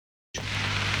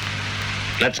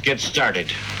Let's get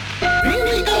started. Now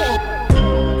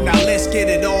let's get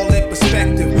it all in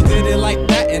perspective. We did it like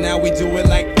that, and now we do it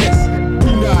like this.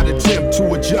 Do not attempt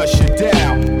to adjust your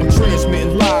dial. I'm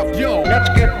transmitting live. Yo, Let's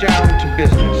get down to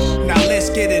business. Now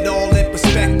let's get it all in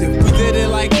perspective. We did it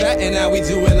like that, and now we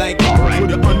do it like this. All right. for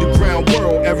the underground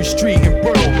world, every street and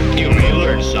borough. You may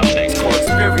learn something.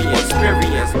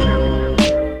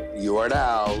 You are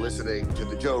now listening to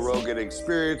the Joe Rogan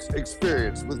Experience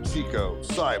with Chico,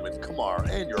 Simon, Kamar,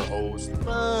 and your host,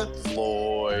 Matt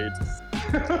Floyd.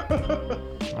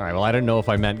 All right, well, I didn't know if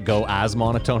I meant go as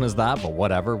monotone as that, but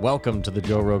whatever. Welcome to the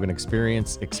Joe Rogan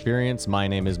Experience. My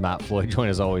name is Matt Floyd, joined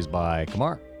as always by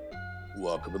Kamar.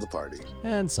 Welcome to the party.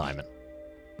 And Simon.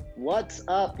 What's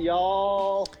up,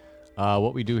 y'all?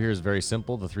 What we do here is very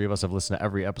simple. The three of us have listened to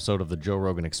every episode of the Joe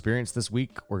Rogan Experience this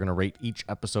week. We're going to rate each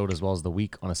episode as well as the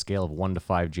week on a scale of 1 to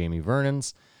 5 Jamie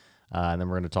Vernons. And then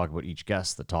we're going to talk about each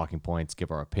guest, the talking points, give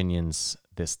our opinions,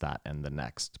 this, that, and the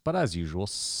next. But as usual,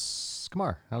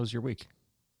 Kamar, how was your week?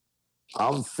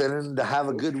 I'm finna to have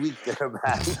a good week there,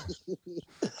 Matt.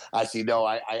 Actually, no,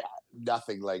 I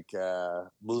nothing like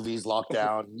movies,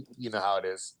 lockdown. You know how it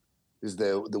is. Is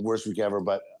the worst week ever.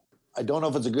 But I don't know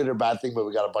if it's a good or bad thing. But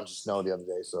we got a bunch of snow the other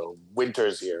day, so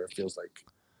winter's here. It feels like.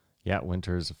 Yeah,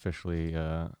 winter is officially in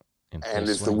full And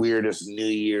it's swing. the weirdest New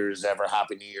Year's ever.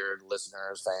 Happy New Year,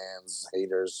 listeners, fans,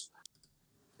 haters.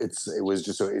 It's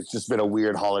just been a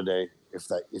weird holiday, if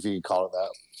you could call it that.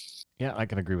 Yeah, I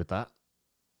can agree with that.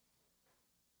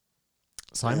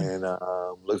 Simon? And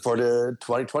look forward to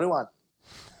 2021.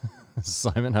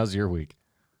 Simon, how's your week?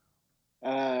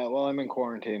 Well, I'm in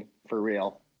quarantine for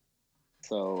real.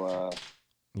 So,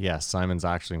 Yes, Simon's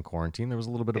actually in quarantine. There was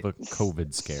a little bit of a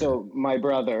COVID scare. So my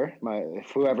brother,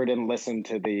 whoever didn't listen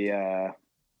to the, I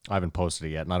haven't posted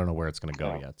it yet, and I don't know where it's going to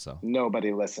go No. yet. So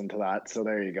nobody listened to that. So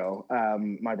there you go.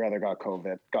 My brother got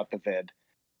the vid.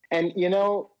 And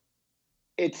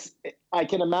I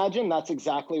can imagine that's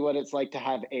exactly what it's like to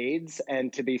have AIDS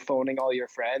and to be phoning all your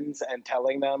friends and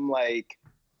telling them like,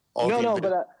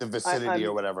 The vicinity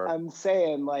or whatever. I'm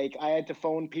saying like I had to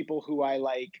phone people who I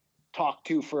like talk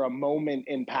to for a moment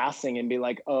in passing and be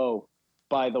like, oh,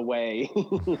 by the way,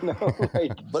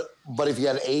 like, but if you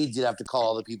had AIDS, you'd have to call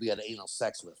all the people you had anal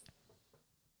sex with.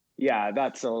 yeah,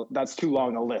 that's too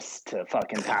long a list to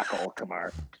fucking tackle,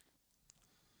 Kamar.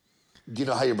 Do you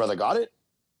know how your brother got it?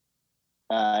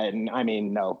 I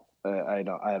mean, no, I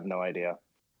don't. I have no idea.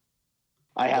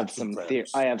 I have some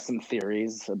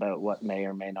theories about what may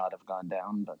or may not have gone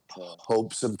down, but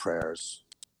Hopes and prayers.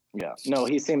 yeah, no,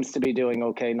 he seems to be doing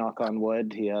okay. Knock on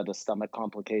wood. He had a stomach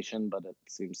complication, but it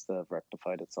seems to have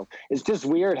rectified itself. It's just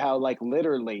weird how like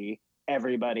literally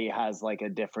everybody has like a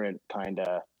different kind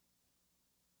of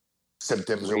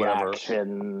Symptoms or whatever.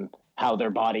 reaction. How their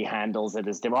body handles it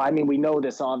is different. I mean, we know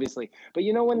this obviously, but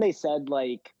you know when they said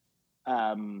like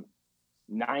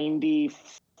 95%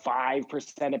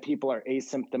 of people are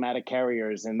asymptomatic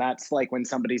carriers, and that's like when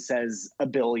somebody says a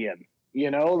billion.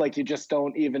 Like you just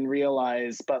don't even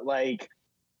realize, but like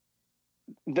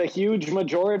the huge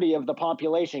majority of the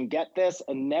population get this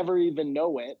and never even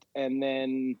know it. And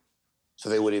then So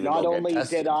they would even not go get only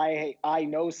tested. did I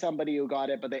know somebody who got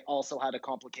it, but they also had a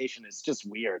complication. It's just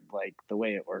weird. Like the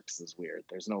way it works is weird.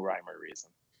 There's no rhyme or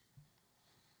reason.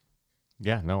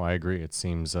 yeah, no, I agree. It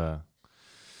seems like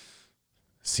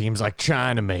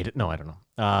China made it. No, I don't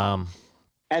know.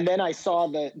 And then I saw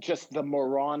the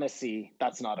moronacy.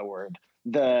 That's not a word.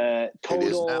 The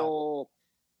total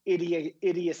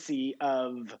idiocy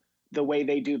of the way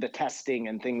they do the testing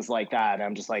and things like that. And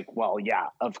I'm just like, well, yeah,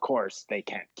 of course they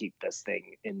can't keep this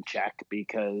thing in check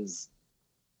because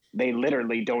they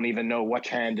literally don't even know which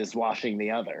hand is washing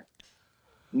the other.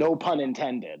 No pun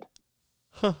intended.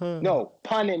 No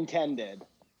pun intended.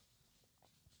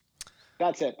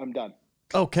 That's it. I'm done.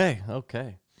 Okay.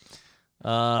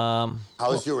 How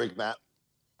was your week, Matt?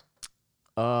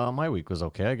 My week was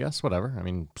okay, I guess. Whatever. I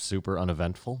mean, super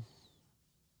uneventful.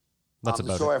 That's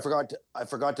about Sorry, it. I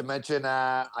forgot to mention.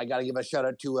 I got to give a shout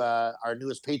out to our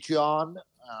newest Patreon,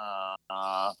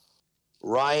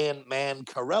 Ryan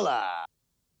Mancarella.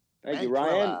 Thank you,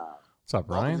 Ryan. What's up,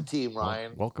 Welcome Ryan? to the team,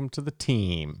 Ryan. Welcome to the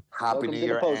team. Happy Welcome New to the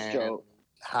Year, post, and Joe.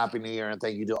 Happy New Year, and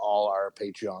thank you to all our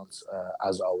Patreons,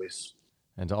 as always.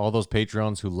 And to all those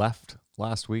Patreons who left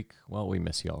last week, well, we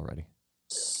miss you already.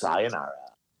 Sayonara.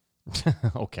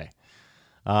 Okay.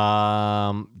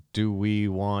 Do we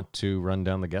want to run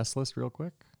down the guest list real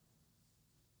quick?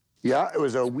 Yeah, it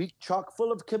was a week chock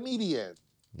full of comedians.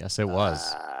 Yes, it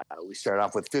was. We started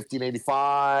off with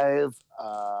 1585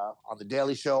 on The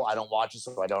Daily Show. I don't watch it,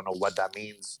 so I don't know what that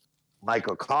means.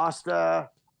 Michael Costa.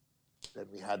 Then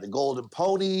we had The Golden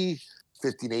Pony,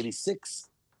 1586.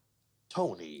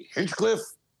 Tony Hinchcliffe.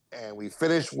 And we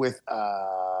finish with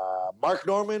Mark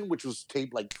Norman, which was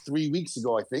taped like 3 weeks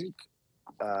ago, I think.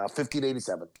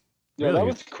 1587. Yeah, Really? that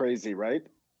was crazy, right?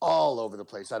 All over the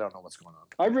place. I don't know what's going on.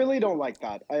 I really don't like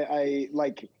that. I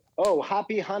like, oh,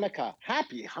 Happy Hanukkah.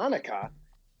 Happy Hanukkah?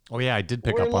 Oh yeah, I did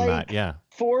pick We're up on like that. Yeah.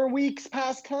 4 weeks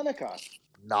past Hanukkah.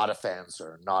 Not a fan,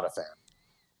 sir. Not a fan.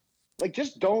 Like,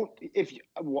 just don't.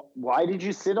 Why did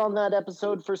you sit on that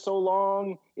episode for so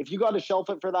long? If you got to shelf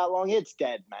it for that long, it's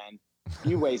dead, man.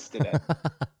 You wasted it.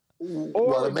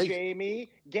 Or Jamie,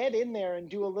 get in there and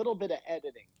do a little bit of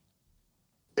editing.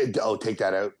 Take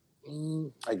that out.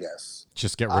 I guess.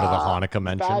 Just get rid of the Hanukkah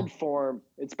mention. Bad form.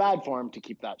 It's bad form to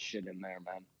keep that shit in there,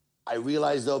 man. I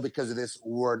realize though, because of this,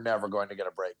 we're never going to get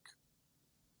a break.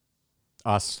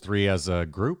 Us three as a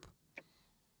group.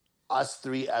 Us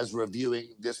three as reviewing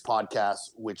this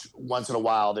podcast, which once in a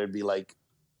while there'd be like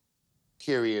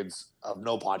periods of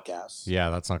no podcasts. Yeah,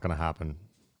 that's not going to happen.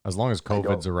 As long as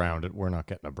COVID's around, we're not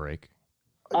getting a break.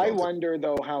 I wonder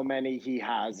though how many he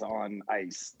has on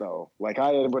ice though. Like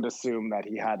I would assume that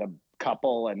he had a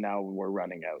couple and now we're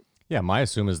running out. Yeah, my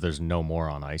assume is there's no more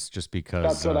on ice just because.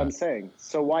 That's what I'm saying.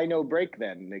 So why no break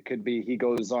then? It could be he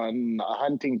goes on a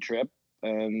hunting trip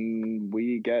and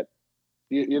we get,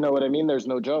 you know what I mean? There's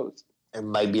no Joes. It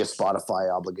might be a Spotify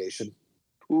obligation.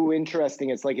 Ooh, interesting.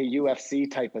 It's like a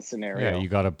UFC type of scenario. Yeah, you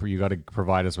gotta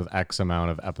provide us with X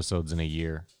amount of episodes in a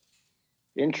year.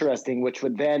 Interesting, which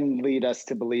would then lead us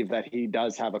to believe that he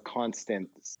does have a constant.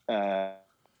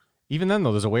 Even then,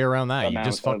 though, there's a way around that. You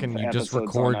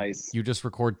just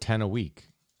record 10 a week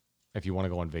if you want to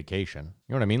go on vacation.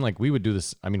 You know what I mean? Like we would do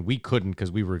this. I mean, we couldn't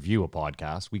because we review a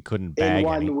podcast. We couldn't bag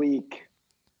week.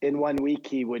 In 1 week,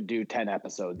 he would do 10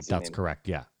 episodes. That's correct.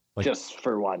 Yeah. Like, just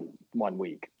for one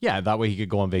week. Yeah, that way he could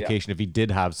go on vacation if he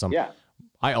did have some. Yeah.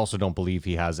 I also don't believe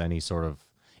he has any sort of.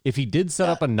 If he did set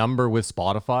up a number with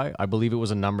Spotify, I believe it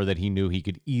was a number that he knew he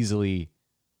could easily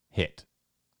hit.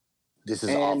 This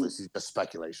is obviously just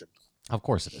speculation. Of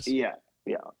course it is. Yeah.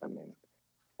 I mean,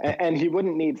 and he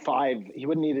wouldn't need 5. He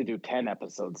wouldn't need to do 10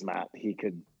 episodes, Matt. He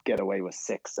could get away with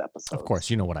 6 episodes. Of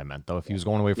course, you know what I meant though. If he was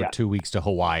going away for 2 weeks to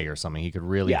Hawaii or something, he could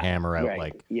really hammer out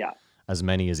as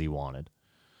many as he wanted.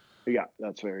 Yeah,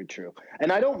 that's very true.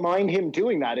 And I don't mind him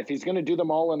doing that if he's going to do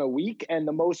them all in a week and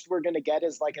the most we're going to get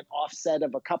is like an offset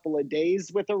of a couple of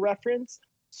days with a reference,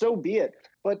 so be it.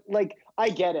 But like, I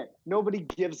get it. Nobody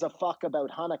gives a fuck about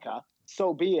Hanukkah,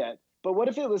 so be it. But what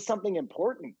if it was something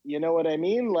important? You know what I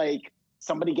mean? Like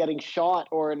somebody getting shot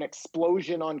or an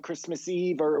explosion on Christmas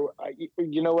Eve or,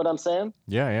 you know what I'm saying?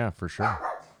 Yeah, for sure.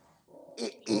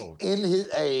 Chico's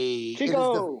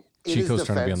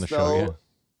trying to be on the show, yeah.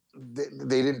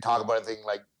 They didn't talk about anything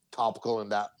like topical in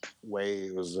that way.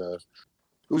 This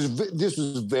was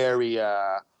very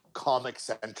comic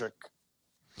centric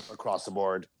across the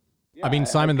board. Yeah, I mean,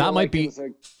 Simon, that might be.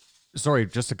 Sorry,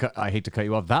 I hate to cut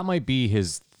you off. That might be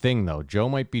his thing, though. Joe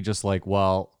might be just like,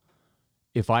 well,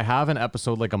 if I have an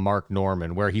episode like a Mark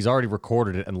Norman where he's already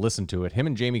recorded it and listened to it, him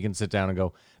and Jamie can sit down and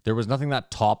go, there was nothing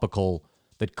that topical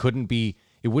that couldn't be.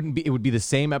 It would be the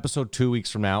same episode 2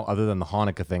 weeks from now, other than the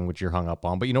Hanukkah thing, which you're hung up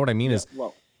on. But you know what I mean?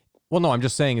 No, I'm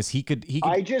just saying is he could.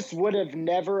 I just would have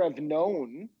never have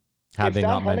known had they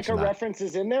not mentioned that. Hanukkah reference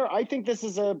is in there. I think this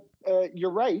is you're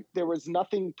right. There was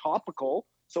nothing topical,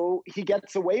 so he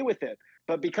gets away with it.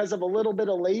 But because of a little bit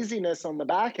of laziness on the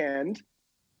back end,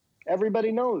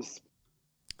 everybody knows.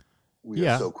 We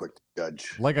are so quick to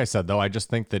judge. Like I said, though, I just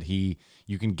think that you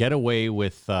can get away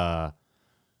with.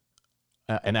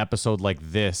 An episode like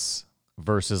this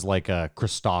versus like a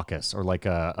Christakis or like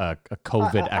a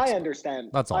COVID. I understand.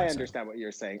 That's all I understand what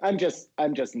you're saying. I'm just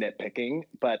nitpicking,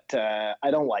 but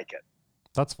I don't like it.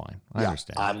 That's fine. I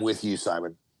understand. I'm with you,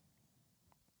 Simon.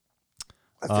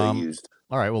 I feel used.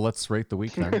 All right. Well, let's rate the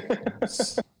week then.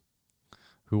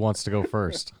 Who wants to go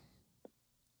first?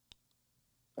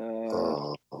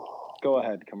 Go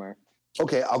ahead, Kamar.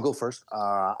 Okay, I'll go first.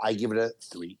 I give it a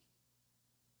 3.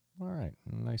 All right,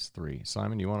 nice 3.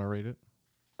 Simon, you want to rate it?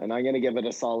 And I'm going to give it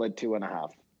a solid 2.5.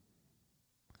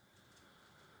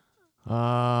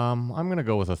 I'm going to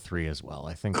go with a 3 as well.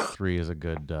 I think 3 is a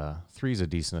good. 3 is a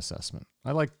decent assessment.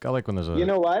 I like when there's a. You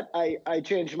know what? I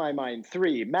changed my mind.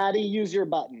 3. Maddie, use your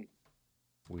button.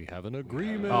 We have an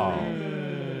agreement.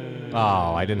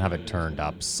 Oh, I didn't have it turned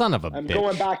up. Son of a bitch. I'm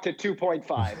going back to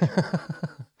 2.5.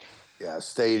 Yeah,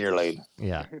 stay in your lane.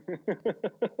 Yeah.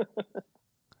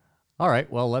 All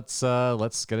right, well, let's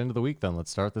get into the week then.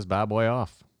 Let's start this bad boy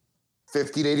off.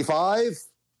 1585.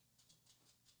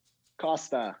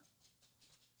 Costa.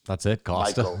 That's it,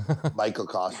 Costa. Michael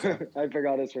Costa. I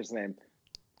forgot his first name.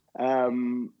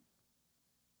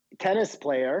 Tennis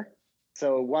player.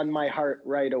 So won my heart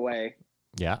right away.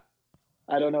 Yeah.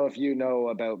 I don't know if you know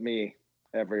about me,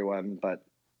 everyone, but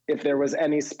if there was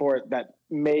any sport that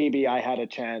maybe I had a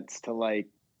chance to like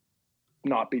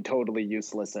not be totally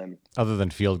useless in. Other than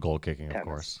field goal kicking, Tennis. of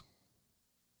course.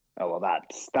 Oh, well,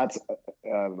 that's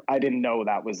I didn't know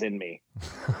that was in me.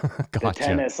 Gotcha. The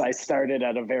tennis, I started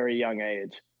at a very young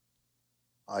age.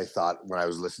 I thought when I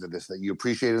was listening to this that you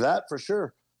appreciated that for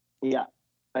sure. Yeah,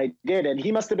 I did. And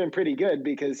he must have been pretty good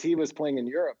because he was playing in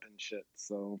Europe and shit.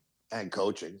 So. And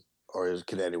coaching. Or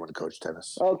can anyone coach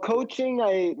tennis? Oh, coaching,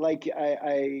 I'm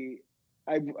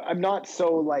not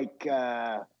so like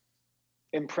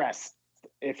impressed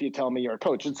if you tell me you're a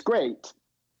coach. It's great.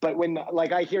 But when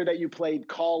like I hear that you played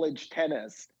college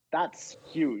tennis, that's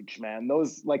huge, man.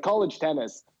 Those like college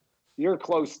tennis, you're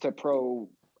close to pro,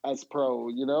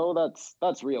 you know,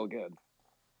 that's real good.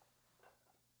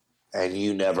 And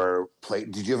you never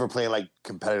played, did you ever play like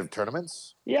competitive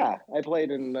tournaments? Yeah, I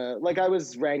played in like I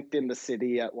was ranked in the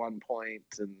city at one point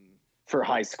and for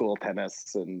high school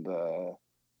tennis and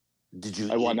did you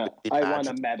I won a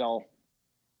medal.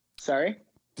 Sorry?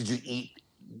 Did you eat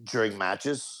during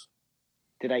matches?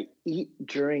 Did I eat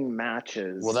during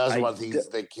matches? Well, that was one of the things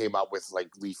they came up with, like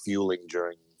refueling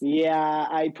during. Yeah,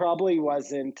 I probably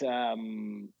wasn't.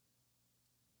 No,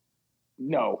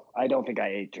 I don't think I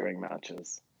ate during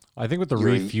matches. I think with the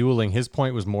refueling, his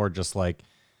point was more just like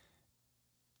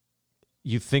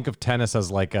you think of tennis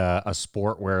as like a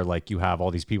sport where like you have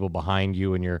all these people behind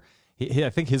you and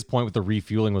I think his point with the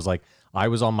refueling was like I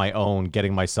was on my own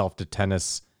getting myself to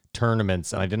tennis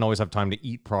tournaments and I didn't always have time to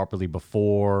eat properly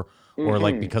before or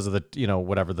like because of the, you know,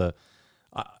 whatever the,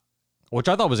 which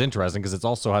I thought was interesting because it's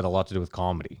also had a lot to do with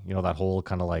comedy. You know, that whole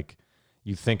kind of like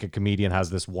you think a comedian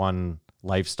has this one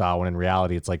lifestyle when in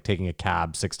reality it's like taking a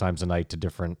cab 6 times a night to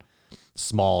different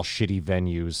small shitty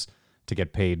venues to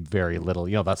get paid very little.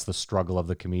 You know, that's the struggle of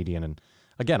the comedian. And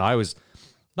again, I was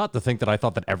not to think that I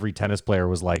thought that every tennis player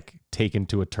was like taken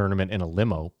to a tournament in a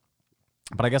limo,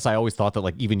 but I guess I always thought that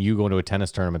like even you going to a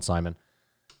tennis tournament, Simon,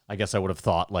 I guess I would have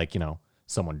thought like, you know,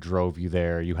 someone drove you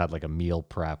there, you had like a meal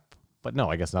prep. But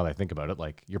no, I guess now that I think about it,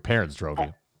 like your parents drove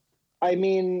you. I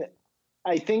mean,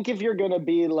 I think if you're going to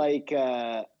be like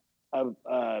a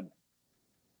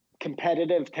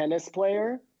competitive tennis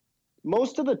player,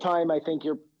 most of the time I think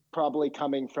you're probably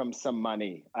coming from some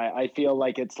money. I feel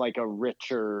like it's like a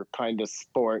richer kind of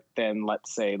sport than,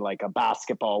 let's say, like a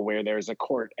basketball where there's a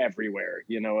court everywhere.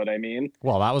 You know what I mean?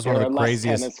 Well, that was one of the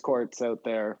craziest tennis courts out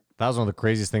there. That was one of the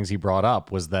craziest things he brought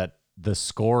up was that the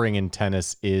scoring in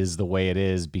tennis is the way it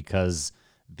is because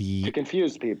to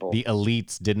confuse people. The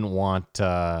elites didn't want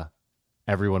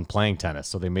everyone playing tennis,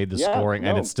 so they made the scoring,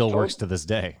 and it still works to this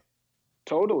day.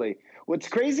 Totally. What's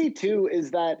crazy too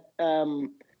is that,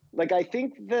 like, I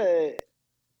think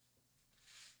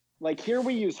here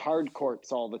we use hard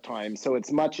courts all the time, so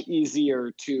it's much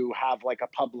easier to have like a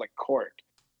public court.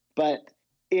 But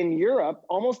in Europe,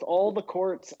 almost all the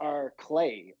courts are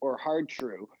clay or hard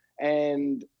true,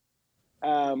 and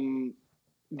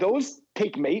those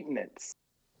take maintenance.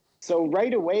 So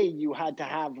right away you had to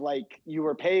have you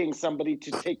were paying somebody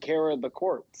to take care of the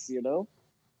courts, you know?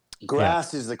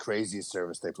 Grass is the craziest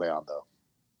surface they play on though.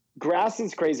 Grass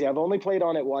is crazy. I've only played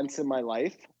on it once in my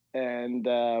life. And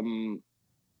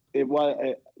it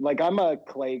was I'm a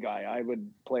clay guy. I would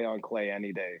play on clay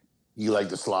any day. You like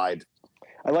the slide?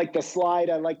 I like the slide.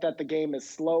 I like that the game is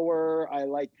slower. I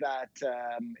like that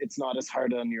it's not as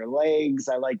hard on your legs.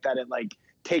 I like that it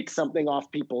takes something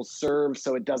off people's serve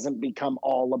so it doesn't become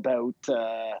all about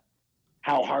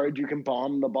how hard you can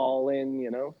bomb the ball in,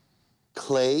 you know?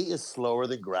 Clay is slower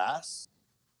than grass?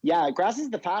 Yeah, grass is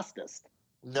the fastest.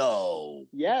 No.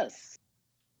 Yes.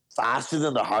 Faster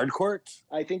than the hard court?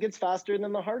 I think it's faster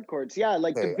than the hard courts. Yeah,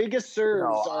 the biggest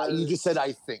serves are... You just said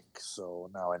I think, so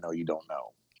now I know you don't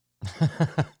know.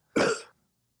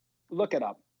 Look it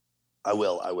up. I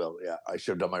will. Yeah, I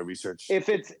should have done my research. If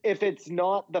it's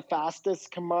not the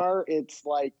fastest, Kamar, it's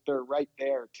like they're right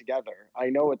there together. I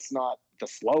know it's not the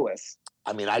slowest.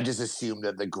 I mean, I just assumed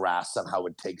that the grass somehow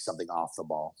would take something off the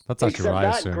ball. That's actually what I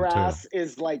assumed, that grass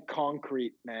is like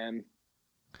concrete, man.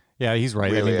 Yeah, he's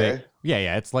right. Really, I mean,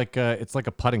 yeah, it's like a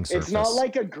putting surface. It's not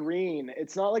like a green.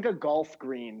 It's not like a golf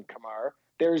green, Kamar.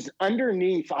 There's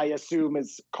underneath, I assume,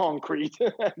 is concrete,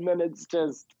 and then it's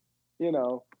just, you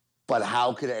know. But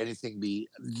how could anything be?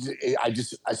 I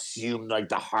just assumed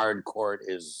the hard court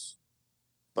is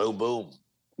boom, boom.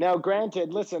 Now,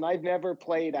 granted, listen, I've never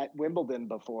played at Wimbledon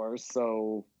before,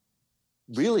 so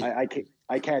really,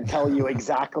 I can't tell you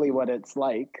exactly what it's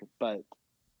like. But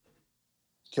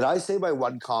can I say my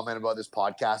one comment about this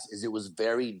podcast is it was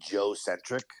very Joe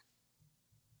centric.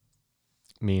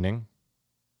 Meaning?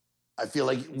 I feel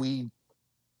like we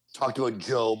talked about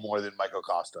Joe more than Michael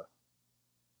Costa.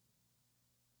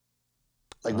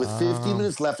 Like with 15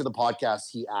 minutes left of the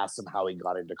podcast, he asked him how he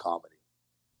got into comedy.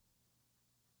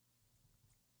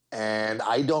 And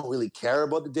I don't really care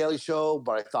about The Daily Show,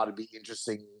 but I thought it'd be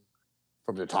interesting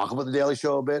for him to talk about The Daily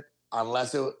Show a bit.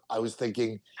 Unless I was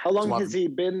thinking... How long has he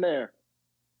been there?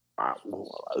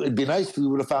 It'd be nice if we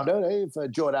would have found out, hey,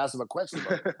 if Joe had asked him a question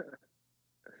about it.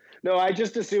 No, I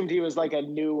just assumed he was like a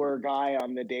newer guy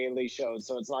on The Daily Show,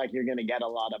 so it's not like you're going to get a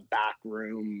lot of back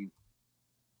room.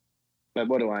 But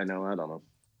what do I know? I don't know.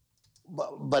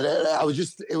 But I was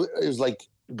just... It was like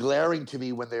glaring to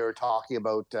me when they were talking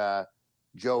about...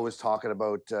 Joe was talking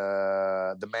about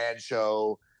the Man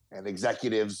Show and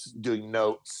executives doing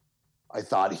notes. I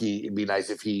thought it'd be nice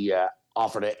if he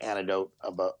offered an anecdote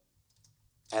about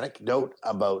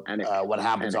what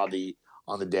happens on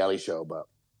the Daily Show, but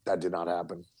that did not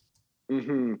happen.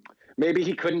 Mm-hmm. Maybe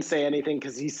he couldn't say anything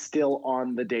because he's still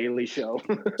on the Daily Show.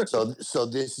 So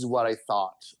this is what I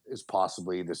thought is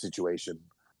possibly the situation,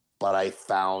 but I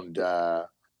found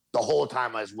the whole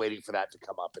time I was waiting for that to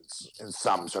come up in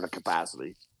some sort of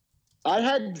capacity. I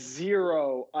had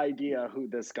zero idea who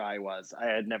this guy was. I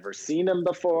had never seen him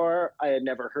before. I had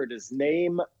never heard his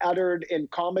name uttered in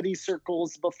comedy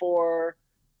circles before.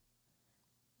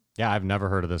 Yeah, I've never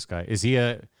heard of this guy. This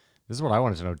is what I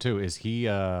wanted to know too. Is he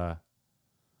is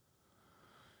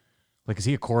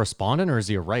he a correspondent or is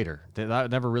he a writer?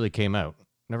 That never really came out.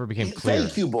 Never became clear.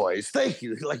 Thank you, boys. Thank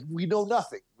you. Like, we know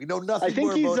nothing. We know nothing. I think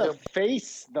more he's about a him.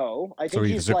 face, though. I think So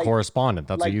he's a like, correspondent.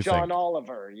 That's like what you John think.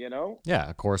 Oliver, you know? Yeah,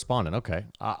 a correspondent. Okay.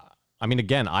 I mean,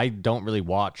 again, I don't really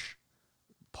watch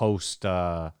post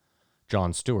Jon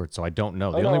Stewart, so I don't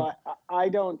know. I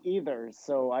don't either.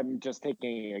 So I'm just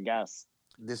taking a guess.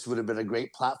 This would have been a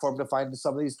great platform to find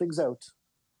some of these things out.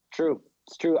 True.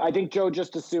 It's true. I think Joe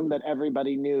just assumed that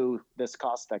everybody knew this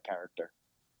Costa character.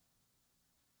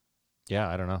 Yeah,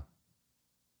 I don't know.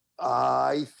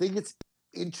 I think it's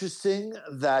interesting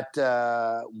that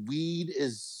weed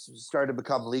is starting to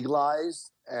become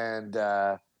legalized and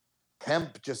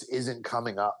hemp just isn't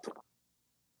coming up.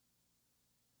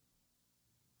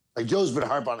 Like, Joe's been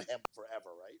hard on hemp forever,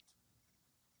 right?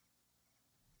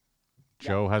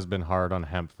 Joe has been hard on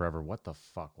hemp forever. What the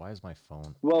fuck? Why is my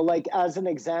phone? Well, like, as an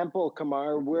example,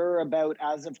 Kamar, we're about,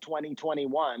 as of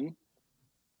 2021,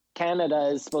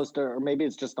 Canada is supposed to, or maybe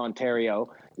it's just Ontario,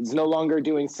 is no longer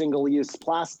doing single-use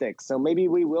plastic. So maybe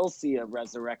we will see a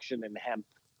resurrection in hemp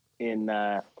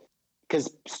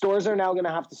because stores are now going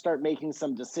to have to start making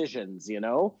some decisions, you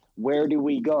know? Where do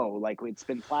we go? Like, it's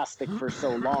been plastic for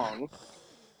so long.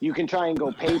 You can try and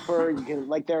go paper. You can,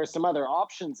 like, there are some other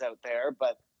options out there,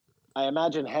 but I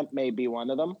imagine hemp may be one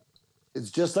of them.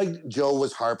 It's just like Joe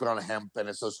was harping on hemp, and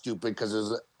it's so stupid because it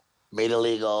was made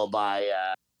illegal by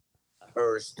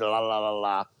Hearst, la la la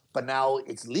la. But now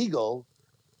it's legal.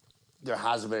 There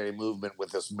hasn't been any movement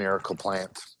with this miracle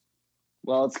plant.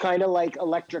 Well, it's kind of like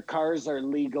electric cars are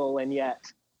legal, and yet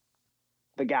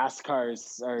the gas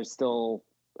cars are still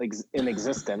in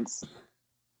existence.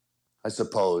 I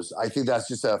suppose. I think that's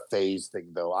just a phase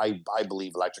thing, though. I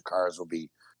believe electric cars will be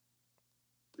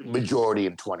majority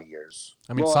in 20 years.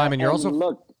 I mean, Well, Simon, you're and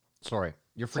also... Sorry.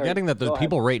 You're forgetting that there's go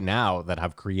people right now that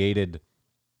have created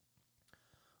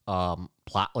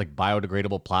like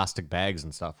biodegradable plastic bags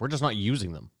and stuff. We're just not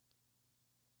using them.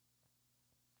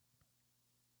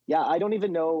 Yeah, I don't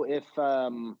even know if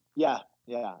yeah,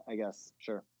 I guess.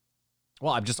 Sure.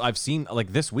 Well, I've seen,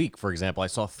 like, this week, for example, I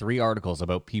saw 3 articles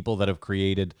about people that have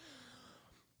created,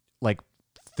 like,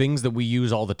 things that we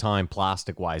use all the time,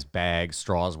 plastic-wise, bags,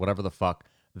 straws, whatever the fuck,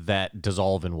 that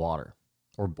dissolve in water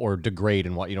or degrade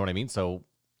in what, you know what I mean? So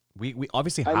we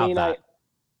obviously have that.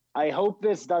 I hope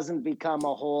this doesn't become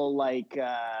a whole, like,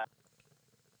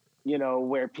 you know,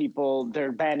 where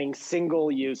they're banning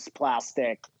single-use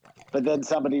plastic, but then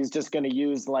somebody's just going to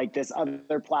use, like, this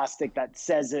other plastic that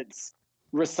says it's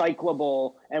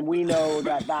recyclable, and we know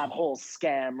that whole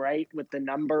scam, right, with the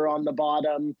number on the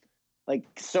bottom, like,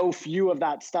 so few of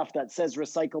that stuff that says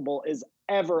recyclable is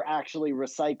ever actually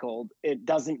recycled. It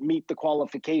doesn't meet the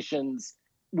qualifications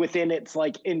within its,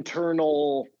 like,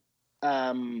 internal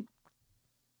I'm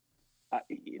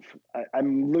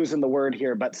losing the word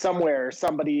here, but somewhere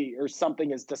somebody or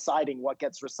something is deciding what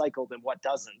gets recycled and what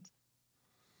doesn't.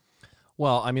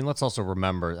 Well, I mean, let's also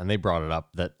remember, and they brought it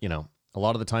up, that, you know, a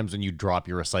lot of the times when you drop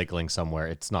your recycling somewhere,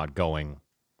 it's not going.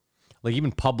 Like,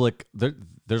 even public,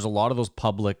 there's a lot of those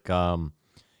public,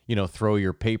 you know, throw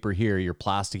your paper here, your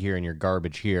plastic here, and your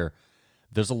garbage here.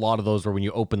 There's a lot of those where when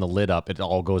you open the lid up, it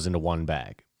all goes into one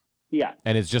bag. Yeah.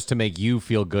 And it's just to make you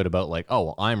feel good about, like, oh,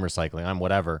 well, I'm recycling, I'm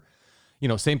whatever. You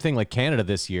know, same thing like Canada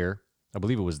this year. I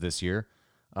believe it was this year,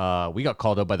 we got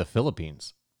called out by the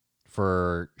Philippines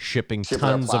for shipping Shipping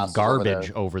our tons of plastic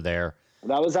garbage over there.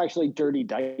 That was actually dirty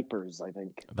diapers, I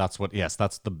think.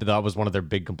 That was one of their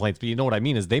big complaints. But you know what I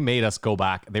mean is they made us go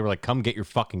back. They were like, come get your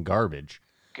fucking garbage.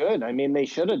 Good. I mean, they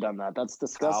should have done that. That's How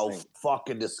disgusting.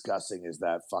 fucking disgusting is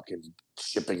that fucking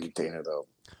shipping container, though?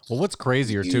 Well, what's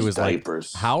crazier too Used is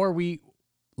diapers. like, how are we,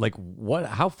 like,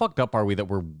 how fucked up are we that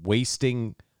we're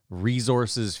wasting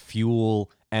resources, fuel,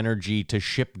 energy to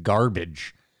ship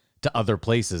garbage to other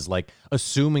places? Like,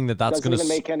 assuming that that's Doesn't going to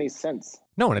even make any sense.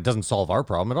 No, and it doesn't solve our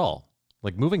problem at all.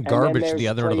 Like moving then garbage to there's the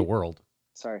other end of the world.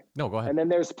 Sorry. No, go ahead. And then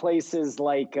there's places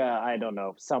like, I don't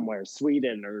know, somewhere,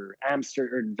 Sweden or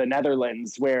Amsterdam or the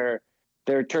Netherlands, where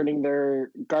they're turning their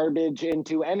garbage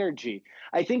into energy.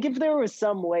 I think if there was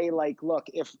some way, like, look,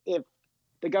 if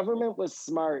the government was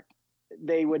smart,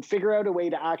 they would figure out a way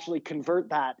to actually convert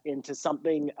that into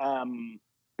something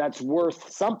that's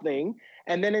worth something,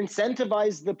 and then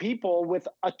incentivize the people with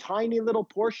a tiny little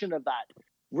portion of that.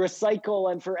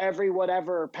 Recycle, and for every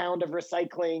whatever pound of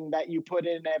recycling that you put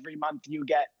in every month, you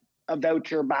get a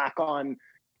voucher back on.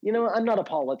 You know, I'm not a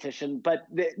politician, but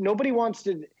nobody wants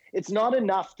to. It's not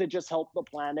enough to just help the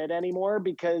planet anymore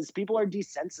because people are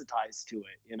desensitized to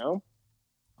it. You know.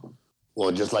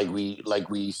 Well, just like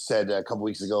we said a couple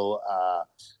weeks ago,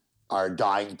 our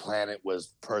dying planet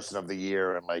was Person of the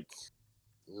Year in like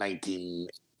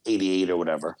 1988 or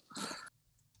whatever.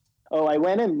 Oh, I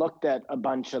went and looked at a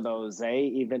bunch of those,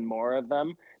 even more of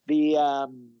them. The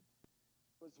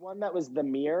was one that was The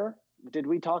Mirror. Did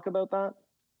we talk about that?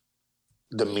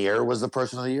 The Mirror was the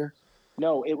Person of the Year?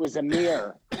 No, it was a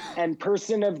mirror. And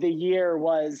Person of the Year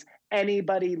was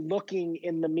anybody looking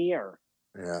in the mirror.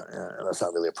 Yeah, that's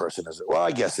not really a person, is it? Well,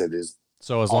 I guess it is.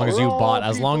 So as long as you bought,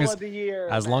 as long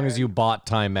as you man. bought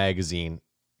Time Magazine,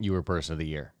 you were Person of the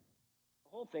Year. The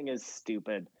whole thing is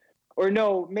stupid. Or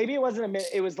no, maybe it wasn't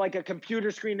it was like a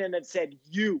computer screen and it said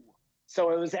you.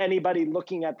 So it was anybody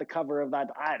looking at the cover of that.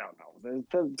 I don't know.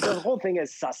 The whole thing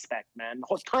is suspect, man.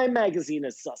 Time Magazine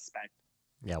is suspect.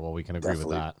 Yeah, well, we can agree with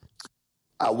that.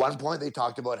 At one point, they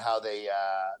talked about how they,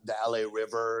 the LA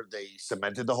River, they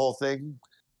cemented the whole thing.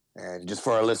 And just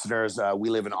for our listeners, we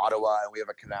live in Ottawa and we have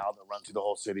a canal that runs through the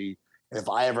whole city. And if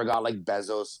I ever got like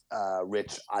Bezos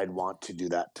rich, I'd want to do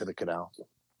that to the canal.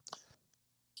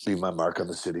 Leave my mark on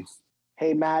the city.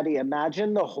 Hey, Maddie,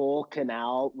 imagine the whole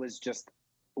canal was just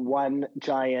one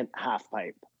giant half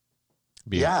pipe.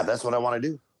 Yeah, that's what I want to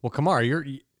do. Well, Kamar,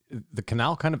 the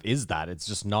canal kind of is that. It's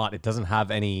just not. It doesn't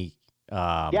have any.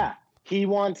 Yeah, he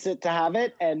wants it to have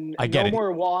it, and I get no it.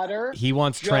 more water. He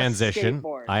wants just transition.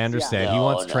 skateboards. I understand. Yeah. He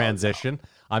wants No. transition.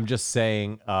 I'm just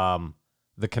saying,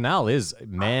 the canal is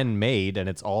man-made and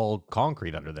it's all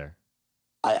concrete under there.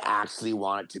 I actually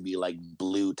want it to be like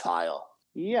blue tile.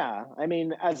 Yeah, I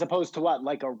mean, as opposed to what,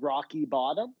 like a rocky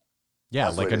bottom? Yeah,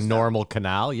 That's like what a it is now. normal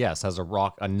canal. Yes, has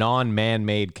a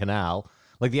non-man-made canal.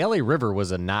 Like the LA River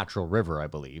was a natural river, I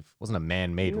believe. It wasn't a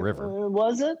man-made river.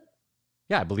 Was it?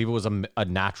 Yeah, I believe it was a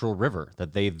natural river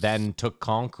that they then took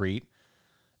concrete.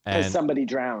 Because And somebody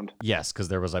drowned. yes, because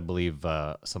there was, I believe,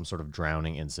 some sort of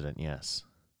drowning incident. Yes.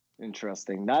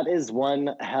 Interesting. That is one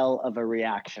hell of a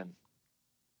reaction.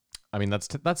 I mean,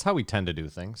 that's how we tend to do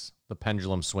things. The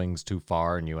pendulum swings too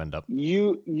far, and you end up.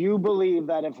 You believe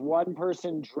that if one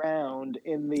person drowned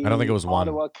in the I don't think it was one.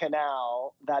 Ottawa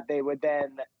Canal, that they would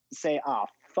then say, "Ah,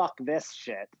 fuck this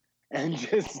shit," and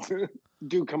just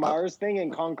do Kamar's thing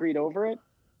and concrete over it?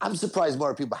 I'm surprised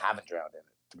more people haven't drowned in it,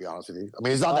 to be honest with you. I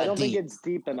mean, it's not I that don't deep. think it's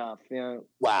deep enough. Yeah,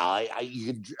 Wow,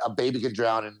 a baby could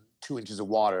drown in 2 inches of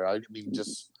water. I mean,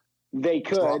 just they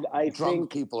could. drunk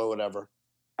people or whatever.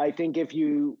 I think if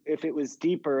it was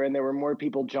deeper and there were more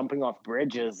people jumping off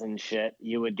bridges and shit,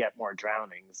 you would get more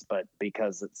drownings. But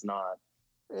because it's not,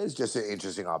 It's just an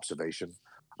interesting observation.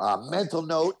 Mental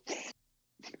note: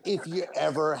 if you're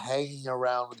ever hanging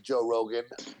around with Joe Rogan,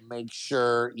 make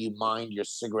sure you mind your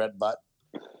cigarette butt.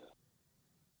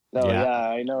 no, Yeah. yeah,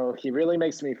 I know he really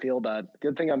makes me feel bad.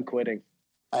 Good thing I'm quitting.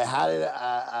 I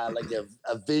had like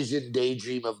a vision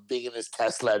daydream of being in his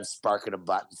Tesla and sparking a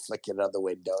button, flicking it out the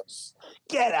window. Just,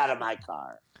 get out of my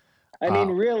car. I mean,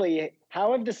 really,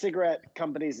 how have the cigarette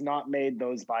companies not made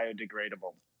those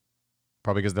biodegradable?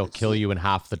 Probably because they'll kill you in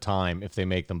half the time if they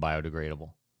make them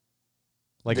biodegradable.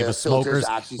 Like The if a filter's smoker's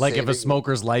actually like if a saving-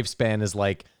 smoker's lifespan is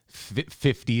like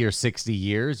 50 or 60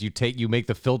 years, you make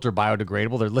the filter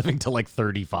biodegradable, they're living to like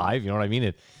 35. You know what I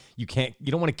mean? You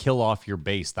don't want to kill off your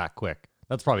base that quick.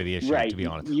 That's probably the issue, Right. to be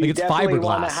honest. You Like it's definitely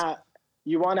wanna fiberglass.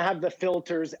 you want to have the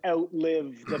filters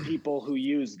outlive the people who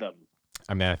use them.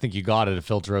 I mean, I think you got to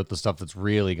filter out the stuff that's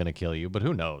really going to kill you, but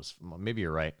who knows? Maybe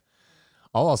you're right.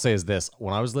 All I'll say is this: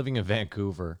 when I was living in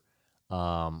Vancouver,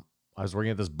 I was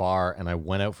working at this bar, and I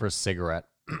went out for a cigarette.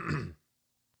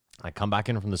 I come back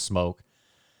in from the smoke,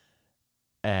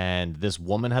 and this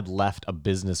woman had left a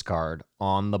business card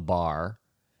on the bar,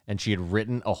 and she had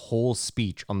written a whole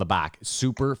speech on the back,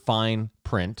 super fine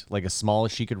print, like as small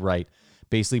as she could write,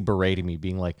 basically berating me,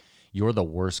 being like, "You're the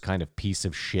worst kind of piece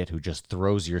of shit who just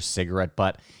throws your cigarette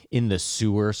butt in the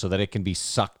sewer so that it can be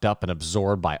sucked up and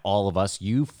absorbed by all of us.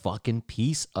 You fucking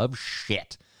piece of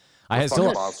shit." I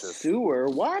still, sewer.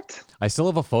 What? I still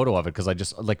have a photo of it because I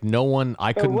just like no one.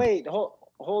 I But couldn't. wait,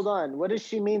 hold on. What does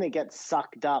she mean? It gets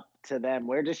sucked up to them.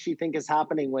 Where does she think is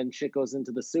happening when shit goes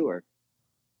into the sewer?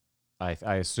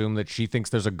 I assume that she thinks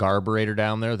there's a garburator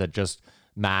down there that just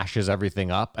mashes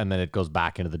everything up and then it goes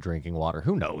back into the drinking water.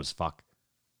 Who knows? Fuck.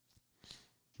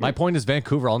 My point is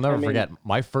Vancouver. I'll never forget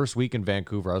my first week in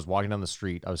Vancouver. I was walking down the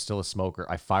street. I was still a smoker.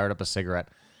 I fired up a cigarette,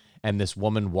 and this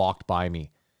woman walked by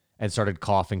me and started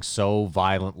coughing so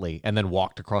violently, and then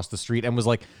walked across the street and was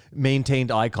like maintained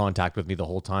eye contact with me the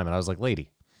whole time. And I was like, "Lady."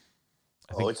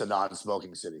 It's a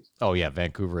non-smoking city. Oh yeah,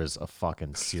 Vancouver is a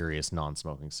fucking serious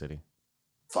non-smoking city.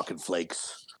 Fucking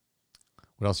flakes.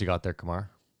 What else you got there,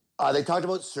 Kamar? They talked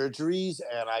about surgeries,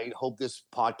 and I hope this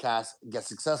podcast gets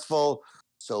successful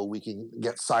so we can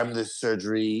get Simon this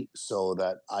surgery so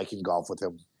that I can golf with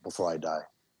him before I die.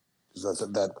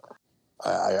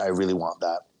 I really want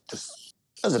that. Just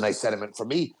as a nice sentiment for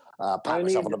me. Pat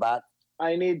myself on the back.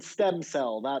 I need stem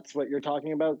cell. That's what you're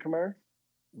talking about, Kamar?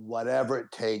 Whatever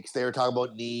it takes. They were talking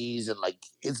about knees, and like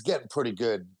it's getting pretty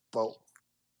good, but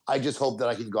I just hope that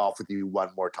I can golf with you one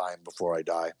more time before I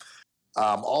die.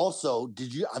 Also,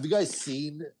 have you guys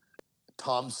seen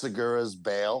Tom Segura's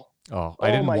bail? Oh,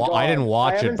 I didn't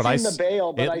watch it, but I haven't seen the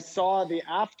bail, but I saw the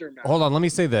aftermath. Hold on, let me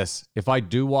say this: if I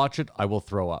do watch it, I will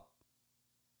throw up.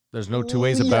 There's no two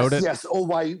ways about it. Yes. Oh,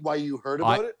 why you heard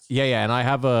about it? Yeah, and I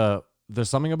have there's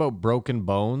something about broken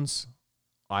bones.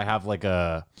 I have like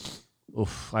I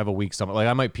have a weak stomach. Like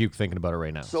I might puke thinking about it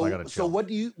right now. So I gotta chill. So what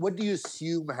do you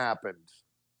assume happened?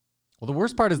 Well, the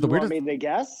worst part is the weirdest. Want me to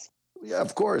guess? Yeah,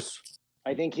 of course.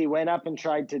 I think he went up and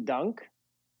tried to dunk,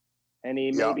 and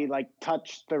he maybe like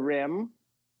touched the rim.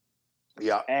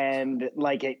 Yeah. And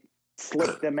like it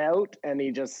slipped him out, and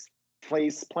he just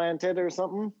face planted or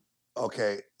something.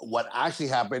 Okay, what actually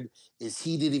happened is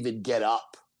he didn't even get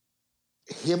up.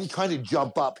 Him trying to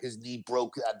jump up, his knee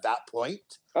broke at that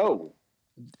point. Oh.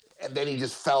 And then he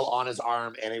just fell on his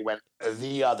arm and it went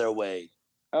the other way.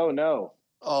 Oh, no.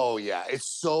 Oh, yeah. It's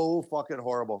so fucking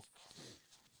horrible.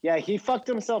 Yeah, he fucked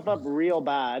himself up real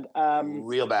bad.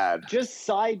 Real bad. Just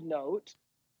side note,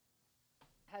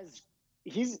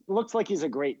 looks like he's a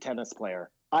great tennis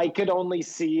player. I could only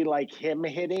see like him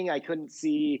hitting. I couldn't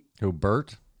see. Who,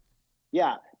 Bert?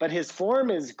 Yeah, but his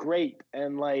form is great,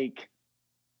 and like,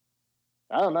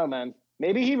 I don't know, man.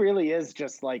 Maybe he really is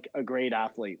just like a great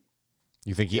athlete.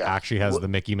 You think he actually has the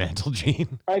Mickey Mantle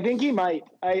gene? I think he might.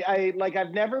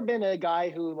 I've never been a guy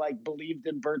who like believed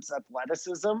in Bert's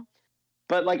athleticism,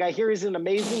 but like I hear he's an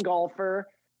amazing golfer.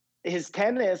 His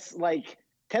tennis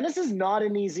is not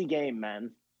an easy game,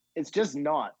 man. It's just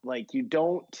not. Like you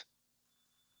don't.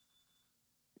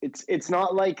 It's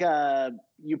not like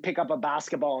you pick up a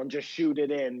basketball and just shoot it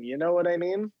in. You know what I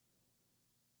mean?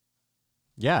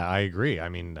 Yeah, I agree. I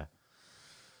mean,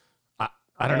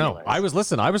 I don't know. I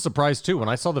was surprised too when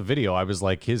I saw the video. I was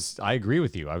like, I agree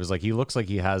with you. I was like, he looks like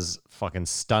he has fucking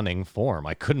stunning form.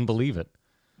 I couldn't believe it.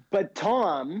 But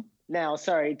Tom, now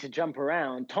sorry to jump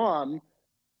around, Tom,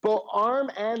 both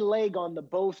arm and leg on the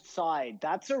both side.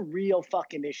 That's a real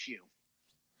fucking issue.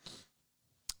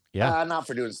 Yeah, not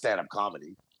for doing stand-up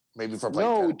comedy. Maybe for playing.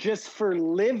 No, just for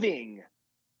living.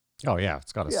 Oh yeah,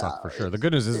 it's got to suck for sure. The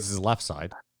good news is his left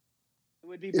side. It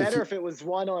would be better if it was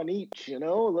one on each, a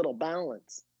little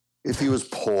balance. If he was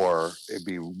poor, it'd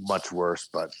be much worse,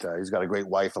 but he's got a great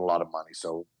wife and a lot of money,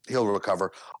 so he'll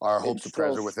recover. Our hopes and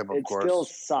prayers are with him, of course. It still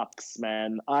sucks,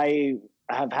 man. I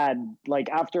have had, like,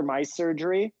 after my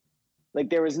surgery, like,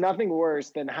 there was nothing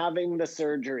worse than having the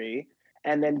surgery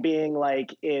and then being,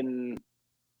 like, in,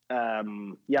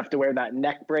 you have to wear that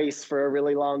neck brace for a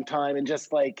really long time, and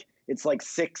just, like, it's, like,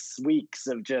 6 weeks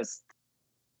of just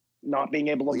not being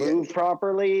able to move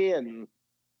properly, and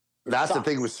that's the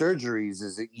thing with surgeries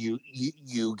is that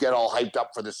you get all hyped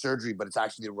up for the surgery, but it's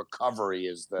actually the recovery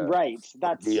is the right.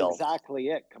 That's deal. Exactly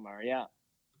it, Kamar. Yeah.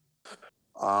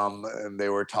 And they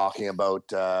were talking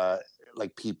about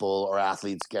like people or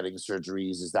athletes getting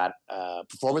surgeries. Is that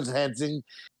performance enhancing?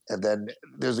 And then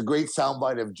there's a great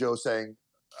soundbite of Joe saying,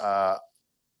 "I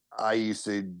used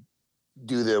to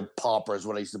do the poppers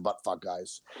when I used to butt fuck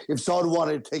guys. If someone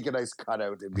wanted to take a nice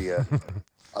cutout, it'd be a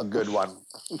A good one.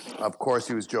 Of course,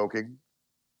 he was joking.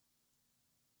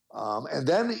 And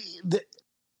then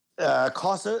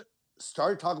Costa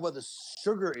started talking about the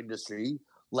sugar industry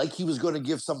like he was going to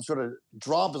give some sort of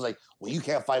drop. It's like, well, you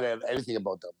can't find out anything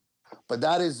about them. But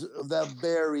that's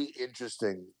very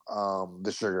interesting,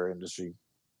 the sugar industry.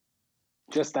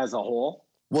 Just as a whole?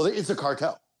 Well, it's a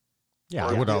cartel. Yeah,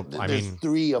 I would. There's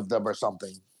 3 of them or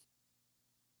something.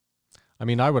 I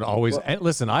mean, I would always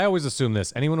listen. I always assume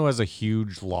this: anyone who has a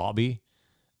huge lobby,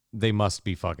 they must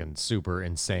be fucking super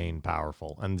insane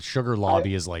powerful, and the sugar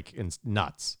lobby is like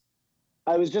nuts.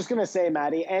 I was just gonna say,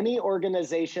 Maddie, any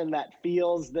organization that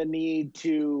feels the need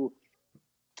to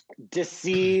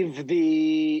deceive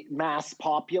the mass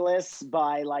populace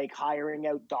by like hiring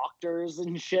out doctors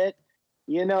and shit,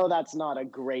 that's not a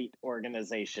great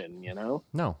organization.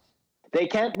 No, they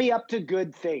can't be up to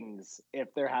good things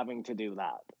if they're having to do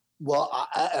that. Well,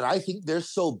 I think they're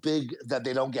so big that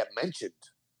they don't get mentioned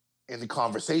in the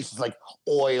conversations, like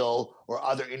oil or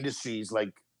other industries.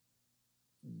 Like,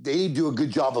 they do a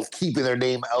good job of keeping their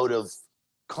name out of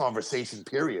conversation,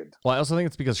 period. Well, I also think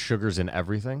it's because sugar's in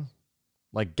everything.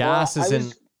 Like gas is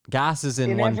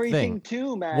in one everything thing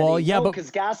too, man. Well, yeah, but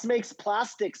because gas makes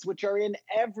plastics, which are in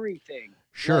everything.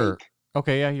 Sure.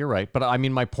 Okay, yeah, you're right. But I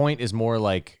mean, my point is more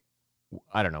like,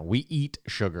 I don't know. We eat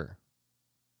sugar.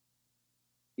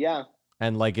 Yeah.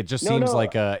 And like it just seems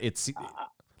like it's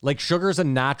like sugar's a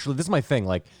natural. This is my thing.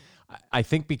 Like I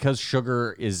think because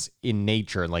sugar is in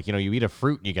nature, and like you eat a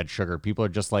fruit and you get sugar. People are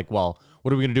just like, well,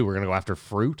 what are we gonna do? We're gonna go after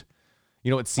fruit.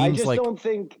 It seems like. I don't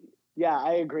think. Yeah,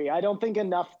 I agree. I don't think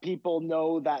enough people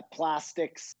know that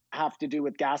plastics have to do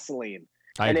with gasoline.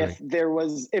 I agree.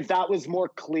 If that was more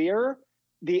clear,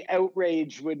 the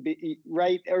outrage would be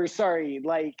right. Or sorry,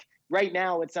 like right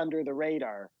now it's under the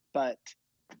radar, but.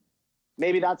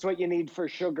 Maybe that's what you need for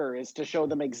sugar, is to show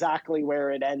them exactly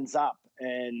where it ends up.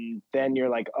 And then you're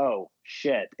like, oh,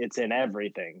 shit, it's in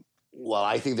everything. Well,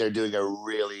 I think they're doing a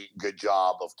really good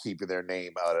job of keeping their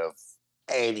name out of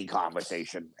any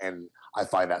conversation. And I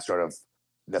find that sort of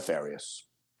nefarious.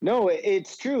 No,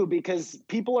 it's true, because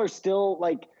people are still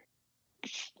like,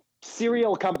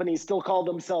 cereal companies still call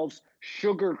themselves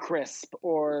Sugar Crisp,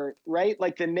 or, right?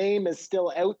 Like the name is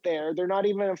still out there. They're not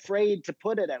even afraid to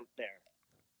put it out there.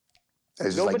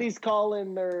 Nobody's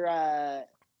calling their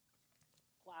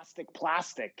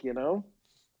plastic,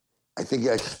 I think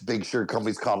a big sugar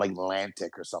company's called like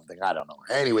Atlantic or something. I don't know.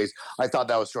 Anyways, I thought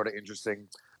that was sort of interesting.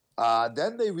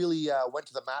 Then they really went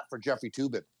to the mat for Jeffrey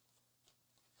Toobin.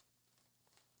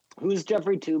 Who's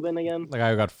Jeffrey Toobin again? The guy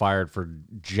who got fired for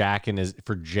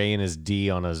jaying his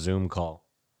D on a Zoom call.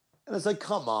 And it's like,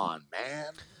 come on,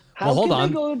 man. Well, hold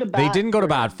on. They didn't go to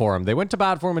bat for him. They went to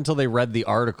bat for him until they read the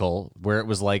article where it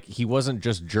was like he wasn't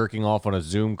just jerking off on a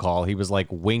Zoom call. He was like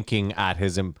winking at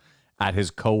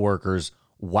his coworkers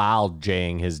while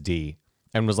jaying his D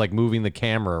and was like moving the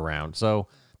camera around. So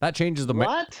that changes the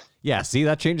what? Yeah, see,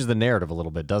 that changes the narrative a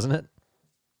little bit, doesn't it?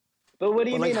 But what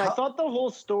do you mean? I thought the whole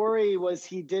story was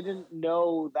he didn't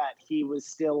know that he was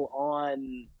still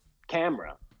on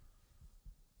camera.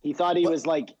 He thought he was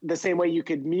like the same way you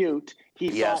could mute.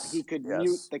 He thought he could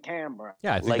mute the camera.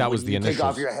 Yeah, I think that was the initial. Take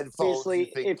off your headphones.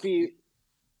 Obviously,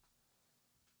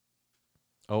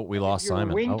 we lost you're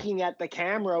Simon. Winking at the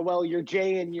camera while you're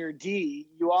J and your D,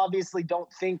 you obviously don't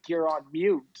think you're on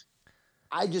mute.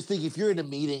 I just think if you're in a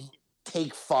meeting,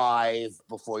 take 5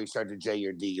 before you start to J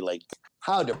your D. Like,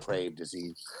 how depraved is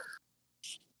he?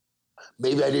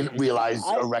 Maybe I didn't realize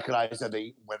or recognize that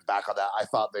they went back on that. I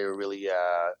thought they were really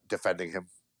defending him.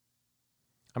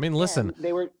 I mean, listen,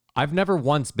 I've never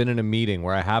once been in a meeting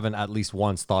where I haven't at least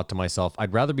once thought to myself,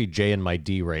 I'd rather be J in my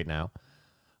D right now.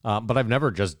 But I've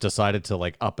never just decided to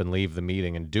like up and leave the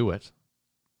meeting and do it.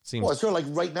 Well, it's sort of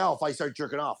like right now, if I start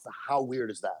jerking off, how weird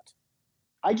is that?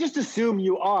 I just assume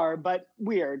you are, but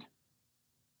weird.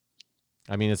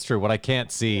 I mean, it's true. What I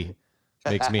can't see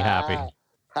makes me happy.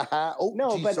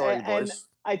 And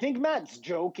I think Matt's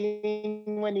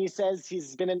joking when he says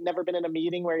he's never been in a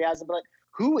meeting where he hasn't. But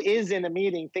who is in a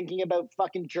meeting thinking about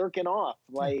fucking jerking off?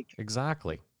 Like,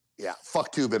 exactly. Yeah,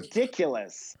 fuck Toobin.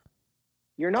 Ridiculous.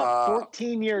 You're not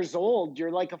 14 years old.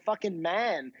 You're like a fucking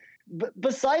man.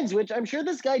 Besides which, I'm sure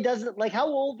this guy doesn't like. How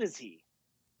old is he?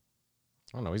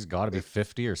 I don't know. He's got to be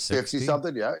 50 or 60. 50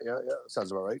 something. Yeah.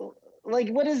 Sounds about right. Like,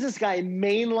 what is this guy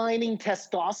mainlining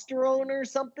testosterone or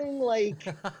something? Like,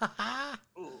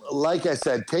 like I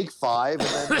said, take 5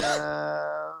 and then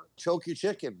choke your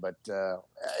chicken. But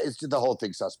it's the whole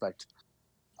thing suspect.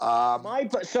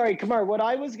 Sorry, Kamar. What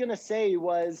I was gonna say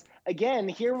was, again,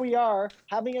 here we are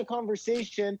having a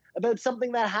conversation about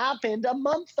something that happened a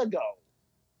month ago.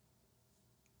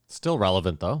 Still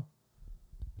relevant, though.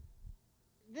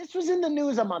 This was in the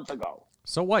news a month ago.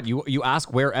 So what? You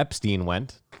ask where Epstein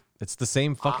went. It's the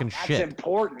same fucking shit. That's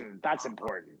important. That's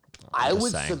important. I just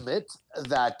would saying. submit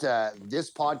that this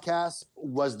podcast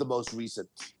was the most recent.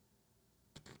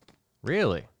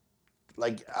 Really?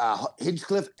 Like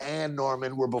Hinchcliffe and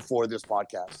Norman were before this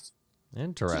podcast.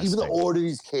 Interesting. Even the order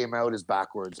these came out is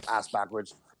backwards, ass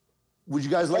backwards. Would you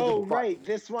guys like? Oh, right.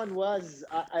 This one was.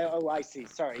 I see.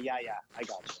 Sorry. Yeah. I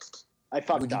got you. I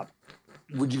fucked up.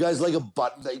 Would you guys like a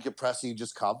button that you could press and you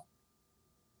just come?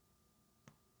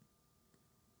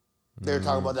 They were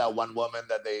talking about that one woman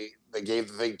that they gave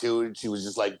the thing to, and she was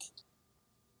just like,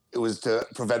 it was to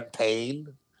prevent pain.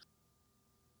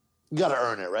 You got to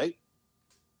earn it, right?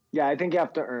 Yeah, I think you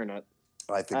have to earn it.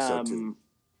 I think so too.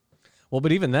 Well,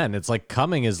 but even then, it's like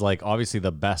coming is like obviously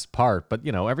the best part, but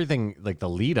you know everything like the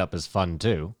lead up is fun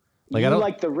too. Like You I don't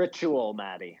like the ritual,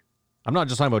 Maddie. I'm not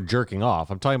just talking about jerking off.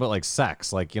 I'm talking about like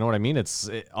sex. Like, you know what I mean?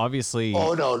 Obviously.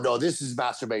 Oh no, this is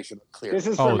masturbation. Clear. This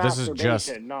is for this is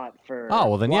masturbation, just. not for. Oh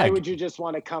well, then why yeah. would you just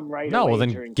want to come right No, away well then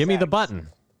during give me the sex? button.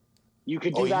 You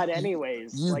could do that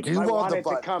anyways. you like do if I want the wanted to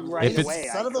button. come right If it's- away,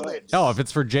 Son I of a could. bitch. Oh, if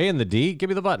it's for J and the D, give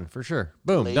me the button for sure.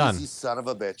 Boom, Lazy done. son of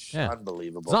a bitch. Yeah.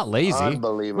 Unbelievable. It's not lazy.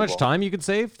 Unbelievable. How much time you could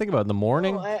save? Think about it in the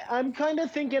morning. Well, I'm kind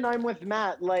of thinking I'm with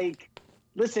Matt. Like,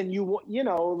 listen, you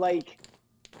know, like.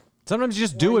 Sometimes you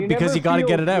just do it you because never you got to feel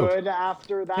get it out. good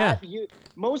after that. Yeah.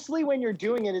 Mostly when you're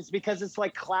doing it, it's because it's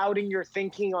like clouding your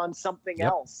thinking on something Yep.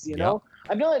 else. You know,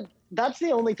 I feel like that's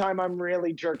the only time I'm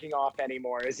really jerking off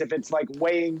anymore. Is if it's like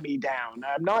weighing me down.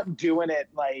 I'm not doing it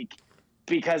like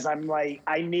because I'm like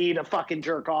I need a fucking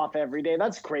jerk off every day.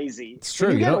 That's crazy. It's true.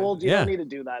 When you You get don't- old, you yeah. don't need to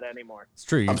do that anymore. It's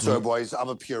true. I'm sorry, boys. I'm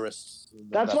a purist.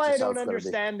 That's why I just how don't it's gonna be.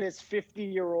 understand this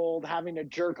 50-year-old having to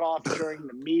jerk off during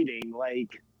the meeting.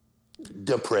 Like.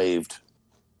 Depraved.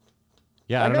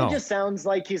 Yeah, I That don't guy know. just sounds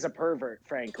like he's a pervert,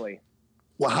 frankly.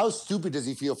 Well, how stupid does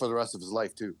he feel for the rest of his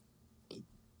life, too?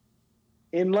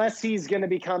 Unless he's going to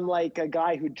become like a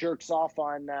guy who jerks off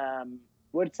on,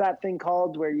 what's that thing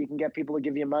called where you can get people to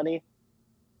give you money?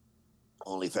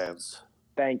 OnlyFans.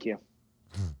 Thank you.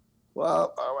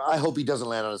 Well, I hope he doesn't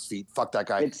land on his feet. Fuck that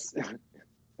guy.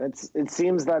 It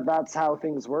seems that that's how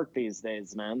things work these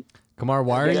days, man. Kamar,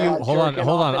 why are Yeah, you? Hold on. jerking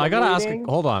off in I a gotta ask. meeting?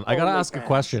 Hold on. I gotta ask a OnlyFans.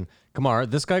 question. Kamar,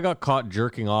 this guy got caught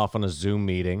jerking off on a Zoom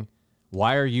meeting.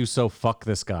 Why are you so fuck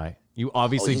this guy? You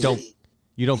obviously he's don't.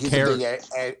 You don't care.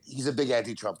 He's a big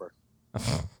anti-Trumper.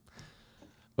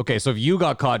 Okay, so if you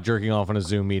got caught jerking off on a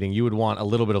Zoom meeting, you would want a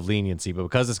little bit of leniency. But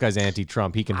because this guy's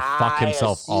anti-Trump, he can fuck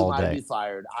himself all I'd day. be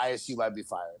fired. I assume I'd be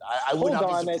fired. I would Hold not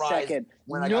on be a surprised second.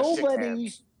 when I got shit Nobody.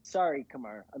 hands. Sorry,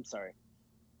 Kamar. I'm sorry.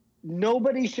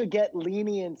 Nobody should get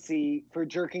leniency for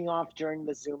jerking off during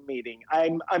the Zoom meeting.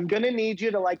 I'm gonna need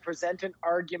you to like present an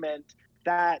argument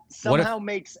that somehow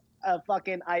makes a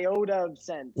fucking iota of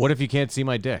sense. What if you can't see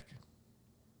my dick?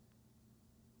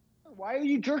 Why are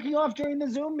you jerking off during the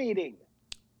Zoom meeting?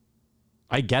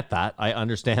 I get that. I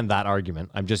understand that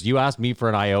argument. You asked me for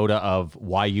an iota of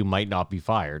why you might not be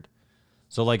fired.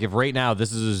 So like if right now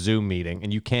this is a Zoom meeting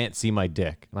and you can't see my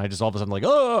dick, and I just all of a sudden like,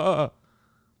 oh.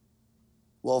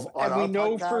 Well, on And we our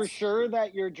know for podcast, sure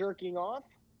that you're jerking off?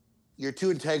 you're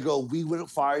too integral. We wouldn't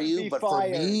fire you, Be but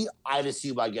fired. for me, I'd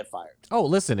assume I'd get fired. Oh,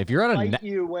 listen, if you're at a Fight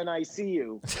you when I see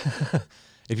you.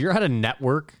 if you're at a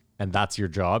network and that's your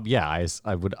job, yeah,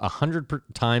 I would 100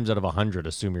 times out of 100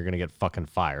 assume you're gonna get fucking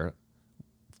fired,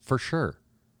 for sure.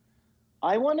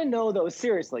 I want to know though,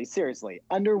 seriously,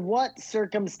 under what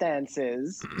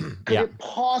circumstances could Yeah. it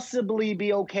possibly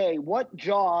be okay? What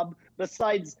job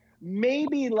besides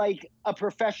maybe like a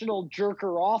professional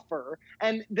jerker offer,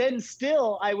 and then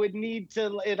still I would need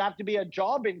to, it'd have to be a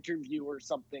job interview or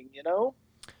something, you know?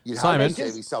 You'd Simon, have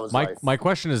to save someone's life. My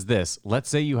question is this. Let's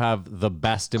say you have the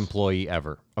best employee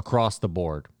ever across the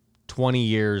board, 20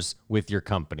 years with your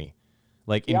company.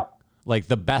 Like like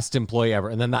the best employee ever.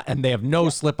 And then and they have no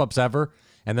slip-ups ever.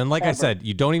 And then like I said,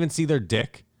 you don't even see their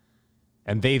dick.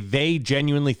 And they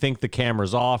genuinely think the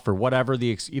camera's off or whatever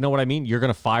you know what I mean? You're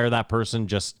going to fire that person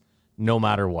just no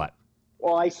matter what.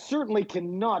 Well, I certainly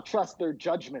cannot trust their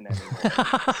judgment anymore.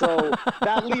 So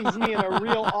that leaves me in a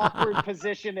real awkward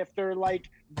position if they're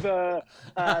like the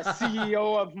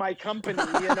CEO of my company,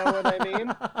 you know what I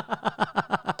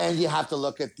mean? And you have to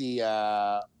look at the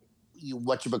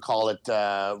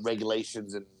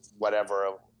regulations and whatever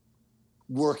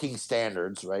working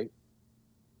standards, right?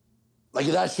 Like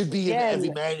that should be in every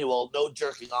manual. No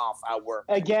jerking off at work.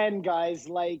 Again, guys,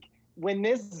 like when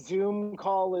this Zoom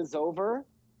call is over,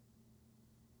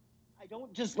 I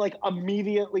don't just like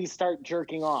immediately start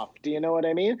jerking off. Do you know what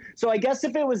I mean? So I guess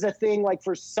if it was a thing like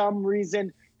for some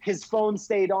reason his phone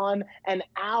stayed on, and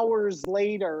hours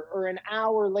later or an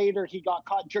hour later he got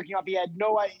caught jerking off. He had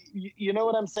no idea. You know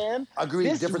what I'm saying? Agreed.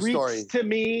 This Different reeks story. to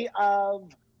me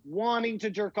of wanting to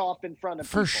jerk off in front of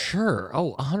For people. sure.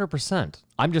 Oh, 100%.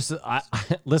 I'm just,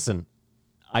 listen,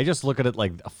 I just look at it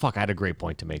like, fuck, I had a great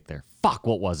point to make there. Fuck,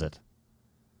 what was it?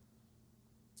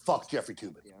 Fuck Jeffrey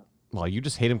Tubin. Yeah. Well, you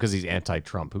just hate him because he's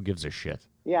anti-Trump. Who gives a shit?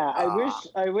 Yeah,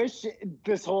 I wish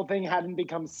this whole thing hadn't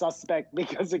become suspect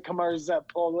because of Kamar's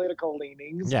political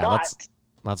leanings. Yeah, but...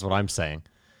 that's what I'm saying.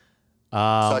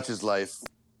 Such is life.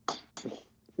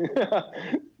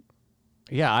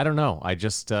 Yeah, I don't know. I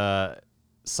just,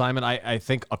 Simon, I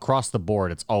think across the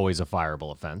board, it's always a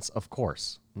fireable offense, of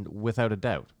course, without a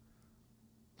doubt.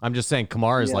 I'm just saying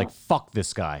Kamar is like, fuck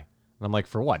this guy. And I'm like,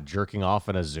 for what? Jerking off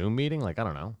in a Zoom meeting? Like, I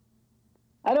don't know.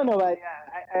 I don't know.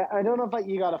 I don't know if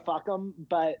you gotta fuck him,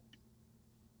 but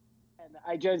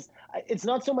it's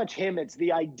not so much him; it's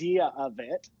the idea of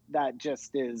it that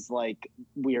just is like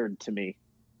weird to me.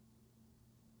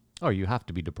 Oh, you have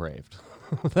to be depraved,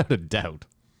 without a doubt.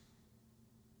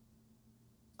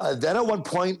 Then at one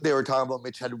point they were talking about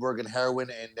Mitch Hedberg and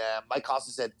heroin, and Mike Costa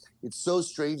said it's so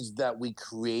strange that we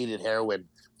created heroin,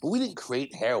 but we didn't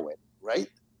create heroin, right?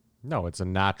 No, it's a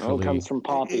naturally. It comes from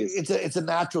poppies. It's a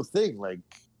natural thing, like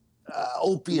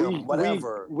opium,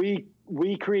 whatever.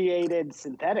 We created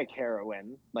synthetic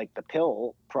heroin, like the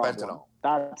pill problem. Fentanyl.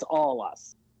 That's all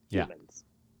us humans.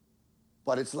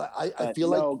 But it's like I feel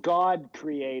like God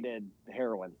created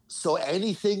heroin. So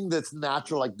anything that's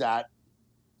natural like that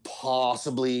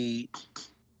possibly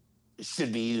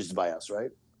should be used by us,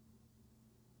 right?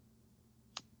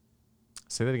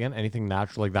 Say that again. Anything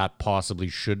natural like that possibly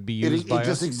should be used by us? It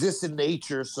just exists in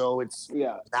nature, so it's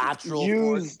natural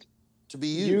to be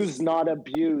used. Used, not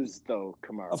abused, though,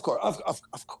 Kamar. Of course.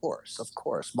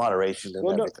 Moderation and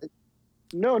everything.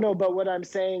 No, but what I'm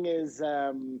saying is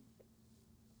maybe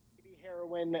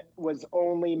heroin was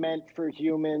only meant for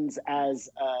humans as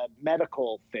a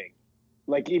medical thing,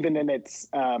 like even in its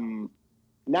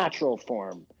natural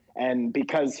form. And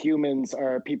because humans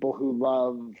are people who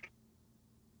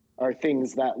are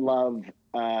things that love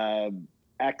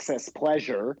excess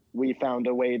pleasure, we found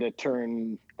a way to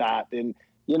turn that in,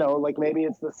 like maybe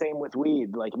it's the same with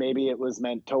weed. Like maybe it was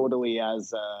meant totally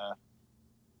as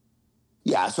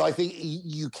Yeah, so I think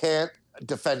you can't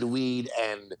defend weed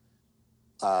and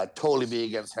totally be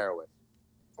against heroin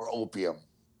or opium.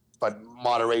 But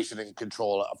moderation and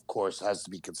control, of course, has to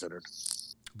be considered.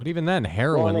 But even then,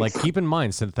 heroin, keep in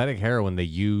mind, synthetic heroin they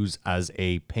use as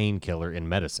a painkiller in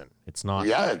medicine. It's not.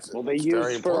 Yeah, they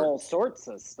use for all sorts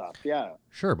of stuff. Yeah.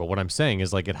 Sure, but what I'm saying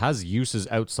is it has uses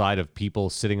outside of people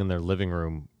sitting in their living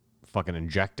room, fucking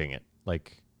injecting it.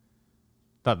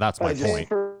 That's my point. Same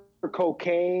for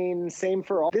cocaine. Same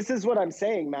for all. This is what I'm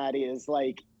saying, Maddie. Is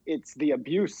it's the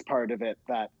abuse part of it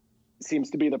that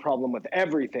seems to be the problem with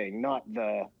everything, not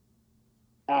the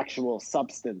actual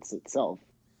substance itself.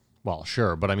 Well,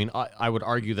 sure, but I mean, I would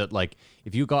argue that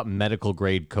if you got medical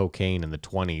grade cocaine in the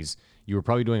 20s, you were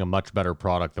probably doing a much better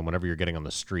product than whatever you're getting on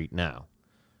the street now.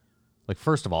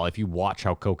 First of all, if you watch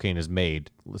how cocaine is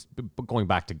made, going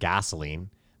back to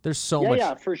gasoline, there's so much.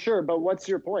 Yeah, for sure. But what's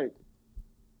your point?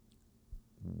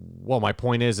 Well, my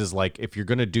point is if you're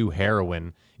gonna do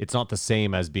heroin, it's not the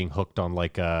same as being hooked on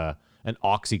an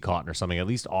OxyContin or something. At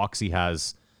least Oxy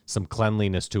has some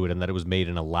cleanliness to it, and that it was made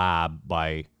in a lab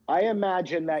by. I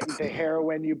imagine that the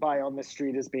heroin you buy on the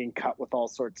street is being cut with all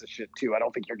sorts of shit too. I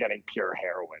don't think you're getting pure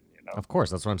heroin, Of course,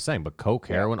 that's what I'm saying. But coke,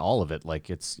 heroin, all of it,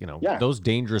 it's, those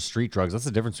dangerous street drugs. That's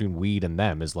the difference between weed and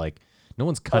them is no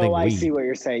one's cutting weed. I see what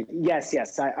you're saying. Yes,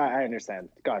 I understand.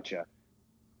 Gotcha.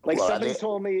 Somebody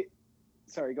told me.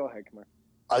 Sorry, go ahead, Kamar.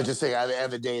 I was just saying, at the end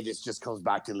of the day, this just comes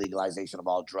back to legalization of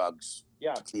all drugs.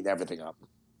 Yeah. To clean everything up.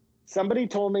 Somebody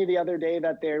told me the other day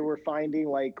that they were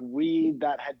finding weed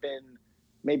that had been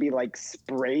maybe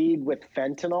sprayed with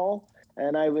fentanyl,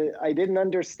 and I didn't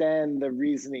understand the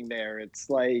reasoning there. It's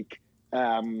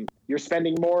you're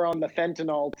spending more on the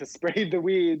fentanyl to spray the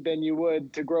weed than you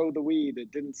would to grow the weed.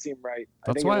 It didn't seem right.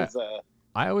 That's why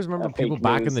I always remember people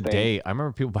back in the day. I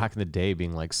remember people back in the day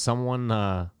being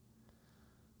someone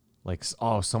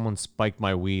someone spiked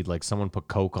my weed, someone put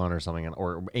coke on or something,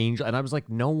 or angel, and I was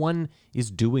no one is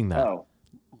doing that. Oh,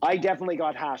 I definitely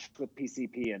got hashed with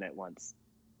PCP in it once.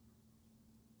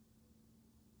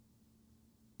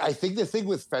 I think the thing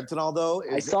with fentanyl, though,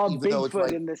 is I saw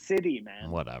Bigfoot in the city, man.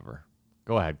 Whatever.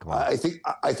 Go ahead, come on. I think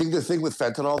the thing with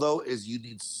fentanyl, though, is you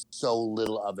need so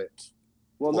little of it.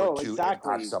 Well, no, to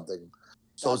exactly. impact something.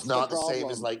 So it's not the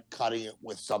same as cutting it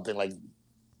with something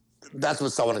That's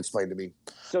what someone explained to me.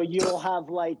 So you'll have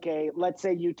like let's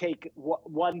say you take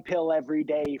one pill every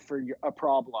day for a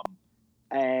problem,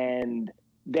 and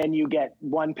then you get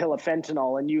one pill of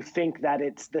fentanyl, and you think that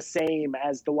it's the same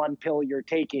as the one pill you're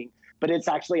taking, but it's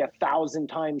actually 1,000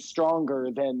 times stronger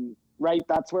than, right?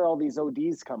 That's where all these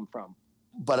ODs come from.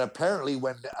 But apparently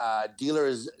when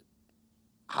dealers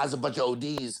has a bunch of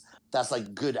ODs, that's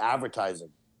like good advertising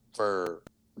for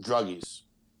druggies.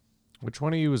 Which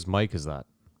one of you is Mike? Is that?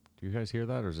 Do you guys hear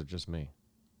that, or is it just me?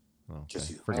 Oh, okay. Just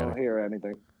you. I Forget don't it. hear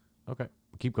anything. Okay,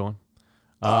 keep going.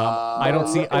 I don't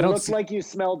see. It looks like you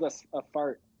smelled a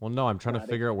fart. Well, no, I'm trying to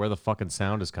figure out where the fucking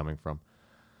sound is coming from.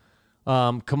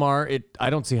 Kamar, I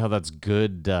don't see how that's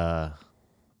good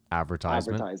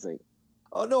advertisement. Advertising.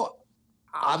 Oh no,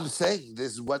 I'm saying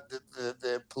this is what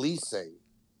the police say.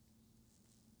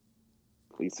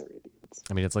 Police are idiots.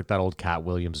 I mean, it's like that old Cat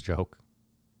Williams joke.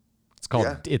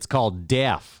 It's called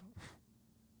deaf.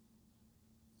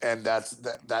 And that's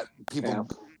that people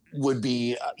would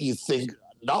be you think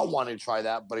not wanting to try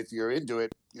that, but if you're into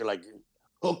it, you're like,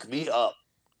 hook me up.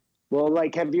 Well,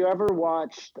 like, have you ever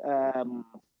watched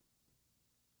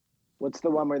what's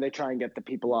the one where they try and get the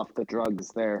people off the drugs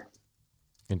there?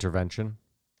 Intervention.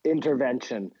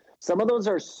 Some of those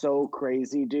are so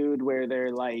crazy, dude, where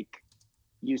they're like,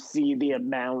 you see the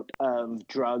amount of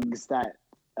drugs that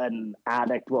an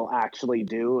addict will actually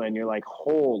do, and you're like,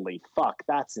 holy fuck,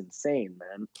 that's insane,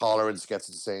 man. Tolerance gets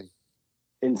insane.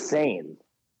 Insane.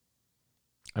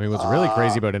 I mean, what's really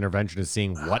crazy about intervention is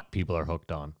seeing what people are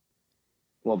hooked on.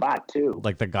 Well, that too.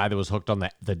 Like the guy that was hooked on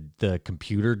the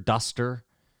computer duster.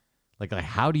 Like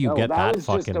how do you get that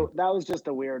fucking... That was just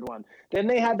a weird one. Then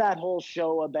they had that whole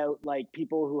show about like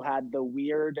people who had the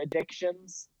weird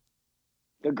addictions.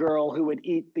 The girl who would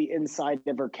eat the inside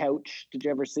of her couch. Did you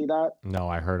ever see that? No,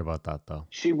 I heard about that though.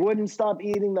 She wouldn't stop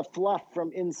eating the fluff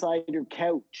from inside her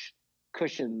couch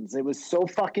cushions. It was so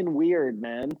fucking weird,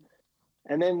 man.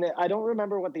 And then I don't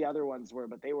remember what the other ones were,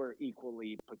 but they were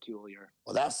equally peculiar.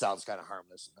 Well, that sounds kind of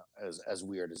harmless, as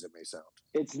weird as it may sound.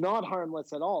 It's not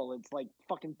harmless at all. It's like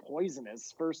fucking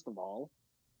poisonous, first of all.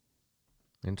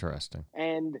 Interesting.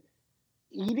 And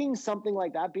eating something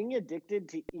like that, being addicted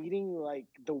to eating like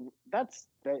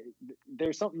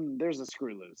there's a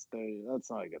screw loose.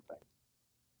 That's not a good thing.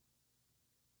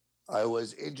 I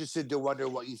was interested to wonder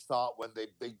what you thought when they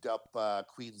bigged up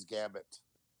Queen's Gambit.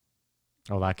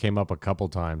 Oh, that came up a couple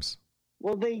times.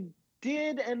 Well, they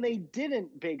did and they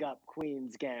didn't big up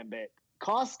Queen's Gambit.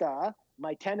 Costa,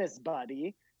 my tennis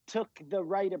buddy, took the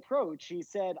right approach. He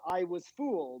said, I was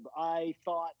fooled. I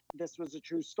thought this was a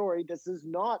true story. This is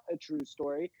not a true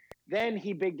story. Then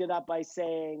he bigged it up by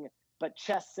saying, but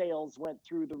chess sales went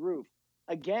through the roof.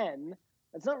 Again,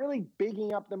 that's not really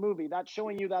bigging up the movie. That's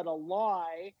showing you that a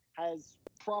lie has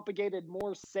propagated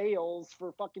more sales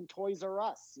for fucking Toys R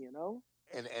Us, you know?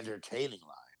 An entertaining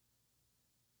lie.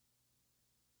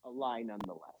 A lie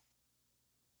nonetheless.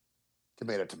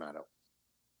 Tomato.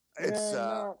 It's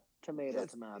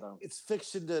tomato. It's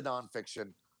fiction to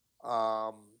nonfiction.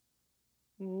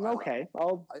 Okay.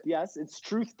 Yes, it's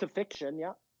truth to fiction.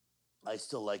 Yeah. I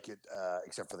still like it,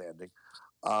 except for the ending.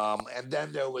 And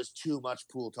then there was too much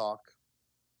pool talk.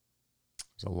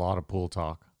 There's a lot of pool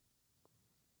talk.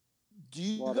 Do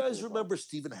you guys remember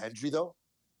Stephen Hendry though?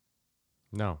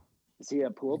 No. Is he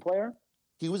a pool player?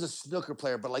 He was a snooker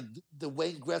player, but like the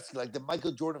Wayne Gretzky, like the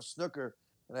Michael Jordan of snooker.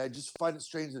 And I just find it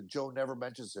strange that Joe never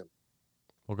mentions him.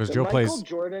 Well, because Joe plays...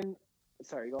 Jordan...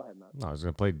 Sorry, go ahead, Matt. No, I was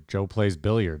going to play... Joe plays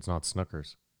billiards, not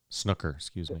snookers. Snooker,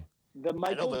 excuse me. The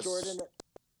Michael Jordan...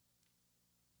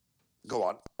 Go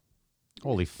on.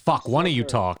 Holy fuck, one of you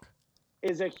talk.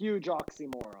 Is a huge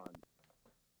oxymoron.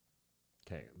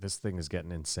 Okay, this thing is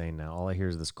getting insane now. All I hear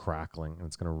is this crackling, and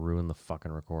it's going to ruin the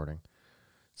fucking recording.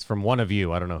 It's from one of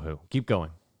you. I don't know who. Keep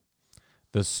going.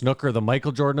 The snooker, the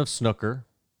Michael Jordan of snooker.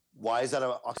 Why is that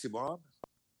an oxymoron?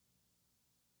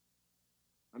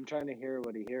 I'm trying to hear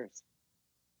what he hears.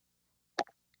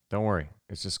 Don't worry.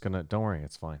 It's just going to... Don't worry.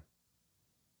 It's fine.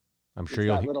 I'm sure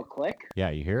you'll... That little click? Yeah,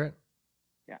 you hear it?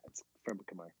 Yeah, it's from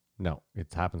Kamar. No, it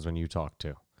happens when you talk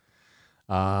too.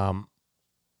 Why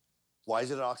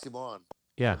is it an oxymoron?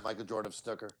 Yeah. Michael Jordan of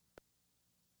snooker.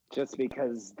 Just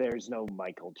because there's no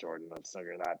Michael Jordan of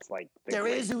snooker. That's like there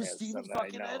is who's Stephen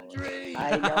fucking Hendry.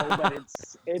 I know, but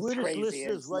it's British crazy.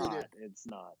 It's not. It's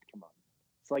not. Come on.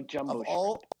 It's like jumbo.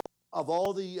 Of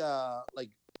all the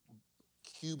like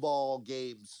cue ball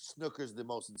games, snooker's the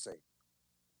most insane.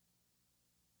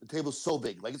 The table's so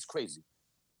big, like it's crazy.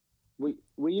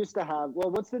 We used to have.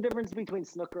 Well, what's the difference between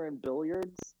snooker and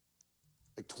billiards?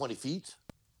 Like 20 feet.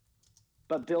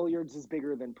 But billiards is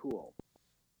bigger than pool.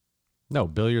 No,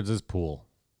 billiards is pool.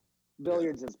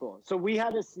 Billiards is pool. So we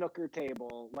had a snooker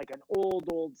table, like an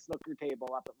old snooker table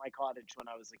up at my cottage when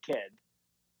I was a kid.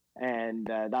 And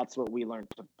that's what we learned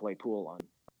to play pool on.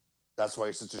 That's why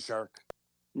you're such a shark.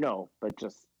 No, but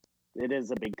just, it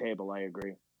is a big table, I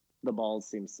agree. The balls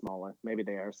seem smaller. Maybe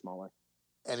they are smaller.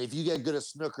 And if you get good at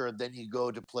snooker, then you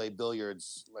go to play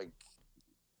billiards. Like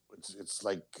it's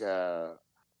like a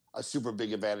super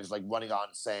big advantage, like running on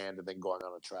sand and then going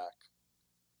on a track.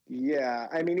 Yeah,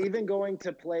 I mean, even going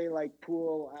to play like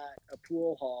pool at a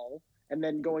pool hall and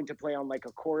then going to play on like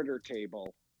a quarter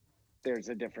table, there's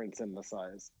a difference in the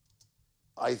size.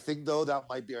 I think, though, that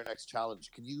might be our next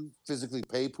challenge. Can you physically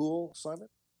play pool, Simon?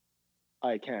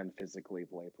 I can physically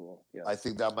play pool, yes. I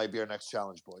think that might be our next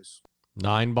challenge, boys.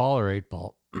 9-ball or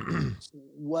 8-ball?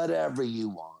 Whatever you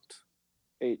want.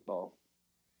 8-ball.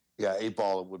 Yeah,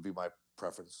 8-ball would be my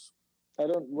preference. I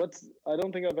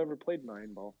don't think I've ever played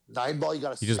 9-ball. 9-ball, you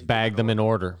got to. You just bag them in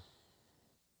order.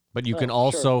 But you can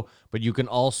also,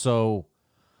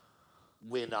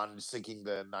 win on sinking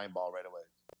the 9-ball right away.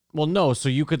 Well, no. So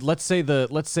you could let's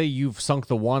say you've sunk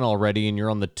the 1 already and you're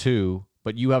on the 2,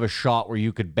 but you have a shot where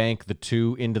you could bank the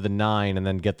 2 into the 9 and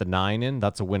then get the 9 in.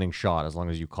 That's a winning shot as long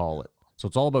as you call it. So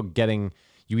it's all about getting.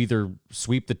 You either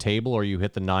sweep the table or you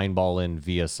hit the 9-ball in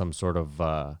via some sort of.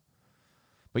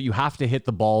 But you have to hit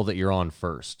the ball that you're on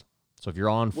first. So if you're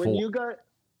on 4.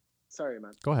 Sorry,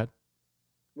 man. Go ahead.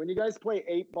 When you guys play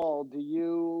 8-ball, do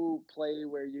you play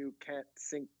where you can't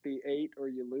sink the 8 or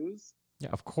you lose?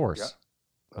 Yeah, of course. Yeah.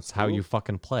 That's how you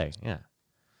fucking play. Yeah.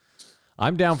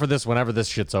 I'm down for this whenever this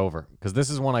shit's over, because this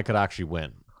is one I could actually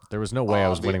win. There was no way I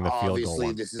was winning the field goal Obviously,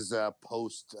 one. this is a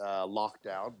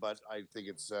post-lockdown, but I think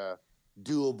it's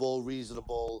doable,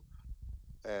 reasonable,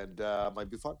 and might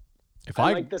be fun.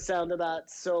 I like the sound of that.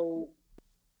 So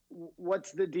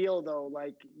what's the deal, though?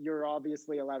 Like, you're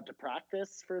obviously allowed to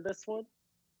practice for this one?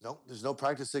 No, there's no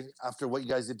practicing after what you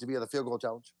guys did to me at the field goal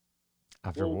challenge.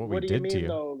 After what we do did you mean, to you.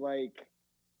 though? Like,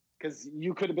 because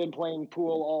you could have been playing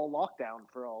pool all lockdown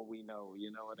for all we know.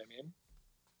 You know what I mean?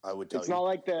 I would tell It's you. not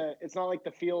like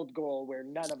the field goal where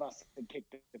none of us had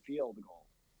kicked the field goal.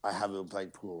 I haven't been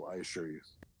playing pool, I assure you.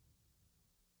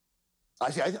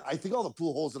 Actually, I think all the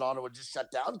pool holes in Ottawa just shut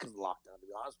down because of lockdown, to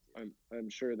be honest with you. I'm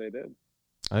sure they did.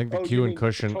 I think the Oh, cue you and mean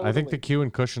cushion. I think the totally. cue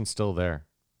and cushion's still there.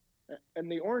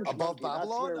 And the Orange Above Monkey, that's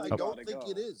Babylon? where we I gotta don't think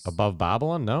go. it is. Above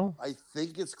Babylon? No. I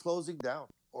think it's closing down.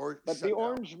 Or But shut the down.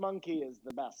 Orange Monkey is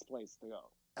the best place to go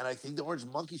And I think the Orange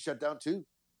Monkey shut down too.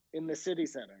 in the city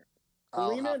center. I'll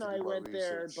Helena have and to I do more went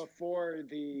there research. before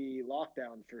the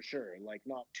lockdown for sure, like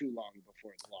not too long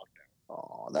before the lockdown.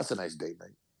 Oh, that's a nice date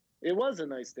night. It was a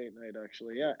nice date night,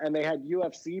 actually, yeah. And they had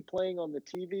UFC playing on the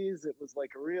TVs. It was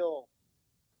like a real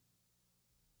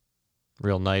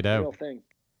Real night out. real thing.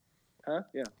 Huh?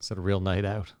 Yeah. Said a real night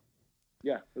out.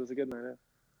 Yeah, it was a good night out.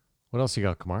 What else you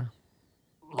got, Kamar?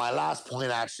 My last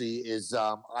point actually is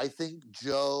I think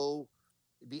Joe,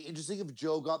 it'd be interesting if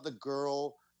Joe got the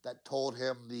girl that told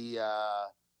him the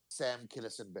Sam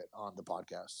Kinison bit on the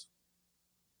podcast.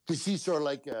 Because she's sort of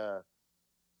like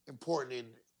important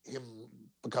in him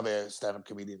becoming a stand-up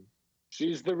comedian.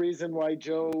 She's the reason why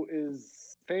Joe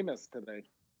is famous today.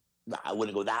 Nah, I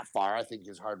wouldn't go that far. I think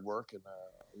his hard work and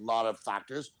a lot of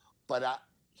factors. But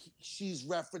she's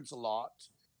referenced a lot.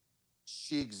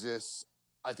 She exists.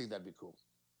 I think that'd be cool.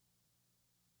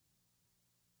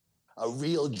 A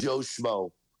real Joe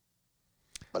Schmo.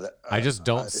 But I just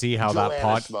don't see how that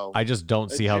Schmo. I just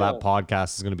don't see how that Jill.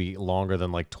 podcast is going to be longer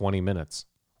than like 20 minutes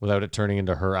without it turning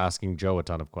into her asking Joe a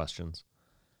ton of questions.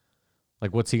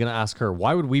 Like, what's he going to ask her?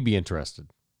 Why would we be interested?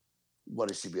 What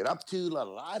has she been up to? La,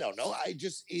 la, la. I don't know.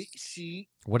 She.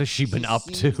 What has she been up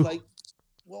to? seems Like,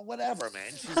 well, whatever,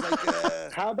 man. She's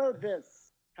like. How about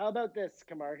this,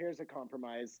 Kamar? Here's a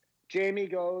compromise. Jamie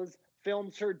goes,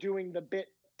 films her doing the bit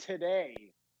today.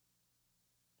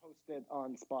 Post it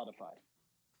on Spotify.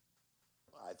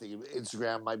 I think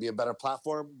Instagram might be a better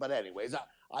platform, but anyways,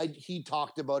 he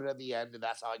talked about it at the end, and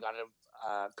that's how I got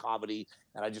into comedy,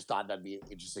 and I just thought that'd be an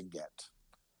interesting get.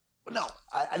 But no,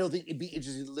 I don't think it'd be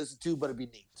interesting to listen to, but it'd be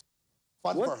neat.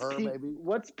 Fun for her, maybe.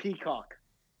 What's Peacock?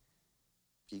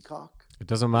 Peacock? It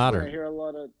doesn't I matter. hear a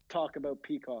lot of talk about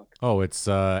Peacock. Oh, it's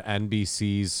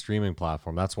NBC's streaming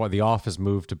platform. That's why The Office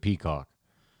moved to Peacock.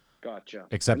 Gotcha.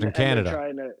 Except in And they're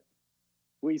Canada.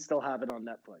 We still have it on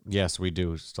Netflix. Yes, we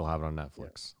do still have it on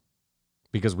Netflix.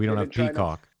 Because we don't They've have been trying to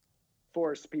Peacock.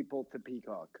 Force people to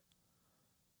Peacock.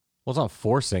 Well, it's not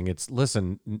forcing.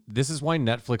 Listen, this is why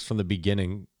Netflix from the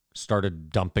beginning started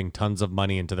dumping tons of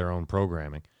money into their own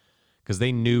programming. Because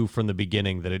they knew from the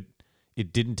beginning that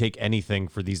it didn't take anything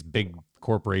for these big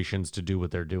corporations to do what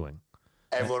they're doing.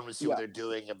 Everyone will see what they're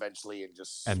doing eventually, and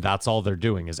just And that's all they're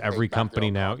doing is every back their company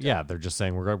own now. content. Yeah, they're just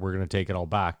saying we're going to take it all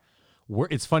back.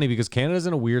 It's funny because Canada's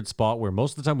in a weird spot where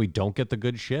most of the time we don't get the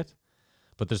good shit,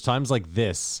 but there's times like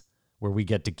this where we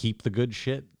get to keep the good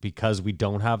shit because we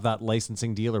don't have that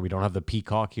licensing deal or we don't have the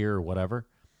Peacock here or whatever.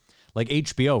 Like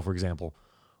HBO, for example,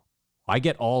 I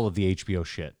get all of the HBO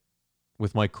shit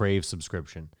with my Crave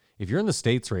subscription. If you're in the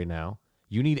States right now,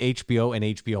 you need HBO and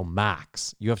HBO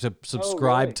Max. You have to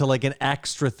subscribe to like an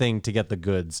extra thing to get the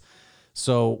goods.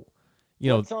 So,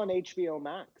 What's on HBO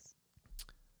Max?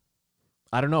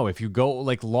 I don't know if you go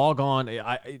like log on,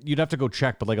 you'd have to go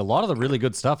check, but like a lot of the really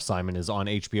good stuff, Simon, is on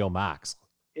HBO Max.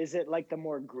 Is it like the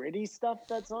more gritty stuff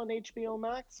that's on HBO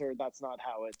Max, or that's not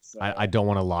how it's? I don't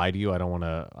want to lie to you. I don't want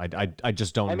to. I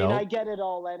just don't know. I mean, I get it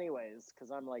all anyways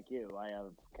because I'm like you. I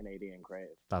have Canadian Crave.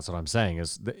 That's what I'm saying.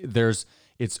 Is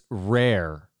it's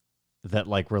rare that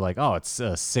like we're like, oh, it's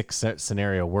a sick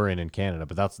scenario we're in Canada,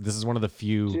 but this is one of the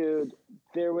few. Dude,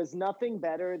 there was nothing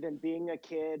better than being a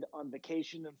kid on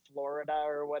vacation in Florida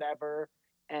or whatever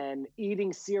and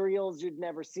eating cereals you'd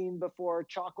never seen before,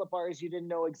 chocolate bars you didn't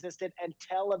know existed, and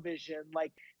television.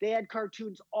 Like, they had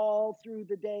cartoons all through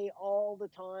the day, all the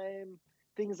time.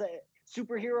 Things like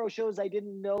superhero shows I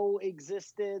didn't know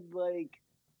existed. Like,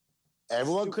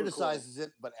 everyone criticizes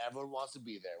it, but everyone wants to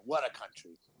be there. What a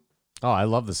country. Oh, I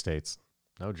love the States.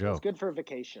 No joke. It's good for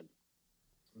vacation.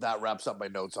 That wraps up my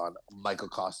notes on Michael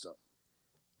Costa.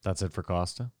 That's it for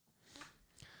Costa?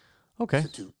 Okay.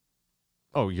 It's a 2.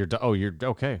 Oh, you're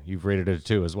okay. You've rated it a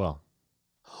 2 as well.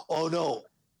 Oh, no.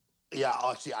 Yeah,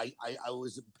 actually, I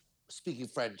was speaking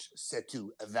French, c'est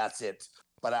tout, and that's it.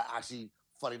 But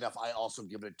funny enough, I also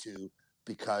give it a 2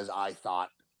 because I thought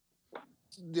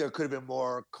there could have been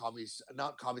more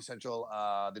not Comedy Central,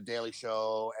 The Daily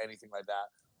Show, anything like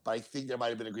that. But I think there might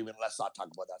have been agreement. Let's not talk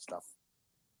about that stuff.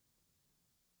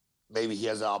 Maybe he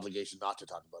has an obligation not to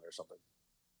talk about it or something.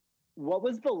 What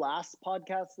was the last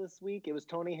podcast this week? It was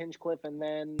Tony Hinchcliffe and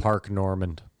then... Mark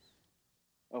Normand.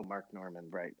 Oh, Mark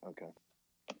Normand, right. Okay.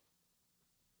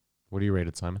 What do you rate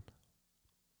it, Simon?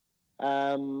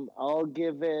 I'll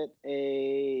give it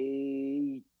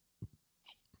a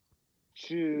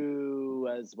 2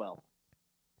 as well.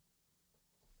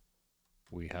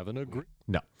 We haven't agreed.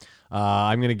 No.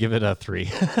 I'm going to give it a 3.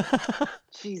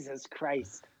 Jesus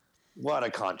Christ. What a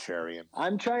contrarian.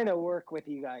 I'm trying to work with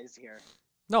you guys here.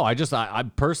 No, I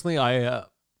personally, I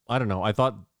don't know. I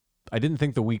didn't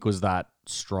think the week was that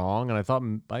strong, and I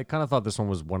kind of thought this one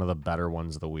was one of the better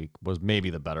ones of the week. Was maybe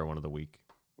the better one of the week.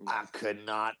 I could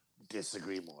not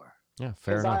disagree more. Yeah,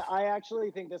 fair enough. I actually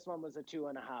think this one was a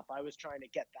 2.5. I was trying to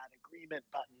get that agreement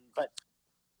button, but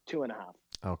 2.5.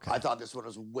 Okay. I thought this one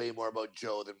was way more about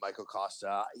Joe than Michael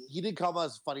Costa. He didn't come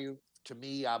as funny to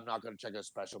me. I'm not going to check out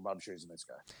special, but I'm sure he's a nice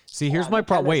guy. See, here's my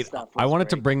problem. Wait, I wanted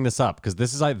to bring this up because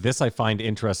this I find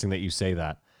interesting that you say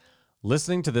that.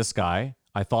 Listening to this guy,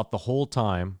 I thought the whole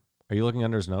time, are you looking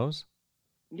under his nose?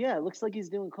 Yeah, it looks like he's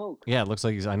doing coke. Yeah, it looks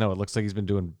like it looks like he's been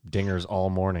doing dingers all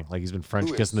morning. Like he's been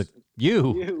French kissing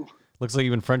you. Looks like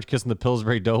you've been French kissing the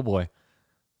Pillsbury Doughboy.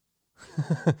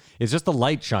 It's just the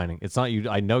light shining. It's not you.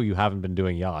 I know you haven't been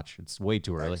doing yacht. It's way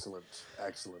too early.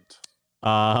 Excellent.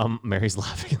 Mary's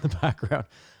laughing in the background.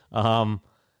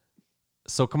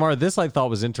 So Kamara, this I thought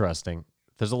was interesting.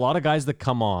 There's a lot of guys that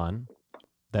come on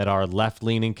that are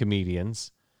left-leaning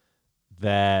comedians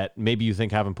that maybe you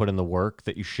think haven't put in the work,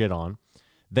 that you shit on,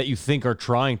 that you think are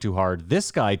trying too hard.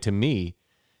 This guy, to me,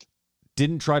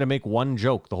 didn't try to make one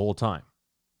joke the whole time.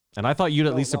 And I thought you'd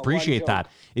at least appreciate that.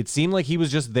 It seemed like he was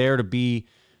just there to be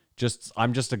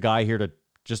I'm just a guy here to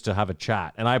have a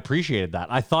chat. And I appreciated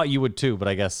that. I thought you would too, but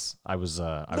I guess I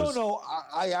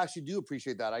actually do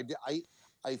appreciate that.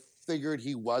 I figured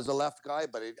he was a left guy,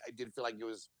 but I didn't feel like it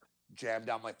was jammed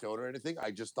down my throat or anything.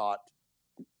 I just thought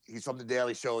he's from The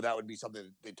Daily Show. That would be something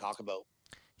they talk about.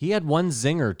 He had one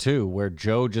zinger too, where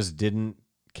Joe just didn't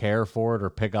care for it or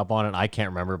pick up on it. I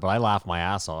can't remember, but I laughed my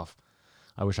ass off.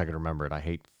 I wish I could remember it. I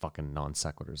hate fucking non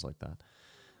sequiturs like that.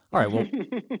 All right, well,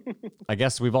 I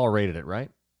guess we've all rated it,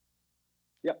 right?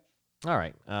 Yep. All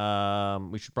right.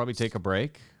 We should probably take a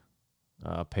break,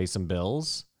 pay some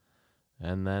bills,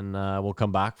 and then we'll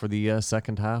come back for the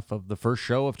second half of the first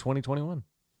show of 2021.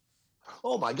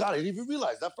 Oh my God, I didn't even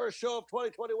realize that first show of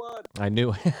 2021. I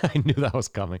knew that was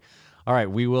coming. All right,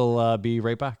 we will be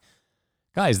right back.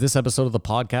 Guys, this episode of the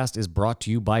podcast is brought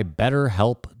to you by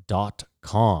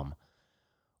BetterHelp.com.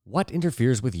 What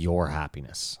interferes with your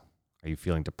happiness? Are you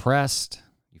feeling depressed?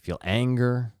 You feel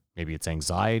anger? Maybe it's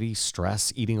anxiety,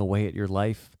 stress eating away at your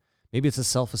life. Maybe it's a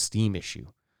self-esteem issue.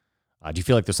 Do you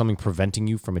feel like there's something preventing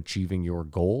you from achieving your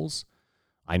goals?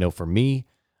 I know for me,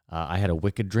 I had a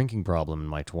wicked drinking problem in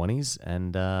my 20s,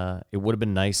 and it would have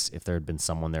been nice if there had been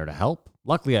someone there to help.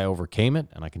 Luckily, I overcame it,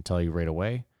 and I can tell you right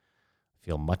away, I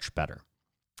feel much better.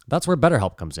 That's where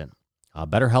BetterHelp comes in.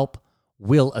 BetterHelp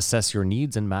will assess your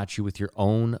needs and match you with your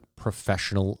own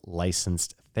professional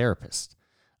licensed therapist.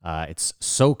 It's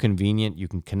so convenient. You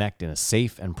can connect in a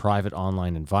safe and private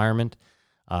online environment.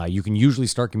 You can usually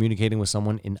start communicating with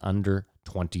someone in under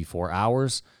 24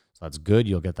 hours. So that's good.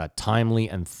 You'll get that timely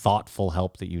and thoughtful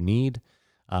help that you need.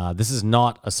 This is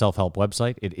not a self-help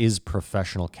website. It is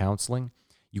professional counseling.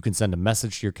 You can send a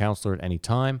message to your counselor at any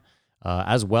time.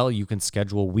 As well, you can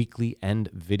schedule weekly and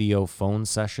video phone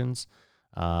sessions.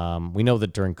 We know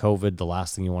that during COVID, the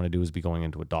last thing you want to do is be going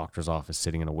into a doctor's office,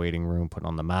 sitting in a waiting room, putting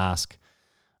on the mask.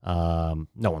 No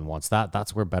one wants that.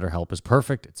 That's where BetterHelp is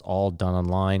perfect. It's all done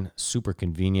online, super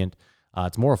convenient.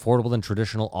 It's more affordable than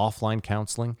traditional offline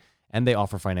counseling, and they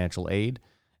offer financial aid,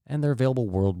 and they're available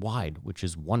worldwide, which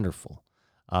is wonderful.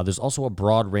 There's also a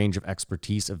broad range of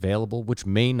expertise available, which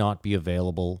may not be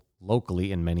available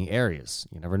locally in many areas.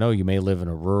 You never know. You may live in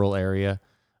a rural area.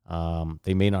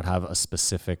 They may not have a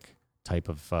specific type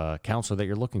of counselor that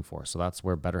you're looking for. So that's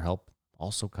where BetterHelp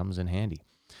also comes in handy.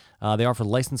 They offer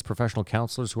licensed professional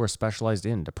counselors who are specialized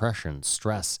in depression,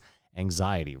 stress,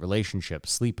 anxiety,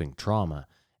 relationships, sleeping, trauma,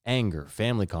 anger,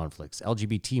 family conflicts,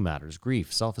 LGBT matters,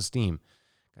 grief, self-esteem.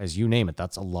 Guys, you name it.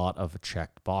 That's a lot of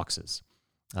checked boxes.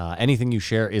 Anything you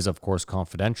share is, of course,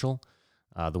 confidential.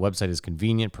 The website is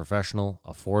convenient, professional,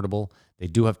 affordable. They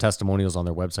do have testimonials on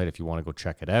their website if you want to go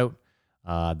check it out.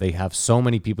 They have so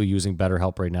many people using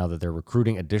BetterHelp right now that they're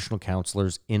recruiting additional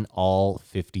counselors in all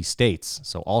 50 states.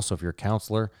 So also, if you're a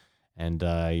counselor and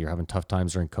you're having tough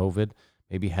times during COVID,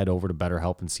 maybe head over to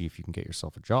BetterHelp and see if you can get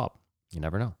yourself a job. You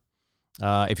never know.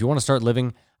 If you want to start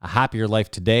living a happier life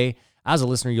today, as a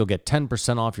listener, you'll get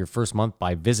 10% off your first month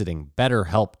by visiting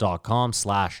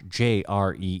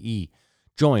betterhelp.com/JREE.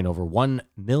 Join over 1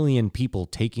 million people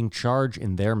taking charge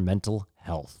in their mental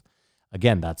health.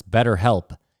 Again, that's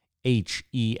BetterHelp,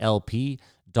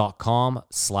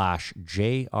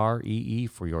 HELP.com/JREE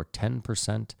for your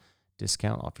 10%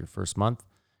 discount off your first month.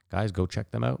 Guys, go check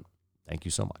them out. Thank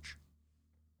you so much.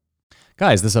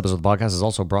 Guys, this episode of the podcast is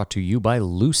also brought to you by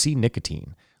Lucy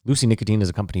Nicotine. Lucy Nicotine is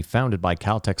a company founded by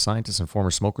Caltech scientists and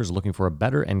former smokers looking for a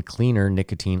better and cleaner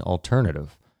nicotine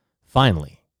alternative.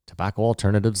 Finally, tobacco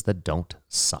alternatives that don't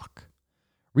suck.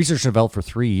 Research developed for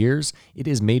 3 years, it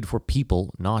is made for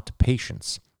people, not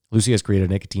patients. Lucy has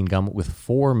created a nicotine gum with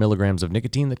 4 milligrams of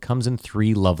nicotine that comes in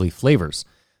 3 lovely flavors.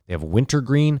 They have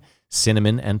wintergreen,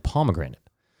 cinnamon, and pomegranate.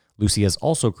 Lucy has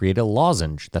also created a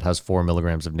lozenge that has 4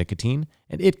 milligrams of nicotine,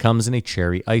 and it comes in a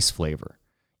cherry ice flavor.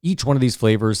 Each one of these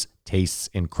flavors tastes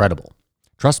incredible.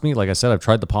 Trust me, like I said, I've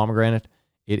tried the pomegranate.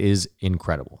 It is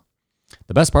incredible.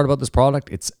 The best part about this product,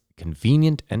 it's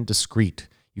convenient and discreet.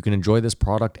 You can enjoy this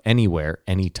product anywhere,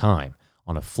 anytime.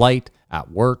 On a flight, at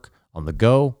work, on the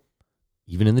go,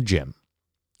 even in the gym.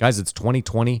 Guys, it's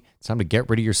 2020. It's time to get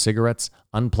rid of your cigarettes,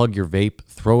 unplug your vape,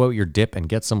 throw out your dip, and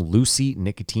get some Lucy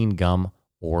nicotine gum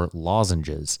or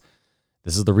lozenges.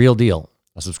 This is the real deal.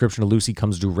 A subscription to Lucy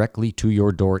comes directly to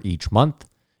your door each month.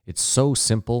 It's so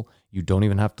simple, you don't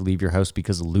even have to leave your house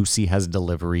because Lucy has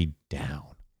delivery down.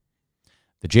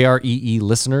 The JREE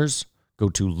listeners, go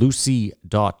to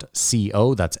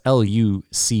lucy.co, that's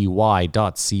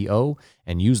lucy.co,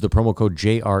 and use the promo code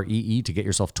JREE to get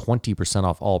yourself 20%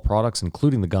 off all products,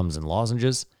 including the gums and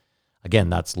lozenges. Again,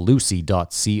 that's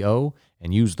lucy.co,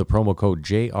 and use the promo code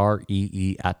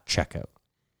JREE at checkout.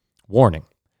 Warning,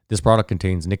 this product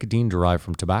contains nicotine derived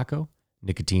from tobacco.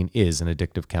 Nicotine is an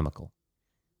addictive chemical.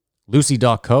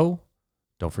 Lucy.co,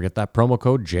 don't forget that promo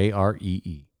code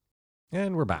JREE.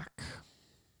 And we're back.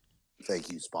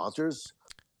 Thank you, sponsors.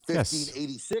 Yes.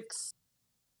 1586.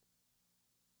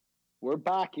 We're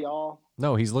back, y'all.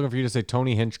 No, he's looking for you to say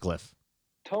Tony Hinchcliffe.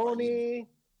 Tony,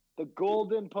 the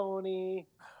Golden Pony,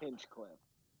 Hinchcliffe.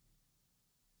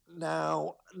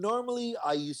 Now, normally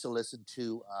I used to listen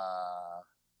to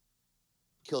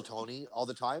Kill Tony all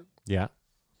the time. Yeah.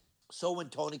 So when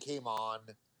Tony came on,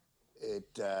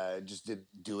 it just didn't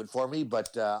do it for me.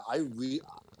 But I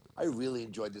really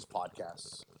enjoyed this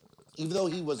podcast, even though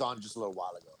he was on just a little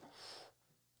while ago.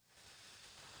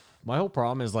 My whole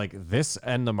problem is like this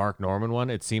and the Mark Norman one,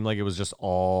 it seemed like it was just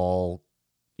all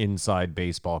inside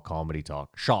baseball comedy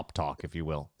talk, shop talk, if you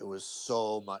will. It was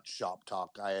so much shop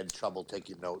talk. I had trouble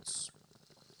taking notes.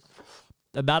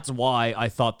 And that's why I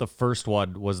thought the first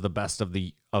one was the best of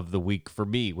the week for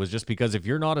me, was just because if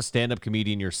you're not a stand-up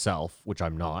comedian yourself, which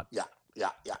I'm not,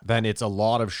 then it's a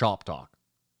lot of shop talk.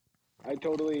 I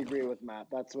totally agree with Matt.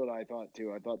 That's what I thought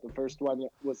too. I thought the first one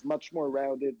was much more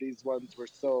rounded. These ones were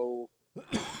so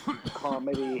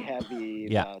comedy heavy.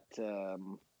 Yeah. That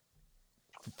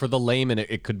For the layman,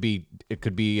 it could be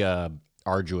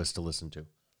arduous to listen to.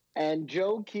 and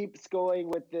Joe keeps going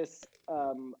with this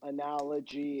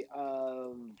analogy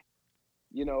of,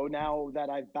 you know, now that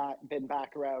I've been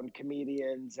back around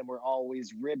comedians and we're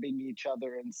always ribbing each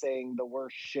other and saying the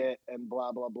worst shit and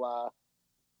blah blah blah.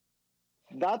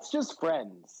 That's just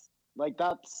friends. Like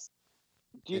that's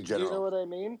do you know what I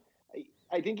mean?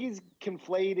 I think he's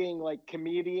conflating like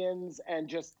comedians and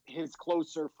just his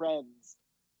closer friends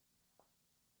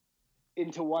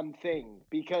into one thing,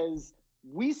 because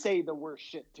we say the worst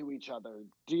shit to each other.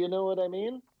 Do you know what I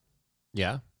mean?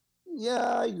 Yeah.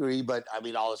 Yeah, I agree, but I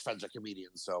mean, all his friends are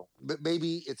comedians, so but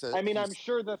maybe it's a. I mean, I'm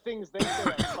sure the things they say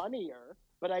are funnier,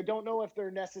 but I don't know if they're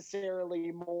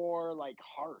necessarily more like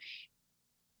harsh.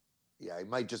 Yeah, he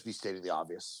might just be stating the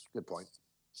obvious. Good point.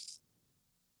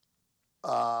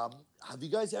 Have you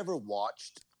guys ever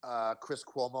watched Chris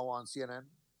Cuomo on CNN?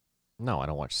 No, I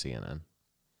don't watch CNN.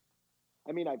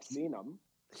 I mean, I've seen them.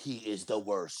 He is the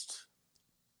worst.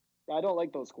 I don't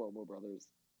like those Cuomo brothers.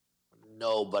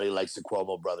 Nobody likes the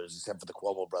Cuomo brothers except for the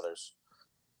Cuomo brothers.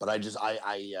 But I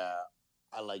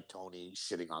like Tony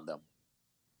shitting on them.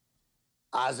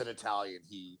 As an Italian,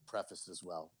 he prefaced as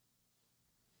well.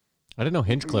 I didn't know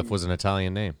Hinchcliffe was an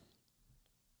Italian name.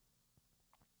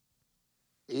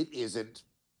 It isn't.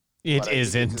 It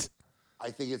isn't.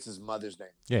 I think it's his mother's name.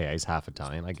 Yeah, he's half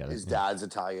Italian. I get it. His dad's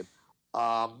Italian.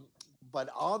 But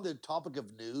on the topic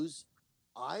of news,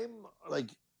 I'm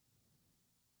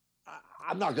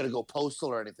not going to go postal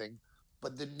or anything,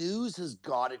 but the news has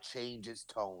got to change its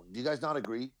tone. Do you guys not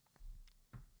agree?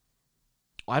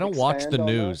 I don't watch the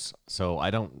news, so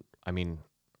I don't. I mean,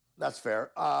 that's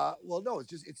fair. Well, no,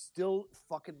 it's still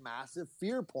fucking massive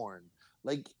fear porn.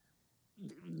 Like,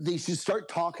 they should start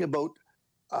talking about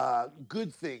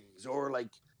good things, or like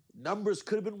numbers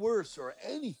could have been worse, or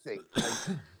anything.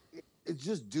 Like, it's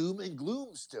just doom and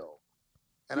gloom still.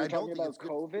 And You're I don't talking think about it's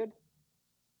COVID.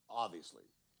 Obviously.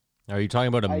 Are you talking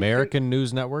about American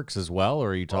news networks as well,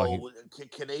 or are you talking?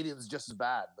 Canadians just as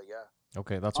bad, but yeah.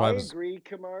 Okay, that's why I agree,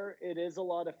 Kamar. It is a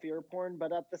lot of fear porn,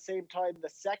 but at the same time, the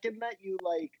second that you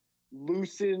like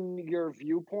loosen your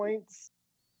viewpoints,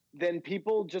 then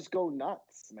people just go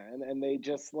nuts, man, and they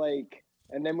just like,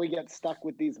 and then we get stuck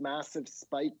with these massive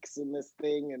spikes in this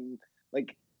thing, and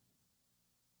like,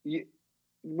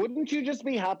 wouldn't you just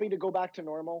be happy to go back to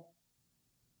normal?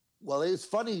 Well, it's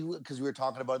funny because we were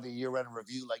talking about the year-end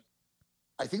review. Like,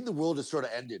 I think the world has sort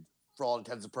of ended for all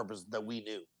intents and purposes that we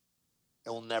knew. It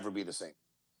will never be the same.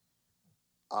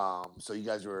 So you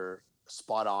guys were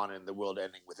spot on in the world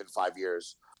ending within 5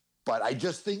 years. But I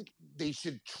just think they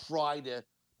should try to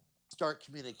start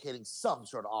communicating some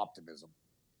sort of optimism.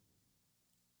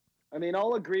 I mean,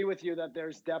 I'll agree with you that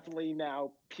there's definitely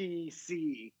now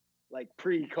PC, like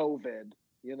pre-COVID,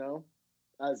 you know,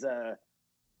 as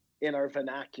in our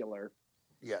vernacular.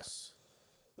 Yes.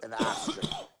 An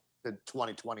asterisk in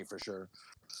 2020 for sure.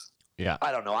 Yeah.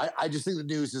 I don't know. I just think the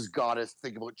news has got to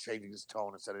think about changing its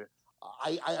tone instead of.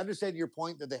 I understand your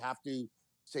point that they have to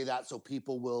say that so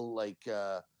people will like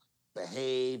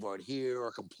behave or adhere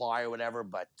or comply or whatever,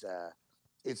 but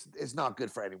it's not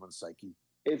good for anyone's psyche.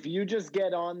 If you just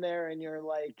get on there and you're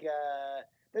like,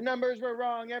 the numbers were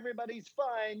wrong, everybody's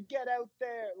fine, get out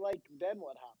there, like, then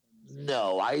what happens?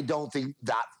 No, I don't think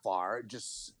that far.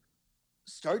 Just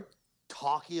start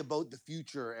talking about the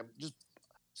future and just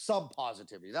some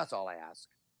positivity. That's all I ask.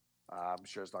 I'm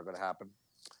sure it's not going to happen.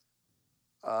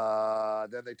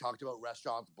 Then they talked about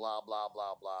restaurants, blah, blah,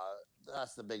 blah, blah.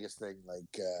 That's the biggest thing.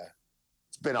 Like,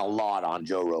 it's been a lot on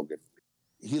Joe Rogan.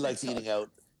 He likes eating out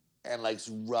and likes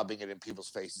rubbing it in people's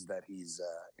faces that he's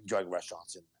enjoying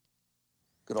restaurants in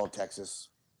good old Texas.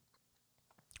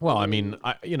 Well, I mean,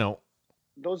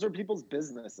 those are people's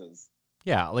businesses.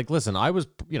 Yeah, like, listen, I was,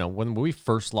 when we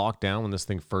first locked down, when this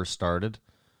thing first started,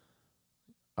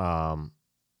 I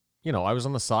was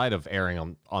on the side of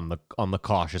erring on the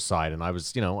cautious side, and I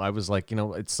was like,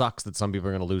 it sucks that some people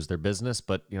are going to lose their business,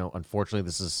 but unfortunately,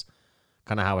 this is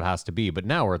kind of how it has to be. But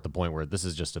now we're at the point where this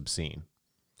is just obscene.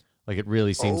 Like, it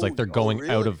really seems like they're going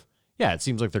out of, it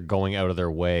seems like they're going out of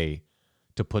their way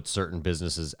to put certain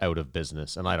businesses out of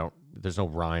business, and there's no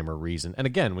rhyme or reason. And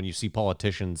again, when you see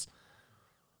politicians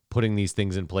putting these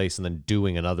things in place and then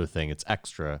doing another thing, it's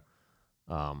extra.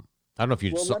 I don't know if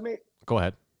you go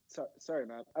ahead. Sorry,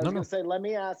 Matt. I was going to say, let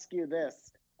me ask you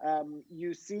this.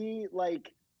 You see,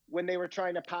 like, when they were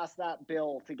trying to pass that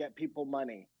bill to get people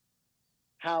money,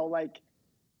 how, like,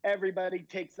 everybody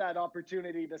takes that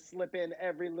opportunity to slip in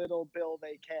every little bill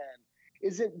they can.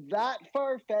 Is it that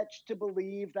far-fetched to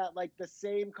believe that, like, the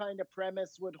same kind of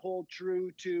premise would hold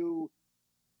true to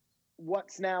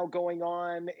what's now going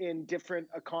on in different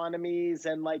economies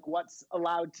and like what's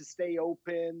allowed to stay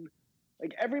open.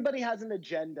 Like everybody has an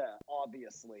agenda,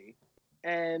 obviously,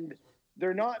 and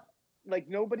they're not like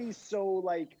nobody's so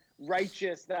like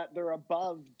righteous that they're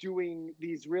above doing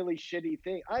these really shitty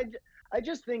things. I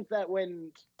just think that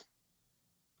when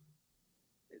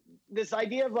this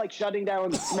idea of like shutting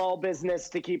down small business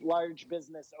to keep large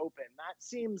business open, that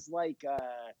seems like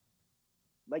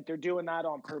they're doing that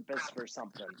on purpose for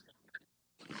something.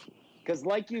 Because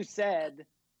like you said,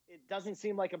 it doesn't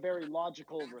seem like a very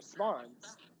logical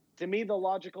response. To me, the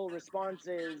logical response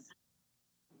is...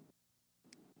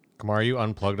 Kamar, are you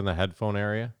unplugged in the headphone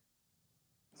area?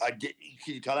 Can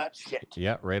you tell that? Shit.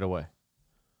 Yeah, right away.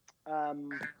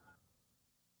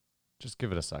 Just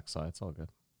give it a sec, Si. It's all good.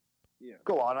 Yeah.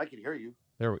 Go on, I can hear you.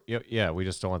 There. Yeah, we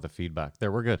just don't want the feedback.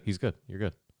 There, we're good. He's good. You're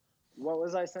good. What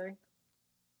was I saying?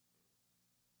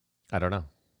 I don't know.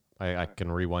 I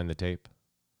can rewind the tape.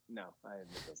 No, it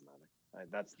doesn't matter.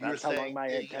 That's You're how long my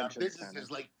attention business span is.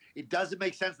 is like, it doesn't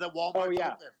make sense that Walmart. Oh,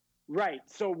 yeah. Right.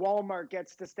 So Walmart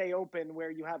gets to stay open where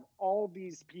you have all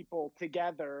these people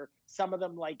together, some of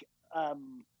them like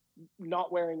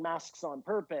not wearing masks on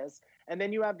purpose. And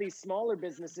then you have these smaller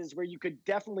businesses where you could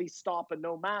definitely stop a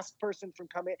no mask person from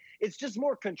coming. It's just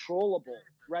more controllable,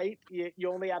 right? You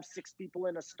only have 6 people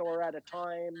in a store at a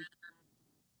time.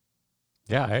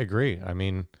 Yeah, I agree. I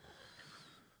mean,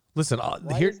 listen,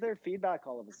 Why here. is there feedback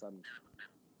all of a sudden?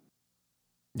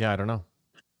 Yeah, I don't know.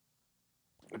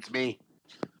 It's me.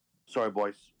 Sorry,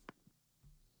 boys.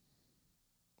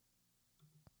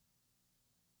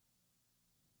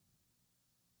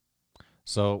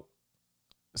 So,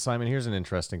 Simon, here's an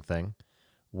interesting thing.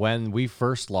 When we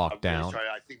first locked I'm really down... sorry,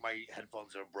 I think my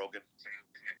headphones are broken.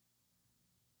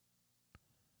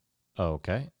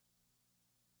 Okay.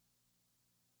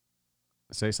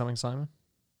 Say something, Simon?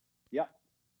 Yeah.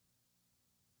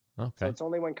 Okay. So it's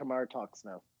only when Kamar talks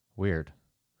now. Weird.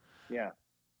 Yeah.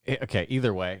 Okay,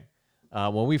 either way.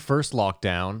 When we first locked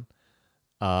down,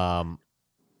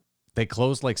 they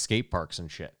closed like skate parks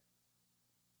and shit.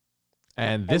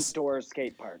 And this outdoor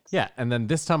skate parks. Yeah, and then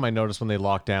this time I noticed when they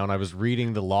locked down, I was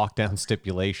reading the lockdown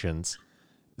stipulations.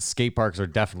 Skate parks are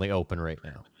definitely open right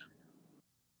now.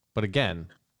 But again...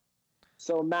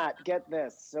 So, Matt, get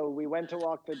this. So we went to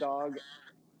walk the dog.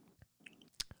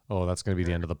 Oh, that's going to be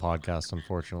the end of the podcast,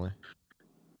 unfortunately.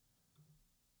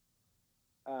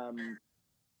 We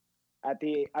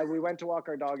went to walk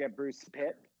our dog at Bruce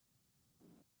Pit.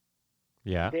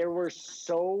 Yeah.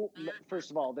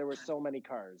 First of all, there were so many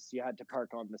cars. You had to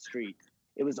park on the street.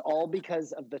 It was all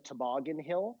because of the toboggan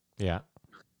hill. Yeah.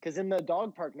 Because in the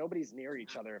dog park, nobody's near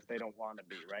each other if they don't want to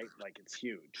be, right? Like, it's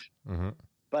huge. Mm-hmm.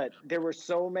 But there were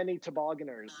so many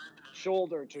tobogganers,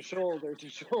 shoulder to shoulder to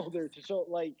shoulder to shoulder,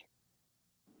 like.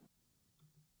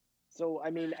 So,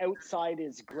 I mean, outside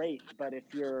is great, but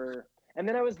if you're... And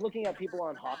then I was looking at people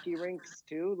on hockey rinks,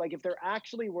 too. Like, if they're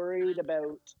actually worried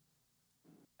about,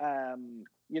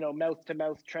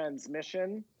 mouth-to-mouth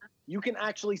transmission, you can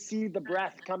actually see the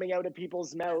breath coming out of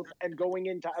people's mouth and going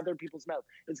into other people's mouth.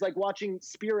 It's like watching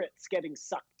spirits getting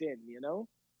sucked in, you know?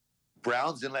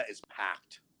 Browns Inlet is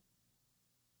packed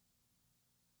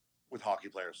with hockey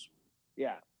players.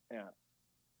 Yeah.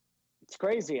 It's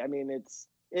crazy. I mean, it's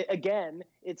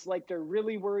like they're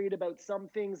really worried about some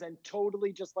things and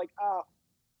totally just like,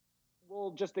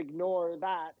 we'll just ignore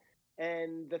that.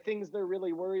 And the things they're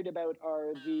really worried about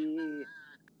are the...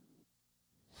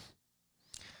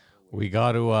 We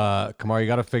got to, Kamar, you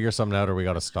got to figure something out or we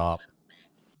got to stop.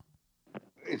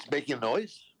 It's making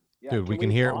noise? Yeah, dude, we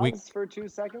can hear... Pause for 2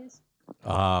 seconds?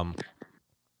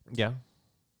 Yeah.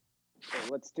 So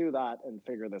let's do that and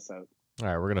figure this out. All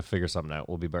right, we're going to figure something out.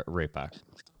 We'll be right back.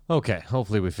 Okay,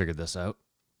 hopefully we figured this out.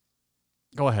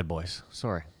 Go ahead, boys.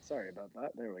 Sorry about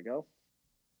that. There we go.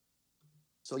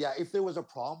 So, yeah, if there was a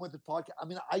problem with the podcast, I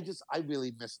mean, I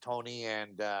really miss Tony,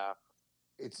 and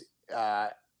it's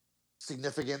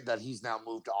significant that he's now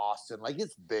moved to Austin. Like,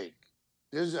 it's big.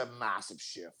 There's a massive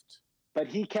shift. But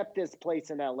he kept his place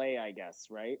in LA, I guess,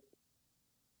 right?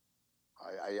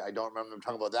 I don't remember him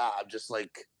talking about that. I'm just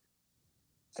like,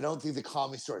 I don't think the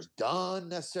Comedy Store is done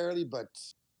necessarily, but...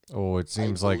 Oh, it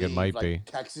seems like it might be.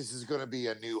 Texas is going to be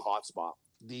a new hot spot.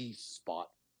 The spot.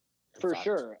 For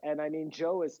sure. And I mean,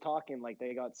 Joe is talking like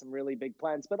they got some really big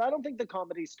plans, but I don't think the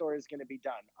Comedy Store is going to be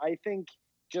done. I think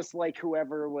just like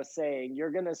whoever was saying,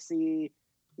 you're going to see,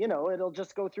 it'll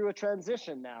just go through a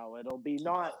transition now. It'll be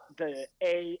not the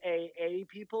AAA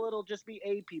people. It'll just be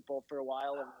A people for a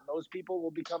while. And those people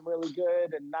will become really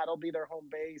good and that'll be their home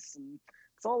base. And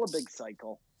it's all a big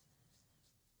cycle.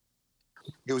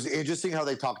 It was interesting how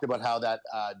they talked about how that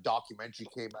documentary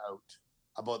came out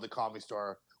about the Comedy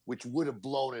Store, which would have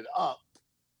blown it up,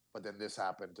 but then this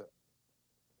happened.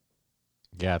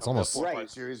 Yeah, it's almost the 4-part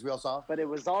series we all saw. But it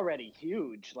was already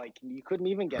huge. Like, you couldn't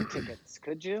even get tickets,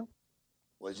 could you?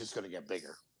 Well, it's just going to get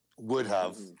bigger. Would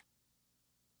have.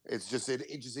 It's just an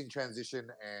interesting transition,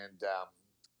 and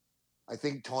I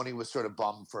think Tony was sort of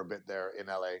bummed for a bit there in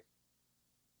LA.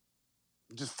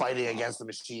 Just fighting against the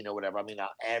machine or whatever. I mean, now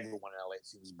everyone in LA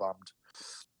seems bummed.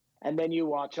 And then you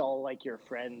watch all like your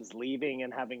friends leaving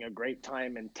and having a great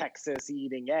time in Texas,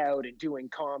 eating out and doing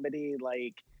comedy,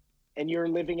 like, and you're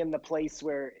living in the place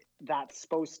where that's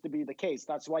supposed to be the case.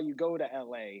 That's why you go to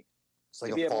LA. It's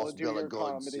like to be a able false to do bill your of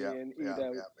goods. comedy and eat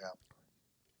out.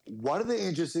 One of the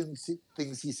interesting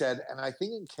things he said, and I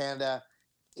think in Canada,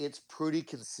 it's pretty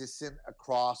consistent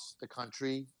across the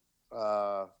country.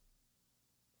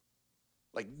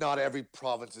 Like, not every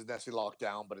province is necessarily locked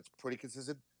down, but it's pretty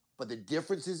consistent. But the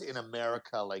differences in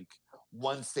America, like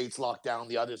one state's locked down,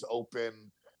 the other's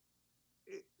open.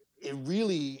 It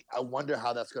really, I wonder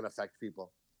how that's going to affect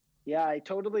people. Yeah, I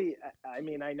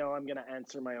mean, I know I'm going to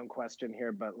answer my own question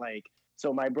here, but like,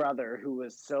 so my brother, who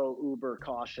was so uber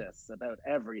cautious about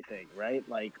everything, right?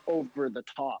 Like over the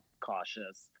top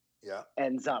cautious,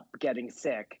 ends up getting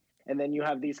sick. And then you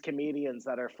have these comedians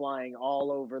that are flying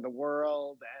all over the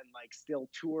world and like still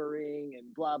touring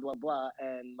and blah, blah, blah.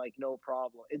 And like, no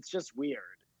problem. It's just weird.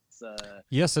 It's,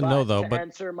 yes and no, though. To but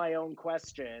answer my own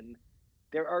question,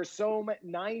 there are so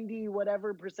 90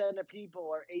 whatever % of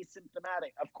people are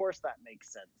asymptomatic. Of course, that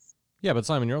makes sense. Yeah, but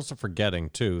Simon, you're also forgetting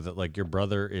too that like your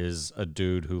brother is a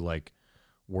dude who like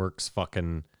works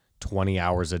fucking 20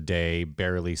 hours a day,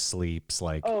 barely sleeps.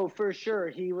 Like, oh, for sure,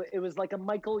 it was like a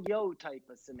Michael Yo type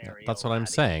of scenario. That's what I'm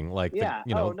saying. Like, yeah,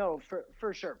 you know, oh no,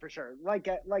 for sure. Like,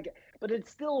 but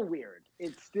it's still weird.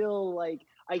 It's still like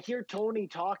I hear Tony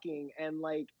talking, and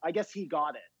like I guess he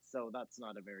got it, so that's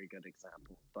not a very good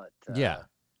example. But yeah.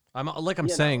 I'm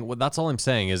saying, well, that's all I'm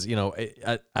saying is, you know,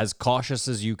 as cautious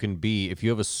as you can be, if you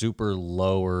have a super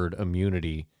lowered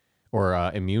immunity or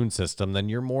immune system, then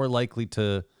you're more likely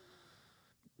to,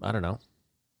 I don't know.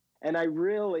 And I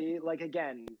really, like,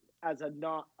 again, as a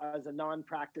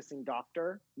non-practicing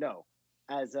doctor, no,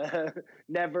 as a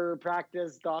never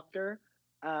practiced doctor,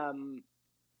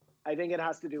 I think it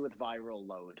has to do with viral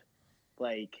load.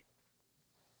 Like,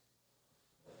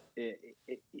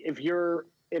 if you're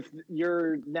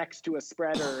next to a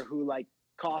spreader who like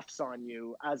coughs on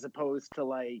you as opposed to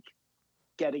like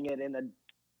getting it in a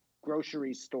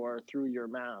grocery store through your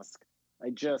mask,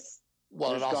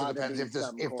 well, it also depends if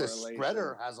the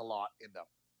spreader has a lot in them.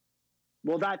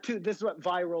 Well, that too. This is what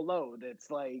viral load. It's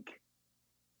like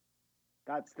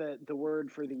that's the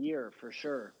word for the year for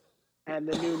sure, and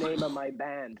the new name of my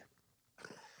band.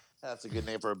 That's a good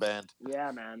name for a band.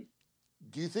 Yeah, man.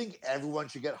 Do you think everyone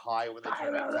should get high when they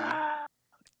turn 18?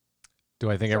 Do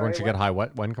I think everyone should get high?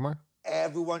 When, Kamar?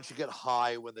 Everyone should get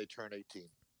high when they turn 18.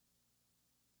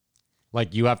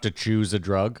 Like you have to choose a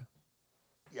drug?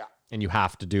 Yeah. And you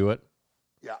have to do it?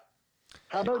 Yeah.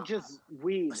 How about just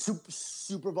weed?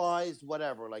 Supervised,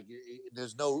 whatever. Like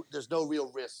there's no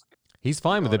real risk. He's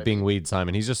fine with it being weed,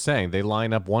 Simon. He's just saying they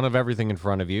line up one of everything in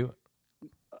front of you.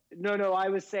 No, I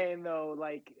was saying though,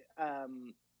 like,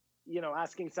 you know,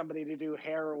 asking somebody to do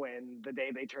heroin the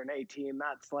day they turn 18,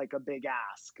 that's like a big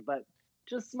ask. But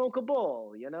just smoke a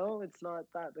bowl, you know? It's not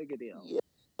that big a deal. Yeah,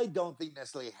 I don't think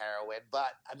necessarily heroin,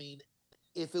 but I mean,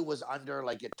 if it was under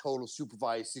like a total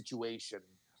supervised situation,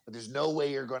 but there's no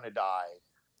way you're going to die.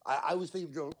 I was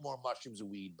thinking more mushrooms and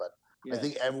weed, but I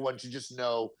think everyone should just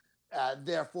know.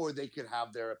 Therefore, they could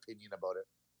have their opinion about it,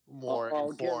 more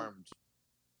informed.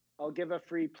 I'll give a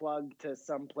free plug to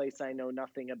some place I know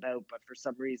nothing about, but for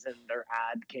some reason their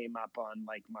ad came up on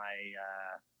like my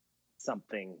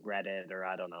something Reddit or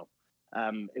I don't know.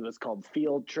 It was called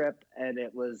Field Trip, and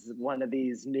it was one of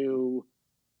these new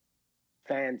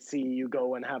fancy, you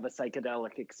go and have a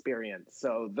psychedelic experience.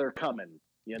 So they're coming,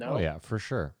 you know? Oh, yeah, for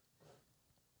sure.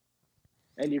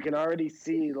 And you can already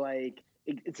see, like,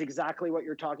 it's exactly what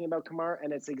you're talking about, Kamar,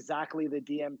 and it's exactly the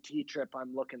DMT trip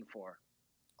I'm looking for.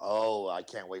 Oh, I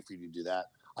can't wait for you to do that.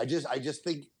 I just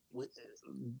think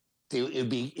it'd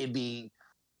be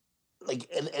like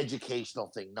an educational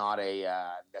thing, not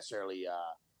a necessarily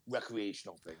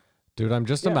recreational thing. Dude, I'm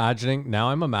just imagining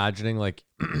like,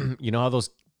 you know how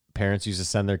those parents used to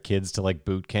send their kids to like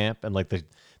boot camp and like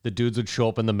the dudes would show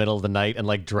up in the middle of the night and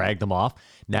like drag them off.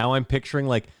 Now I'm picturing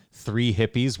like 3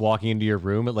 hippies walking into your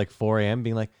room at like 4 a.m.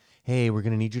 being like, hey, we're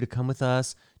going to need you to come with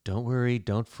us. Don't worry.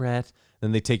 Don't fret.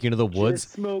 Then they take you into the woods.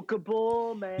 Just smoke a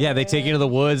bowl, man. Yeah, they take you into the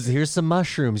woods. Here's some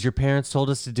mushrooms. Your parents told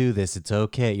us to do this. It's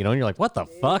okay. You know, and you're like, what the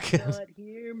fuck? Not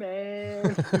here,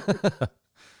 man.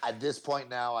 At this point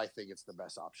now, I think it's the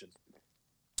best option.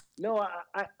 No,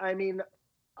 I mean,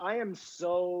 I am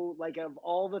so like, of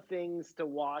all the things to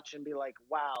watch and be like,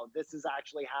 wow, this is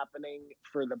actually happening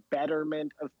for the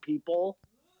betterment of people.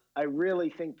 I really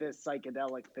think this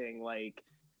psychedelic thing, like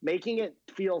making it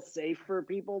feel safe for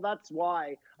people, that's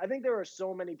why I think there are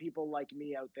so many people like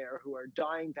me out there who are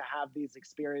dying to have these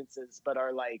experiences, but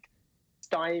are like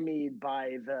stymied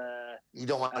by You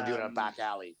don't want to do it in a back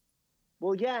alley.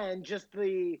 well, yeah, and just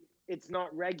it's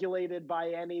not regulated by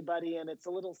anybody, and it's a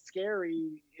little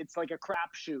scary. It's like a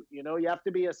crapshoot, you know. You have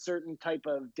to be a certain type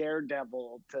of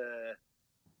daredevil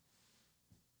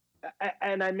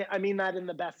and I mean that in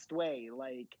the best way,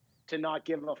 like to not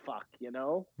give a fuck, you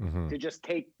know, to just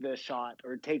take the shot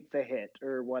or take the hit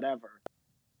or whatever.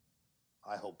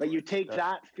 I hope. But you take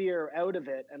that fear out of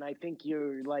it, and I think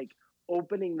you're like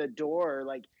opening the door,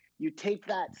 like you take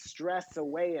that stress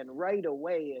away, and right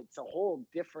away it's a whole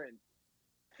different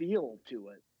feel to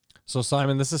it. So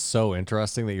Simon, this is so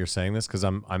interesting that you're saying this, because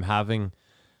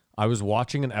I was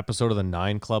watching an episode of the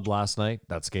 9 Club last night,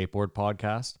 that skateboard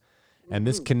podcast, and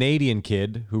this Canadian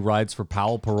kid who rides for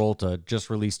Powell Peralta just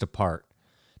released a part.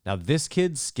 Now this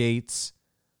kid skates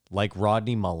like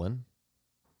Rodney Mullen,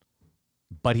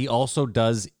 but he also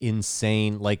does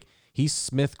insane, like he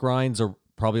Smith grinds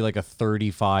probably like a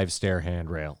 35 stair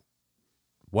handrail,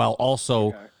 while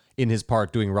also in his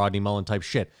part doing Rodney Mullen type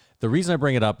shit. The reason I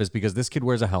bring it up is because this kid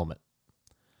wears a helmet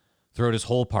throughout his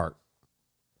whole part.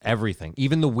 Everything.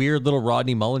 Even the weird little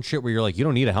Rodney Mullen shit where you're like, you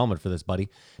don't need a helmet for this, buddy.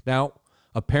 Now,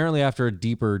 apparently after a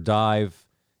deeper dive,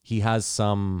 he has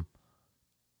some,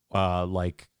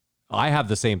 like, I have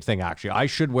the same thing, actually. I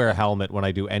should wear a helmet when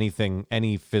I do anything,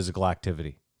 any physical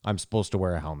activity. I'm supposed to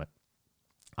wear a helmet.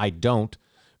 I don't,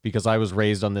 because I was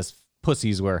raised on this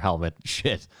pussies wear helmet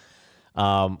shit.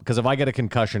 Because if I get a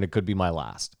concussion, it could be my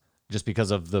last, just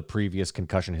because of the previous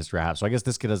concussion history I have. So I guess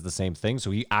this kid has the same thing. So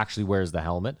he actually wears the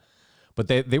helmet. But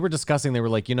they were discussing, they were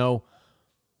like, you know,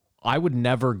 I would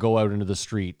never go out into the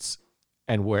streets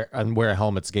and wear a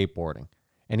helmet skateboarding.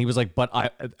 And he was like,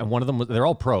 and one of them, they're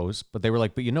all pros, but they were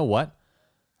like, but you know what?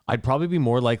 I'd probably be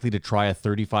more likely to try a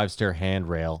 35 stair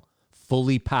handrail,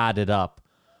 fully padded up,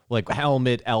 like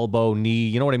helmet, elbow, knee,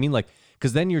 you know what I mean? Like,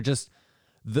 because then you're just,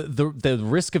 the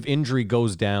risk of injury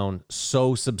goes down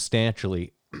so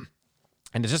substantially.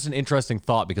 And it's just an interesting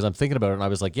thought, because I'm thinking about it and I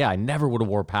was like, yeah, I never would have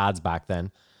wore pads back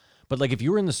then. But like, if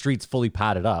you were in the streets fully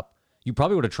padded up, you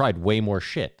probably would have tried way more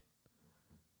shit.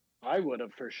 I would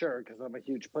have for sure, because I'm a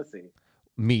huge pussy.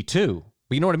 Me too.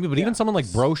 But you know what I mean? But even someone like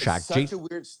Broshak. It's such a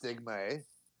weird stigma, eh?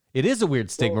 It is a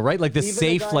weird stigma, right? Like the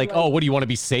safe, like, oh, what do you want to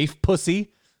be safe,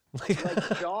 pussy? Like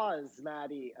Jaws,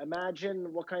 Maddie.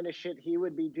 Imagine what kind of shit he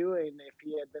would be doing if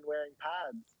he had been wearing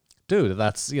pads. Dude,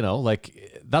 that's, you know,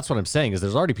 like, that's what I'm saying, is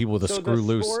there's already people with a screw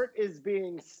loose. So the sport is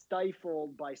being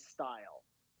stifled by style.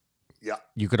 Yeah.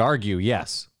 You could argue,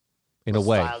 yes, in a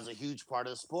way. Style's a huge part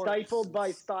of the sport. Stifled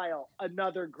by style,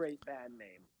 another great band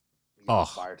name. Oh,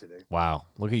 fire today. Wow.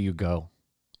 Look at you go.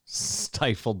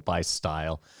 Stifled by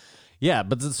style. Yeah,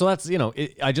 but so that's, you know,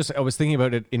 I was thinking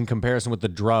about it in comparison with the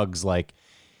drugs. Like,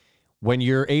 when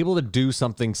you're able to do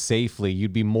something safely,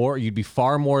 you'd be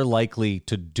far more likely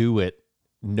to do it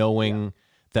knowing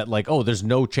that, like, oh, there's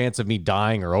no chance of me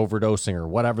dying or overdosing or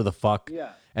whatever the fuck.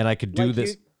 Yeah. And I could do like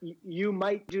this. You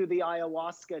might do the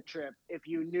ayahuasca trip if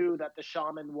you knew that the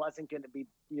shaman wasn't going to be,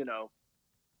 you know,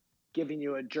 giving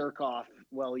you a jerk off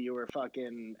while you were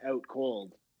fucking out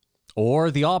cold.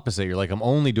 Or the opposite. You're like, I'm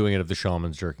only doing it if the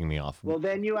shaman's jerking me off. Well,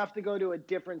 then you have to go to a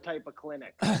different type of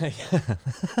clinic.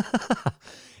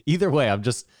 Either way,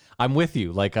 I'm with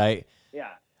you. Like,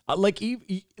 like,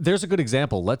 there's a good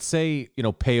example. Let's say, you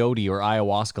know, peyote or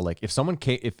ayahuasca. Like, if someone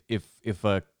came, if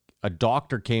a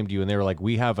doctor came to you and they were like,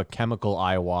 we have a chemical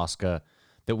ayahuasca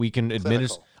that we can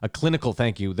administer, a clinical,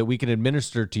 thank you, that we can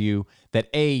administer to you,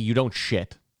 that you don't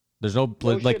shit. There's no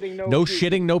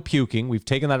shitting, no puking. We've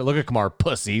taken that. Look at Kamar,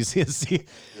 pussies. See?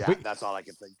 Yeah, that's all I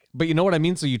can think. But you know what I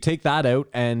mean? So you take that out,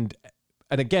 and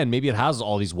again, maybe it has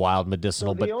all these wild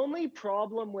medicinal. So the only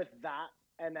problem with that,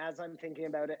 and as I'm thinking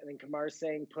about it, and then Kamar's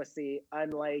saying pussy,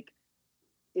 I'm like,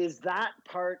 is that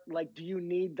part, like, do you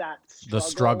need that struggle? The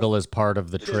struggle is part of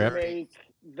the trip.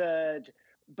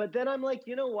 But then I'm like,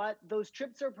 you know what? Those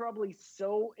trips are probably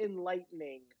so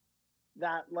enlightening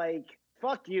that, like,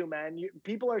 fuck you, man.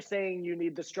 People are saying you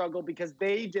need the struggle because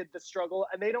they did the struggle,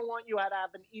 and they don't want you to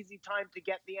have an easy time to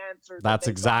get the answer. That's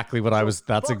exactly what I was.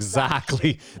 That's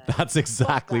exactly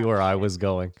where I was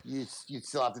going. You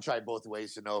still have to try both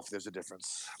ways to know if there's a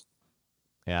difference.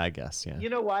 Yeah, I guess. Yeah. You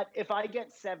know what? If I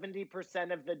get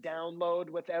 70% of the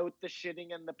download without the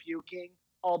shitting and the puking,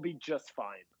 I'll be just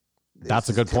fine. That's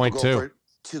a good point too.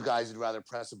 two guys would rather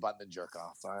press a button than jerk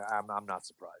off. I'm not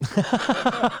surprised.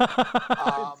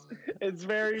 It's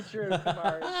very true,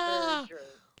 Kumar. It's very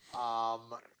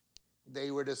true.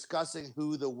 They were discussing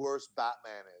who the worst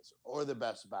Batman is or the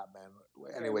best Batman.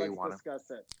 Anyway, you want to discuss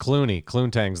it.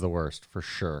 Cloontang's the worst for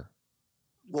sure.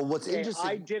 Well, what's interesting?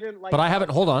 I didn't like. But I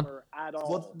haven't. Hold on. At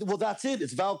all. Well, that's it.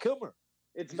 It's Val Kilmer.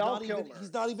 It's Val Kilmer.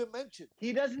 He's not even mentioned.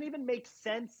 He doesn't even make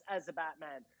sense as a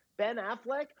Batman. Ben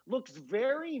Affleck looks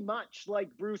very much like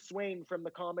Bruce Wayne from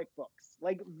the comic books,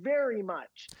 like very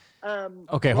much.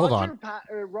 Okay, hold on.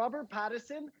 Robert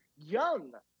Pattinson, young.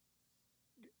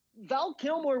 Val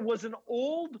Kilmer was an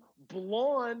old,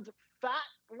 blonde, fat.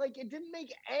 Like it didn't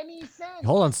make any sense.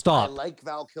 Hold on, stop. I like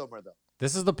Val Kilmer though.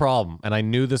 This is the problem, and I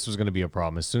knew this was going to be a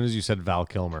problem as soon as you said Val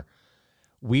Kilmer.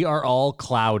 We are all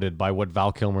clouded by what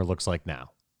Val Kilmer looks like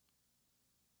now.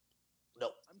 No.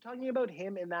 I'm talking about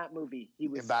him in that movie. He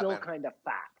was In still Batman. kind of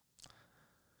fat.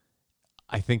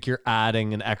 I think you're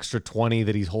adding an extra 20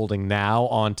 that he's holding now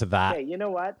onto that. Okay, you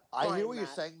know what? I Fine, hear what you're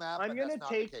Matt. saying, Matt. I'm but gonna that's not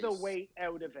take the case. weight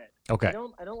out of it. Okay. I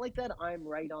don't like that I'm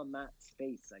right on Matt's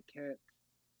face. I can't.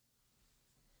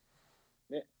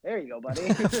 There you go,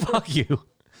 buddy. Fuck you.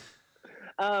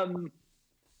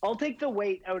 I'll take the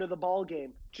weight out of the ball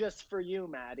game just for you,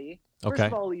 Maddie. First Okay.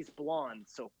 of all, he's blonde,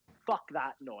 so fuck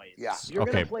that noise. Yeah. If you're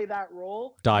Okay. gonna play that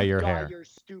role, Dye you your dye hair. your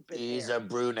stupid He's hair. a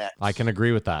brunette. I can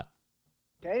agree with that.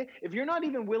 Okay, if you're not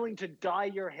even willing to dye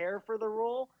your hair for the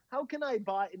role, how can I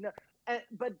buy? No,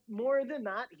 but more than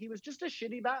that, he was just a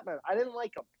shitty Batman. I didn't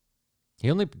like him He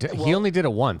only did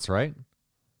it once, right?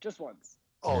 just once.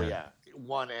 Oh Yeah. yeah,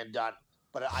 one and done.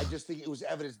 But I just think it was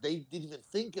evidence they didn't even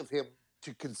think of him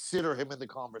to consider him in the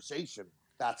conversation.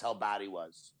 That's how bad he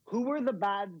was. Who were the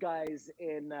bad guys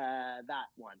in that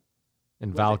one?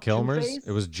 And Was Val it Kilmer's. Two-Face?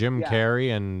 It was Jim Yeah.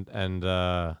 Carrey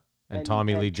and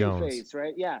Tommy Lee Jones. Two-Face,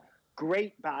 right? Yeah,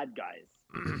 great bad guys.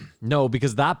 No,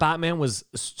 because that Batman was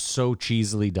so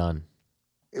cheesily done.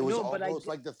 It was No, but almost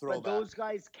like the throwback. But those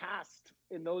guys cast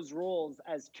in those roles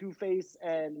as Two-Face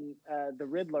and the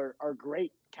Riddler are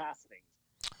great castings.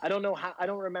 I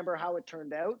don't remember how it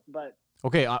turned out, but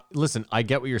Okay, listen, I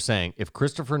get what you're saying. If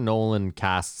Christopher Nolan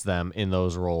casts them in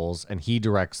those roles and he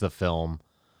directs the film,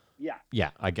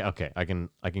 yeah. I can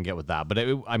get with that. But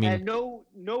I mean, And no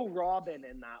Robin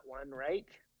in that one, right?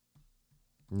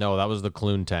 no, that was the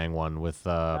Cloontang one with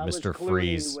was Mr. Clooney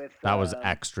Freeze. with, That was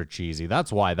extra cheesy.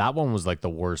 That's why that one was like the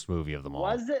worst movie of them all.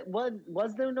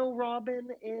 Was there no Robin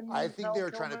in? I think Val they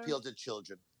were trying to Kilmer? appeal to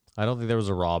children. I don't think there was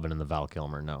a Robin in the Val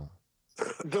Kilmer. No.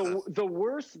 The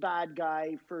worst bad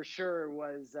guy for sure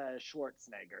was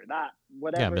Schwarzenegger. That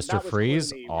whatever. Yeah, that Mr. was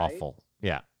Freeze, Clooney, right? awful.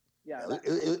 Yeah. Yeah,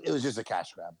 It was just a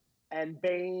cash grab. and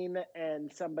Bane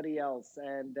and somebody else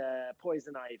and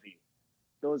Poison Ivy.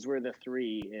 Those were the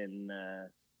three in.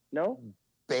 No.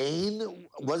 Bane,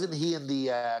 wasn't he in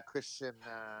the Christian?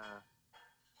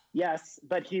 Yes,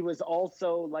 but he was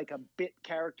also like a bit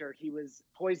character. He was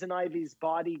Poison Ivy's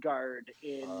bodyguard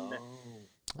in.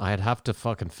 I'd have to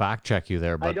fucking fact check you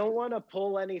there, I but don't want to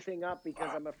pull anything up because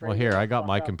I'm afraid. well, here it'll I got fuck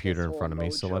my up computer this in whole front of me,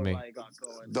 so let mojo me. I got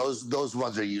going. Those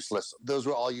ones are useless. Those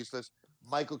were all useless.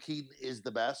 Michael Keaton is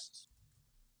the best.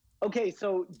 Okay,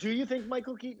 so do you think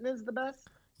Michael Keaton is the best?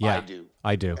 Yeah, I do,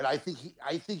 I do. and I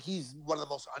think he's one of the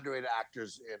most underrated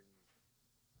actors in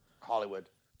Hollywood.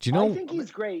 Do you know? I think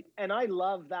he's great, and I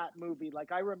love that movie.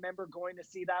 Like I remember going to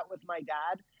see that with my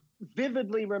dad,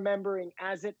 vividly remembering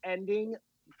as it ending,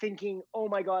 thinking, "Oh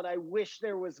my god, I wish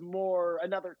there was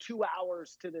another 2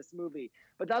 hours to this movie."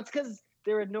 But that's because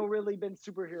there had really been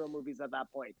superhero movies at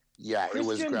that point. Yeah, it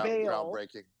was Christian Bale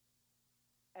groundbreaking.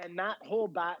 And that whole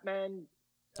Batman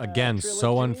Again, so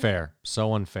trilogy unfair.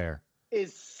 So unfair.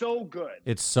 is so good.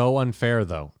 It's so unfair,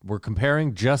 though. We're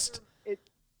comparing just.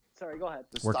 Sorry, go ahead.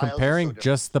 We're styles are comparing so different.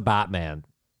 just the Batman,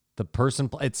 the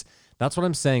person. That's what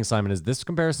I'm saying, Simon. Is this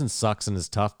comparison sucks and is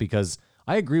tough because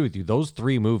I agree with you. Those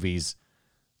three movies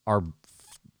are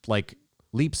like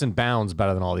leaps and bounds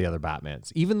better than all the other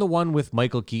Batmans. Even the one with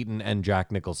Michael Keaton and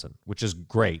Jack Nicholson, which is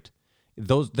great.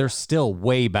 They're still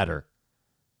way better,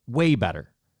 way better.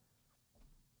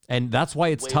 And that's why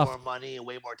it's way tough. More money and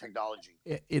way more technology.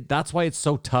 That's why it's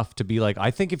so tough to be like. I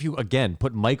think if you again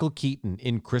put Michael Keaton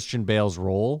in Christian Bale's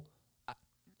role,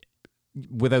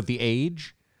 without the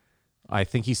age, I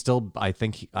think he still. I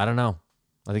don't know.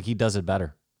 I think he does it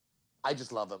better. I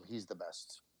just love him. He's the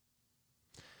best.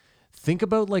 Think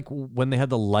about like when they had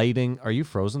the lighting. Are you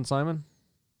frozen, Simon?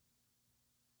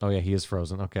 Oh yeah, he is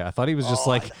frozen. Okay, I thought he was just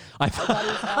like. I thought he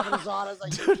was having us on. I was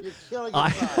like, you're killing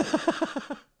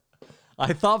us.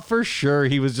 I thought for sure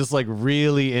he was just like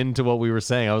really into what we were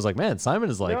saying. I was like, man, Simon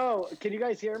is like. No, can you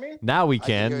guys hear me? Now we I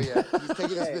can can. hear ya. He's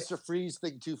taking his Mr. Freeze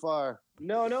thing too far.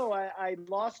 No, I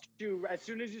lost you as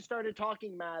soon as you started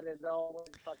talking, Matt. It all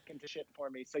went fucking to shit for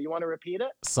me. So you want to repeat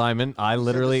it? Simon, I He said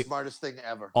literally the smartest thing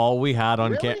ever. all we had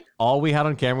on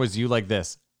Really? camera was you like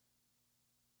this.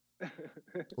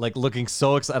 Like looking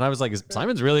so excited. And I was like,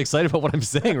 Simon's really excited about what I'm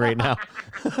saying right now.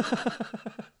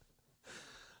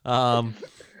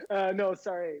 No,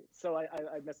 sorry. So I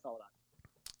missed all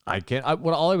that. I can't.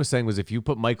 All I was saying was if you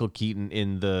put Michael Keaton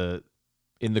in the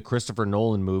Christopher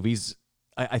Nolan movies,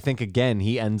 I think again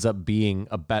he ends up being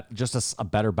a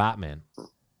better Batman.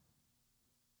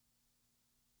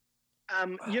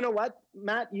 You know what,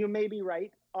 Matt? You may be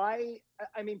right. I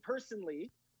mean,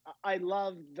 personally, I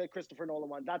love the Christopher Nolan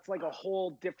one. That's like a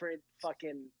whole different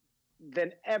fucking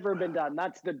than ever been done.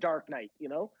 That's The Dark Knight, you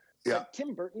know? Yeah. But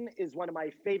Tim Burton is one of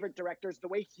my favorite directors. The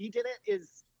way he did it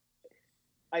is,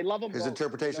 I love him. His both,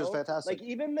 interpretation you is know? fantastic. Like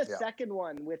even the second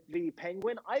one with the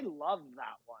Penguin, I love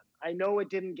that one. I know it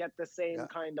didn't get the same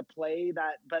kind of play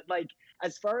but like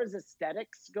as far as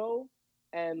aesthetics go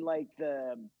and like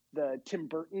the Tim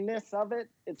Burton-ness of it,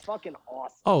 it's fucking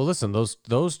awesome. Oh, listen,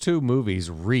 those two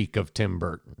movies reek of Tim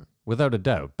Burton, without a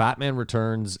doubt. Batman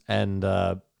Returns and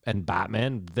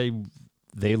Batman,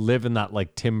 they live in that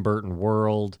like Tim Burton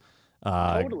world.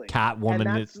 Totally. Catwoman.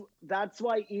 And that's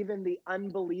why even the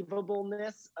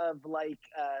unbelievableness of like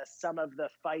some of the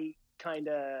fight kind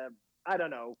of, I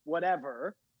don't know,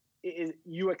 whatever, is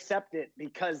you accept it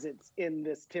because it's in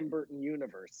this Tim Burton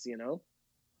universe, you know?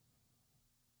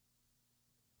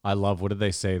 I love, what did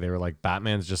they say? They were like,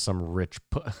 Batman's just some rich,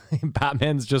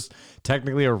 Batman's just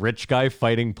technically a rich guy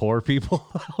fighting poor people.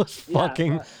 That was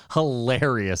fucking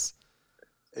hilarious.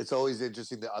 It's always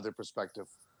interesting the other perspective.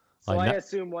 So I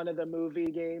assume one of the movie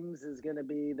games is going to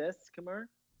be this, Kamar?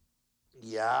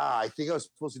 Yeah, I think I was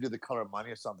supposed to do The Color of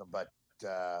Money or something, but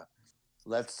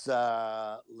let's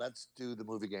do the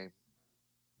movie game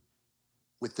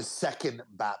with the second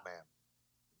Batman.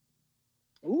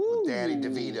 Ooh, with Danny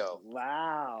DeVito.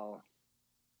 Wow.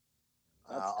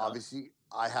 Obviously,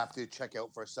 I have to check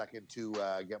out for a second to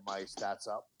get my stats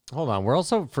up. Hold on,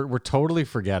 we're totally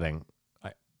forgetting.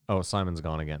 Simon's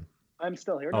gone again. I'm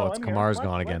still here. Oh, no, it's I'm Kamar's here.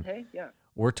 gone again. Hey, yeah.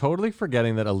 We're totally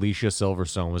forgetting that Alicia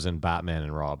Silverstone was in Batman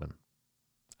and Robin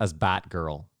as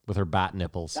Batgirl with her bat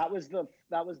nipples. That was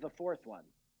the fourth one.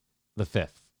 The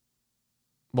fifth.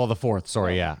 Well, the fourth.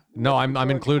 Sorry, yeah. No,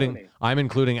 I'm including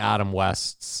Adam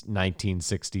West's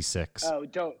 1966. Oh,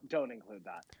 don't include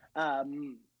that.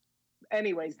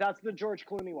 Anyways, that's the George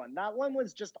Clooney one. That one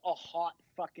was just a hot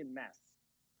fucking mess.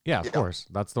 Yeah, of course.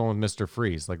 That's the one with Mr.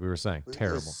 Freeze, like we were saying.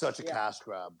 Terrible. It was such a cash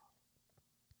grab.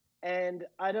 And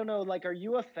I don't know, like, are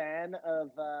you a fan of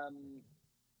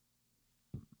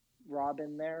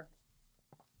Robin there?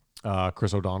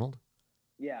 Chris O'Donnell?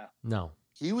 Yeah. No.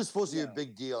 He was supposed to be a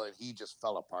big deal, and he just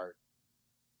fell apart.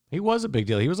 He was a big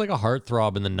deal. He was like a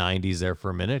heartthrob in the 90s there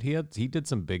for a minute. He did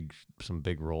some big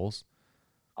roles.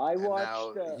 I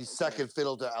watched. Now he's second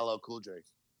fiddle to LL Cool J.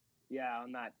 Yeah,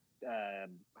 on that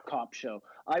cop show.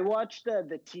 I watched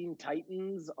the Teen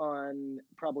Titans on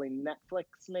probably Netflix,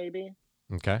 maybe.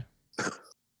 Okay.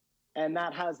 And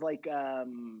that has like, did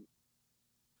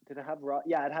it have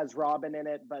yeah, it has Robin in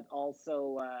it, but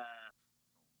also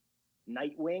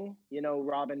Nightwing. You know,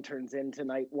 Robin turns into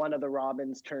one of the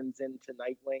Robins turns into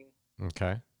Nightwing.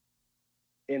 Okay.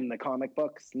 In the comic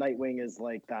books, Nightwing is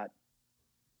like that.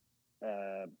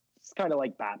 It's kind of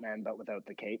like Batman, but without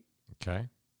the cape. Okay.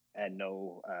 And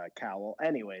no cowl.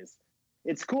 Anyways,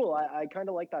 it's cool. I kind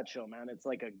of like that show, man. It's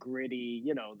like a gritty,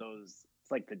 you know, it's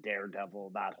like the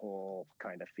Daredevil, that whole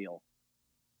kind of feel.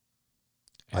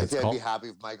 I think I'd be happy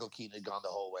if Michael Keaton had gone the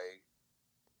whole way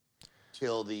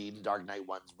till the Dark Knight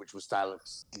ones, which was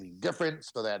stylistically different,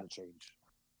 so they had to change.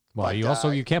 Well,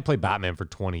 but, you can't play Batman for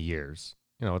 20 years.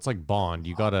 You know, it's like Bond.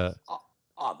 You gotta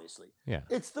obviously. Yeah.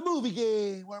 It's the movie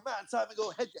game where Matt and Simon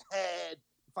go head to head,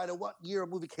 find out what year a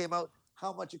movie came out,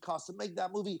 how much it cost to make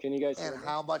that movie, can you guys and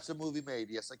how much the movie made.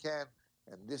 Yes, I can.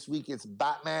 And this week it's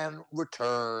Batman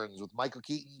Returns with Michael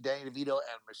Keaton, Danny DeVito,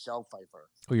 and Michelle Pfeiffer.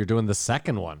 Oh, you're doing the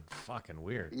second one. Fucking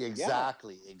weird.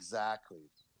 Exactly.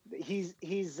 He's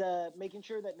making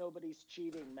sure that nobody's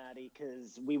cheating, Maddie,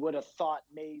 because we would have thought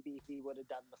maybe he would have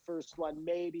done the first one,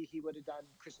 maybe he would have done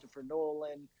Christopher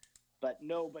Nolan, but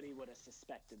nobody would have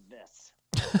suspected this.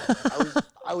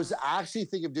 I was actually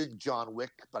thinking of doing John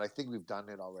Wick, but I think we've done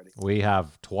it already. We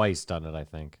have twice done it, I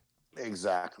think.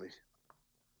 Exactly.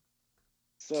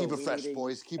 So keep it fresh,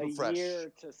 boys. Keep it fresh. A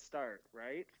year to start,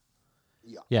 right?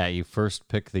 Yeah. Yeah, you first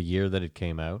pick the year that it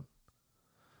came out.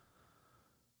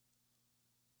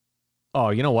 Oh,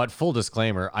 you know what? Full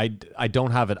disclaimer, I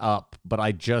don't have it up, but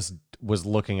I just was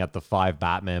looking at the 5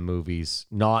 Batman movies,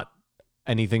 not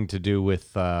anything to do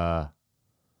with box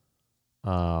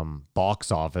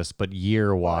office, but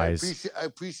year wise. I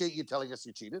appreciate you telling us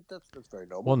you cheated. That's very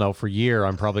noble. Well, no, for year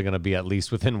I'm probably going to be at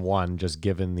least within one, just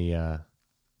given the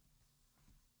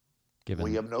Well,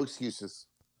 you have no excuses.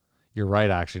 You're right,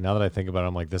 actually. Now that I think about it,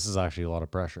 I'm like, this is actually a lot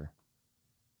of pressure.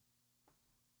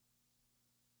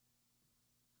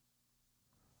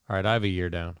 All right, I have a year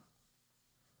down.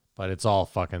 But it's all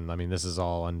fucking, I mean, this is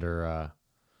all under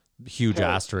huge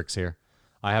asterisks here.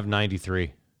 I have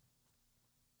 93.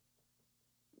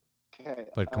 Okay.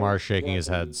 But Kamar's shaking his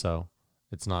head, so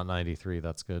it's not 93.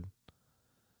 That's good.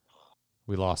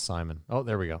 We lost Simon. Oh,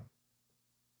 there we go.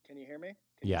 Can you hear me?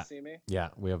 Can Yeah. you see me? Yeah,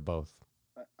 we have both.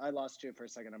 I lost you for a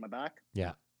second. Am I back?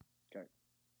 Yeah. Okay.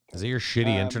 Is it your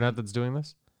shitty internet that's doing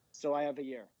this? So I have a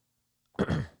year.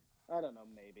 I don't know.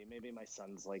 Maybe my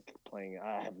son's like playing.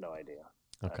 I have no idea.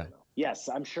 Okay. Yes,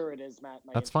 I'm sure it is, Matt.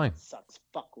 My That's fine. internet sucks.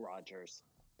 Fuck Rogers.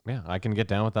 Yeah, I can get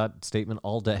down with that statement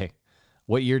all day.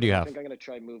 What year do you I have? think I'm gonna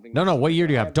try moving. No, what year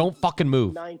do you have? Don't fucking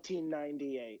move.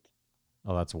 1998.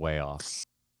 Oh, that's way off.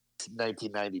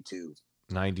 1992.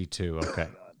 92. Okay.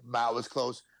 Matt was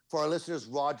close. For our listeners,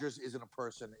 Rogers isn't a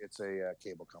person; it's a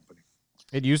cable company.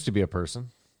 It used to be a person.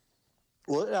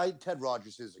 Well, Ted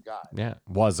Rogers is a guy. Yeah,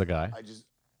 was a guy. I just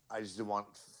didn't want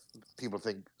people to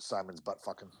think Simon's butt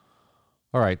fucking.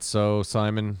 All right, so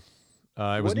Simon,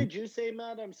 What did you say,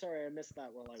 Matt? I'm sorry, I missed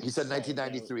that. He said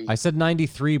 1993. I said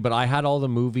 93, but I had all the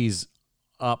movies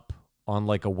up on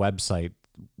like a website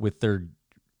with their.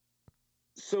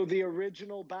 So the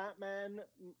original Batman,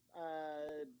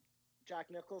 Jack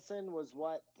Nicholson was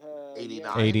what?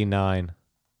 89. 89.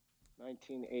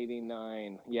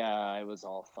 1989. Yeah, I was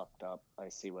all fucked up. I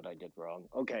see what I did wrong.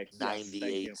 Okay.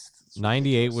 98. Yes,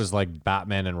 98 was like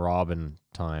Batman and Robin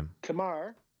time.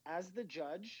 Kamar, as the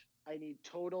judge, I need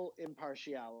total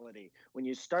impartiality. When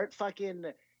you start fucking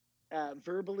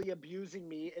verbally abusing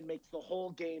me, it makes the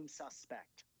whole game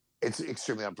suspect. It's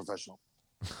extremely unprofessional.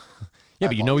 Yeah,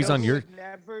 but you know he's on your.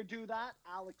 Never do that,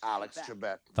 Alex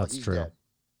Trebek. That's He's true. dead.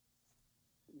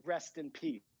 Rest in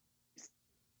peace.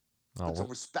 Put some Oh,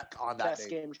 respect on that Best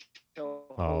name. game show.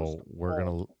 oh, host. we're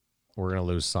gonna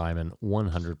lose Simon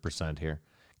 100% here.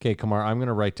 Okay, Kamar, I'm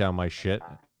gonna write down my shit,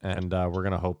 and we're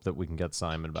gonna hope that we can get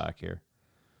Simon back here.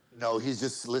 No, he's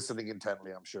just listening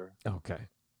intently, I'm sure. Okay.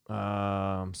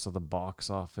 So the box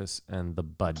office and the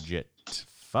budget.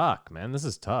 Fuck, man, this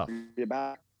is tough. You're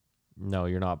back. No,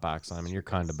 you're not back, Simon. You're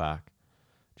kind of back.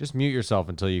 Just mute yourself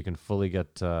until you can fully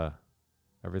get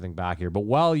everything back here. But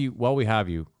while we have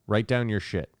you, write down your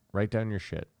shit. Write down your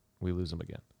shit. We lose him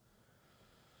again.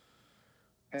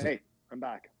 Hey, I'm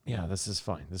back. Yeah, this is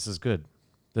fine. This is good.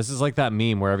 This is like that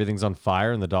meme where everything's on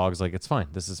fire and the dog's like, it's fine.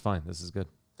 This is fine. This is good.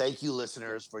 Thank you,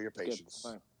 listeners, for your Good. patience.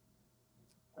 Fine.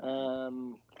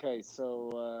 Okay,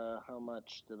 so how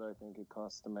much did I think it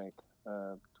cost to make?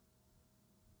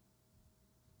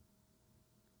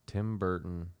 Tim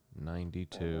Burton,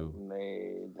 92.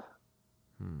 Made.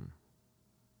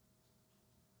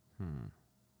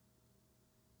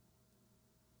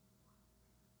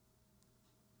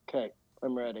 Okay,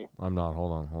 I'm ready. I'm not.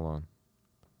 Hold on.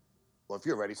 Well, if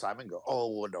you're ready, Simon, go. Oh,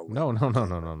 well, no.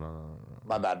 No.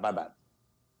 My bad.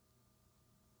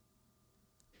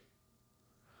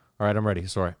 All right, I'm ready.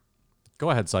 Sorry. Go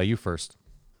ahead, Si. You first.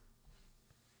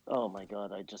 Oh my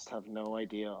god, I just have no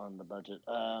idea on the budget.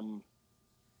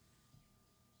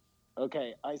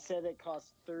 Okay, I said it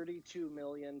cost $32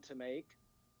 million to make.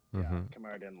 Yeah,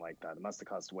 Kamar didn't like that. It must have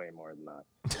cost way more than that.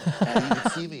 You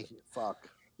can see me. Fuck.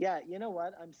 Yeah, you know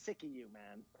what? I'm sick of you,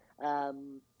 man.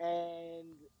 And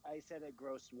I said it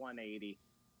grossed 180.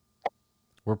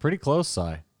 We're pretty close,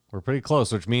 Si. We're pretty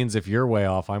close, which means if you're way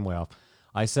off, I'm way off.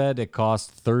 I said it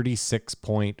cost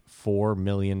 $36.4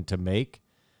 million to make,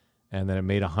 and then it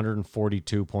made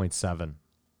 142.7.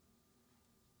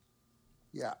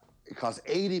 Yeah. It cost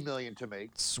 $80 million to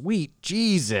make Sweet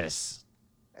Jesus.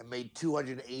 and made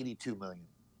 $282 million.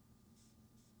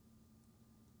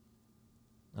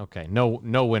 Okay,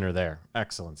 no winner there.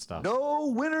 Excellent stuff. No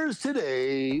winners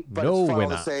today, but No it's fun all winner.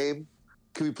 the same.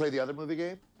 Can we play the other movie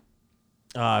game?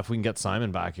 If we can get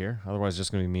Simon back here, otherwise it's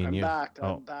just gonna be me and I'm you. back.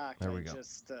 Oh, I'm back. there we go.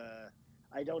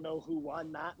 I don't know who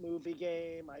won that movie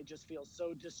game. I just feel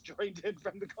so disjointed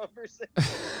from the conversation.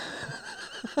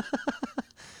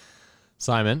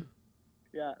 Simon.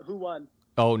 Yeah, who won?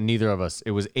 Oh, neither of us.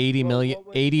 It was 80 million. what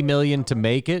was 80 the million to number?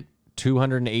 make it.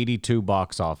 282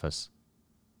 box office.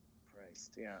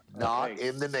 Christ, yeah. Not Okay.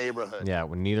 in the neighborhood. Yeah,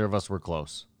 when neither of us were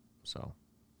close. So,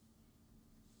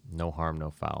 no harm, no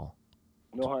foul.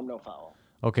 No harm, no foul.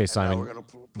 Okay, And now Simon. we're gonna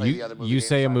play the other movie You game,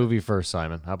 say a Simon. movie first,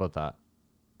 Simon. How about that?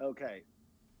 Okay.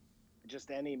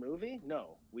 Just any movie?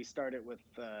 No. We started with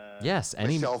Yes,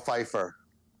 any Michelle Pfeiffer.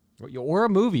 or a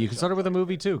movie. You can start it with a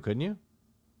movie too, couldn't you?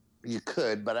 You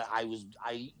could, but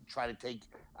I try to take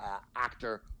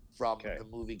actor from Okay. the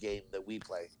movie game that we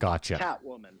play. Gotcha.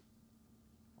 Catwoman.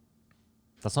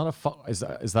 That's not a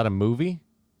is that a movie?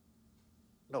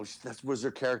 No, that was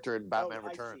her character in Batman oh,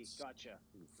 Returns. I see. Gotcha.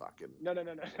 You fucking No.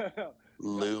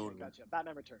 loon. Gotcha.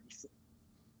 Batman Returns.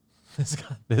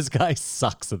 This guy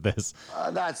sucks at this.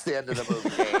 That's the end of the movie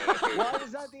game. Why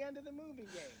is that the end of the movie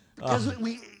game? Because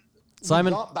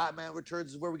Simon- we got Batman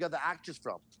Returns is where we got the actors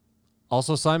from.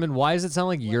 Also, Simon, why does it sound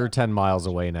like you're 10 miles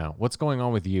away now? What's going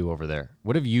on with you over there?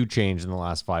 What have you changed in the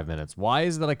last 5 minutes? Why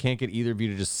is it that I can't get either of you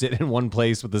to just sit in one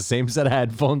place with the same set of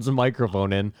headphones and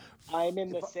microphone in? I'm in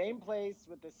the same place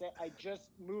with the same. I just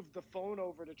moved the phone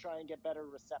over to try and get better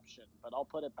reception, but I'll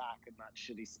put it back in that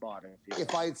shitty spot.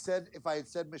 If I had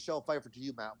said Michelle Pfeiffer to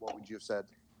you, Matt, what would you have said?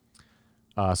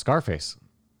 Scarface.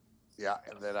 Yeah,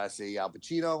 and then I say Al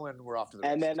Pacino, and we're off to the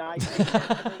And races. then I say Scent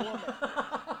of a Woman.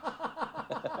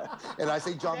 And I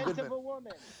say John Scent Goodman. of a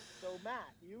Woman. So Matt,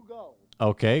 you go.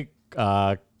 Okay.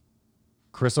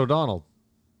 Chris O'Donnell.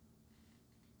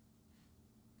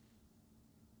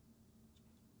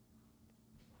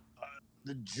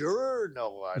 The juror?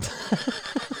 No, I don't know.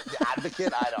 The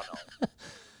advocate? I don't know.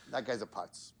 That guy's a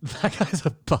putz. That guy's a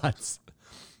butts.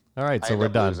 All right, so I we're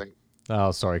end up done. losing.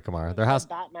 Oh, sorry, Kamara. There has.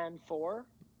 Batman 4.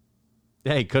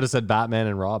 Yeah, he could have said Batman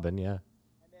and Robin. Yeah. And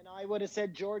then I would have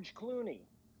said George Clooney.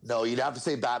 No, you'd have to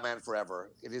say Batman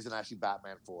Forever. It isn't actually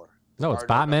Batman 4. No, it's Starred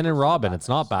Batman and members of Robin. the It's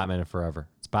not Batmans. Batman and Forever.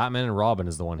 It's Batman and Robin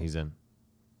is the one he's in.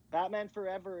 Batman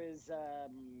Forever is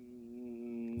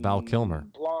Val Kilmer.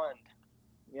 Blonde.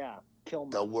 Yeah,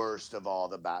 Kilmer. The worst of all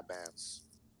the Batmans.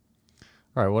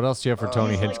 All right, what else do you have for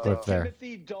Tony He's like Hinchcliffe the there?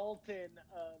 Timothy Dalton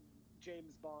of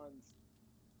James Bond's.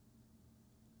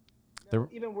 No, There-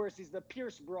 even worse, he's the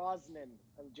Pierce Brosnan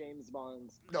of James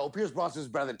Bond's. No, Pierce Brosnan is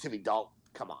better than Timmy Dalton.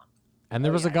 Come on. And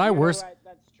there Oh, was a yeah, guy you're worse. right,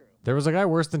 that's true. There was a guy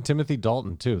worse than Timothy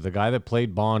Dalton too. The guy that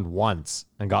played Bond once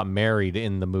and got married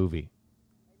in the movie.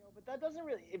 I know, but that doesn't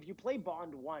really. If you play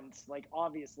Bond once, like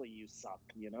obviously you suck,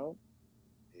 you know.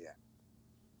 Yeah.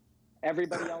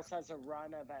 Everybody else has a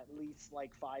run of at least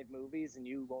like 5 movies, and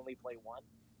you only play one.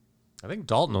 I think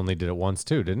Dalton only did it once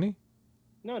too, didn't he?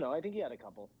 No, I think he had a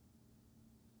couple.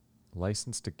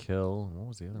 License to Kill. What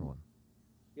was the other one?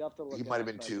 You have to look. He it might have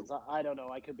up, been 2. because I don't know.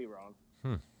 I could be wrong.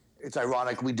 It's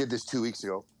ironic. We did this 2 weeks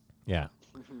ago Yeah.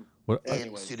 What, in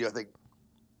Anyways. studio thing.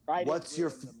 I didn't What's your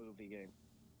ruin the movie game?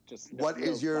 Just What note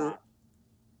is your?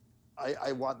 that.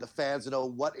 I want the fans to know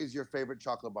what is your favorite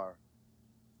chocolate bar.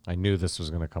 I knew this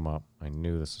was going to come up.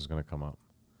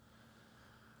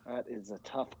 That is a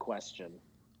tough question.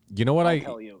 You know what I'll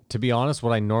tell you. To be honest,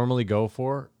 what I normally go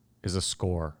for is a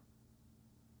score.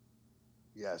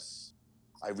 Yes,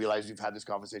 I realize we've had this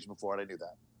conversation before, and I knew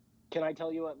that. Can I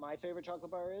tell you what my favorite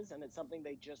chocolate bar is? And it's something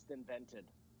they just invented.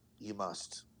 You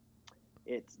must.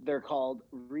 They're called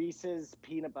Reese's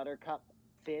Peanut Butter Cup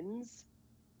Thins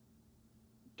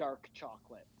Dark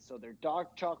Chocolate. So they're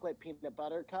dark chocolate peanut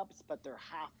butter cups, but they're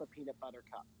half a peanut butter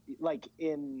cup. Like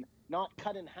not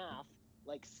cut in half,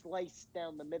 like sliced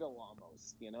down the middle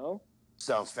almost, you know?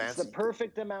 Sounds It's fancy. the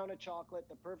perfect amount of chocolate,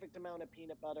 the perfect amount of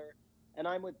peanut butter. And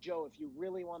I'm with Joe. If you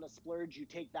really want to splurge, you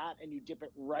take that and you dip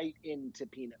it right into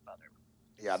peanut butter.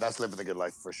 Yeah, that's living the good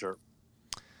life for sure.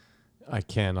 I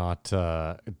cannot.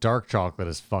 Dark chocolate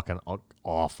is fucking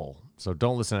awful. So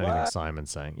don't listen to anything What?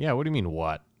 Simon's saying. Yeah, what do you mean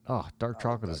what? Oh, dark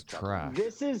chocolate is trash.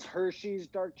 This is Hershey's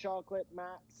dark chocolate,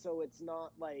 Matt. So it's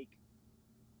not like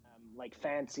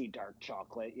fancy dark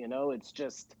chocolate, you know? It's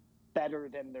just better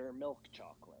than their milk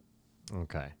chocolate.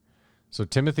 Okay. So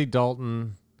Timothy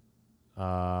Dalton, 3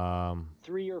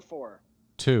 or 4.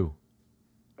 2.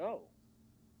 Oh.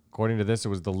 According to this, it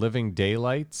was The Living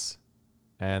Daylights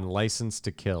and License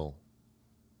to Kill.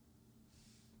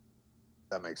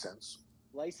 That makes sense.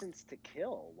 License to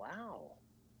Kill. Wow.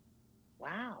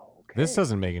 Okay. This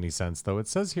doesn't make any sense, though. It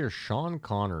says here Sean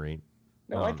Connery.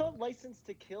 No, I thought License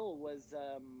to Kill was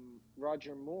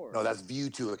Roger Moore. No, that's View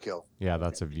to a Kill. Yeah,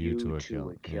 that's A View to a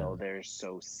Kill. Yeah. They're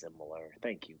so similar.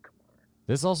 Thank you, Kamar.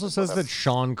 This also says that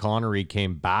Sean Connery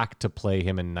came back to play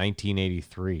him in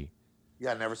 1983.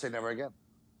 Yeah, never say never again.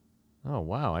 Oh,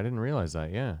 wow. I didn't realize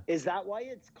that. Yeah. Is that why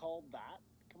it's called that,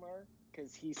 Kamar?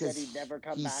 Because he said he'd never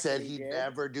come He back. said and he'd did?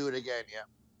 never do it again. Yeah,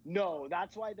 No,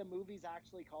 that's why the movie's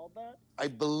actually called that? I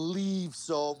believe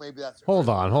so. Maybe that's. Hold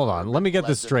on. Let me get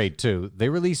this Legend. straight, too. They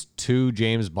released 2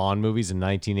 James Bond movies in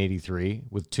 1983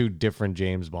 with 2 different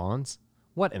James Bonds.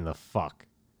 What in the fuck?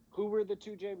 Who were the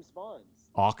two James Bonds?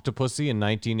 Octopussy in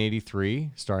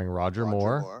 1983, starring Roger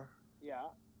Moore, Yeah.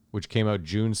 which came out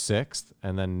June 6th,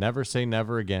 and then Never Say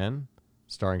Never Again,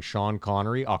 starring Sean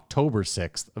Connery, October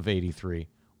 6th of 83.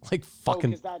 Like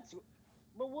fucking... because that's...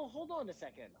 Well, hold on a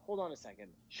second.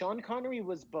 Sean Connery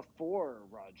was before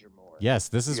Roger Moore. Yes,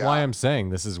 this is why I'm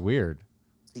saying this is weird.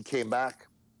 He came back.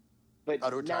 But Out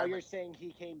of now retirement. you're saying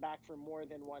he came back for more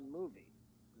than one movie.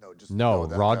 No,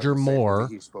 that Roger was the same movie Moore.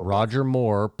 he spoke of. Roger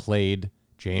Moore played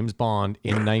James Bond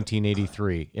in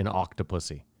 1983 in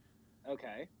Octopussy.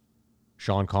 Okay.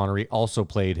 Sean Connery also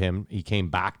played him. He came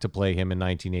back to play him in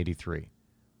 1983.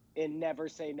 In Never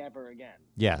Say Never Again.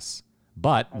 Yes,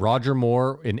 but Roger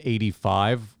Moore in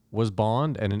 85 was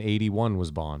Bond, and in 81 was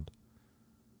Bond.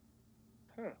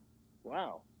 Huh.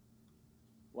 Wow.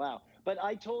 But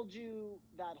I told you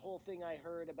that whole thing I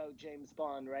heard about James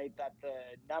Bond, right? That the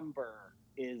number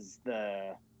is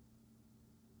the...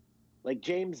 Like,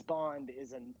 James Bond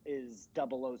is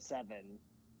 007.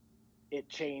 It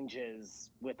changes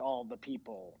with all the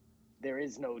people. There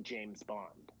is no James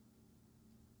Bond.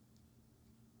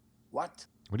 What?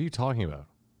 What are you talking about?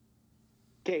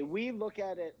 Okay, we look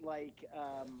at it like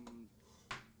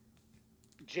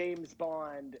James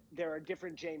Bond. There are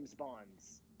different James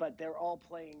Bonds, but they're all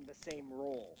playing the same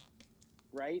role,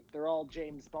 right? They're all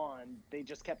James Bond. They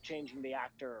just kept changing the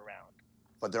actor around.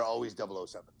 But they're always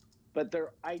 007. But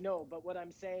I know, but what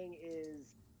I'm saying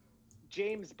is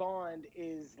James Bond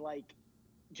is like,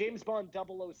 James Bond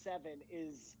 007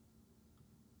 is,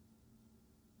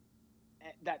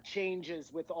 that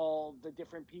changes with all the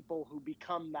different people who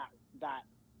become that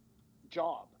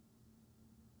job.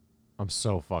 I'm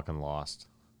so fucking lost.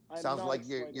 Sounds like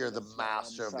you're the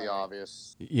master of the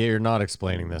obvious. Yeah, you're not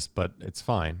explaining this, but it's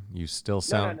fine. You still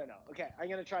sound... No. Okay, I'm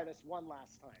going to try this one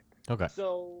last time. Okay.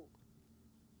 So,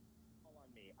 hold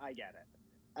on me. I get it.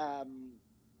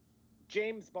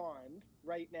 James Bond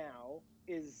right now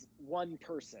is one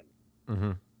person.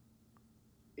 Mm-hmm.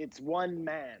 It's one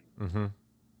man. Mm-hmm.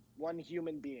 One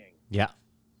human being. Yeah.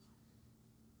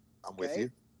 I'm with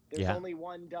you. There's Yeah. only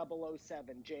one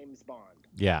 007 James Bond.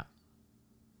 Yeah.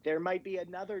 There might be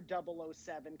another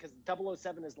 007 because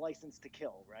 007 is licensed to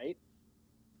kill, right?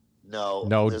 No.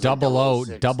 No, there's a 00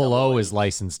 006, 00 is 008.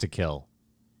 licensed to kill.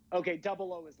 Okay,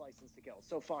 00 is licensed to kill.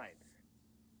 So fine.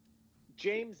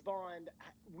 James Bond,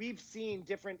 we've seen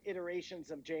different iterations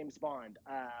of James Bond.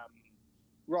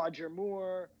 Roger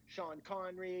Moore, Sean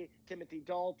Connery, Timothy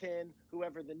Dalton,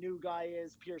 whoever the new guy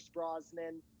is, Pierce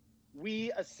Brosnan.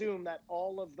 We assume that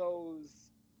all of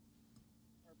those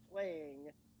are playing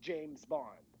James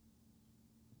Bond.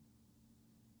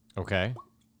 Okay.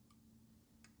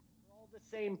 They're all the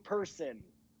same person.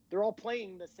 They're all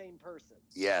playing the same person.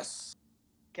 Yes.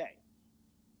 Okay.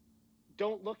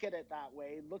 Don't look at it that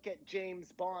way. Look at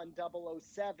James Bond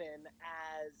 007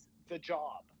 as the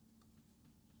job.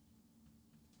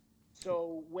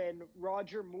 So when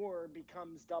Roger Moore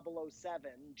becomes 007,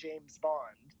 James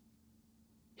Bond,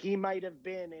 he might have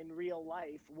been in real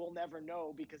life. We'll never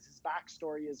know because his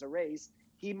backstory is erased.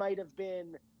 He might have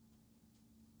been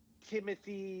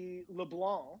Timothy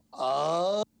LeBlanc.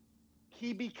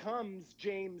 He becomes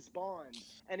James Bond.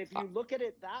 And if you look at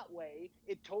it that way,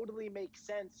 it totally makes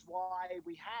sense why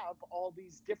we have all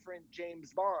these different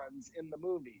James Bonds in the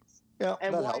movies. Yeah,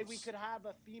 And that why helps. we could have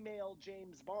a female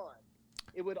James Bond.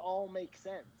 It would all make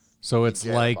sense. So it's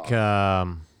Janet like...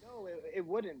 Bond. No, it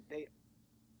wouldn't.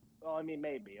 Well, I mean,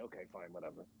 maybe. Okay, fine,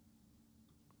 whatever.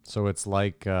 So it's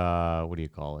like... what do you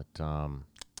call it?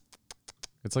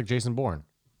 It's like Jason Bourne.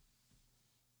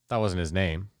 That wasn't his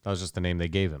name. That was just the name they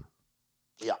gave him.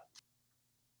 Yeah.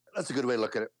 That's a good way to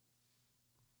look at it.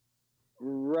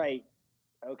 Right.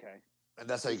 Okay. And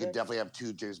that's how you can definitely have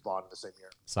two James Bond in the same year.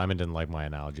 Simon didn't like my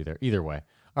analogy there. Either way.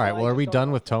 All right, Well, I well, are just we don't done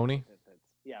know with if Tony? it's-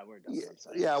 Yeah, we're done. Yeah, I'm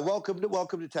sorry. yeah,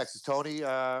 welcome to Texas, Tony.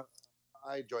 I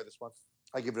enjoy this one.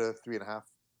 I give it a 3.5.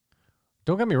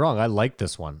 Don't get me wrong, I like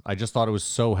this one. I just thought it was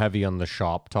so heavy on the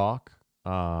shop talk.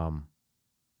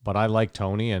 But I like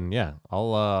Tony, and yeah,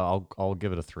 I'll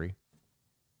give it a 3.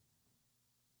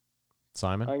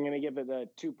 Simon? I'm going to give it a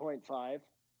 2.5.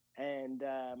 And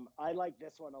I like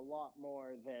this one a lot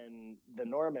more than the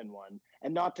Norman one.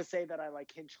 And not to say that I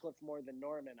like Hinchcliffe more than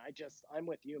Norman. I'm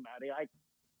with you, Maddie.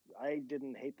 I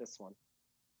didn't hate this one.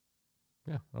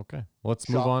 Yeah, okay. Let's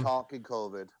move Shop on. talk and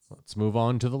COVID. Let's move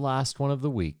on to the last one of the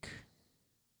week.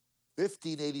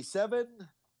 1587.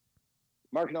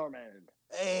 Mark Norman.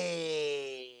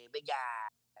 Hey, big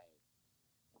guy.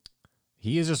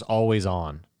 He is just always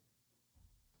on.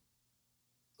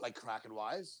 Like Kraken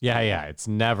Wise? Yeah, it's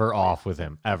never off with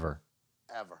him ever.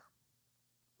 Ever.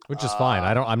 Which is fine.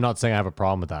 I'm not saying I have a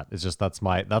problem with that. It's just that's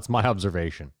my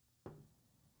observation.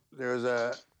 There's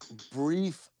a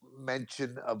brief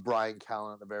mention of Brian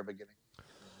Callen at the very beginning.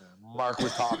 Mark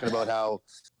was talking about how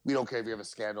we don't care if you have a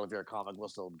scandal, if you're a comic, we'll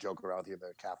still joke around with you in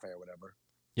the cafe or whatever.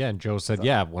 Yeah, and Joe said,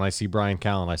 yeah, when I see Brian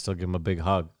Callen, I still give him a big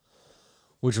hug.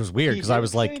 Which was weird because I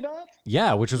was like,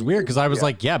 yeah, which was weird because I was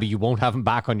like, yeah, but you won't have him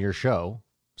back on your show.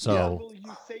 So yeah, will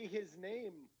you say his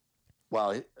name?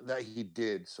 Well, that he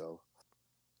did. So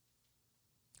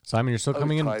Simon, you're still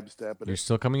coming in. You're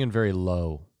still coming in very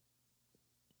low,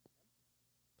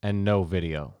 and no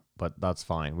video, but that's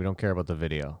fine. We don't care about the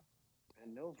video.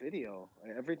 And no video.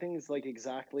 Everything's like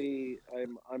exactly.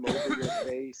 I'm over your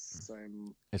face.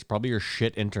 It's probably your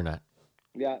shit internet.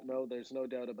 Yeah, no, there's no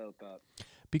doubt about that.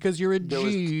 Because you're a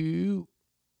Jew.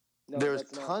 There's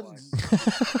tons.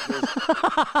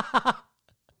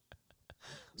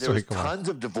 There's tons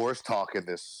of divorce talk in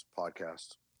this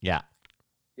podcast. Yeah.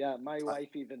 Yeah, my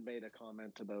wife even made a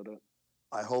comment about it.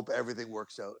 I hope everything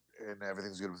works out and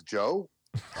everything's good with Joe.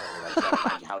 I can't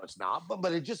imagine how it's not,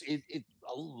 but it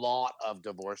a lot of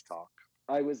divorce talk.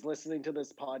 I was listening to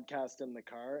this podcast in the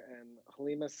car, and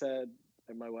Halima said,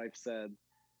 and my wife said,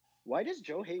 "Why does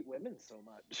Joe hate women so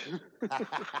much?"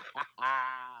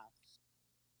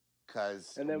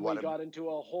 And then we got into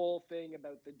a whole thing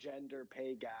about the gender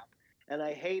pay gap, and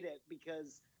I hate it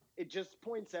because it just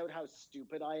points out how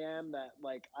stupid I am that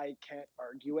like I can't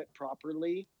argue it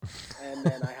properly, and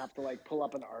then I have to like pull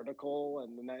up an article,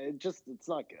 and then it's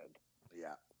not good.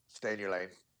 Yeah, stay in your lane.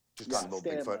 Just talk about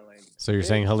Bigfoot. So you're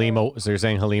saying Halima? So you're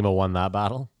saying Halima won that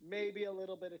battle? Maybe a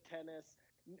little bit of tennis.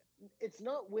 It's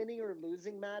not winning or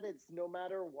losing, Matt. It's no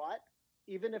matter what.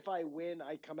 Even if I win,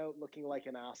 I come out looking like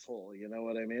an asshole. You know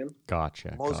what I mean?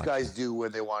 Gotcha. Most guys do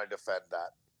when they want to defend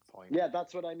that point. Yeah,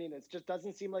 that's what I mean. It just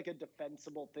doesn't seem like a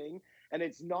defensible thing, and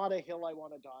it's not a hill I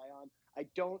want to die on. I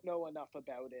don't know enough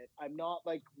about it. I'm not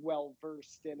like well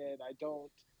versed in it.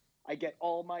 I get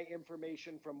all my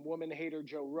information from woman hater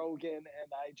Joe Rogan,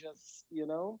 and I just,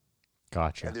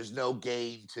 Gotcha. And there's no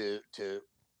gain to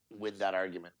win that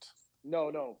argument.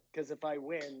 No, because if I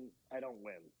win, I don't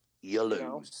win. You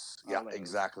lose. Yeah,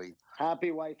 exactly. Happy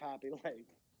wife, happy life.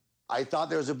 I thought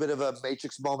there was a bit of a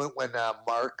Matrix moment when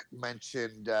Mark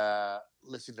mentioned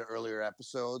listening to earlier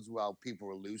episodes while people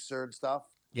were looser and stuff.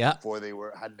 Yeah. Before they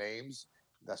had names.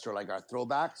 That's sort of like our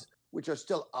throwbacks, which are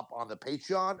still up on the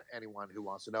Patreon. Anyone who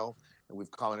wants to know. And we've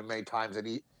commented many times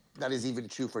that is even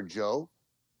true for Joe.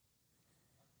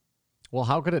 Well,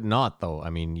 how could it not, though? I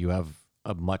mean, you have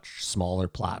a much smaller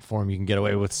platform. You can get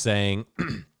away with saying,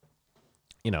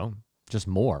 just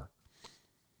more.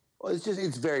 Well,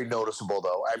 it's very noticeable,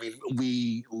 though. I mean,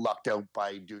 we lucked out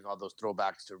by doing all those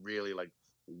throwbacks to really like,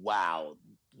 wow,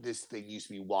 this thing used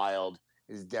to be wild.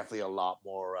 It's definitely a lot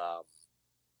more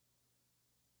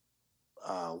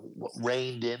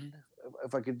reined in,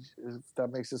 if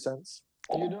that makes a sense.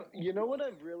 You know what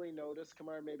I've really noticed,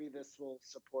 Kamar? Maybe this will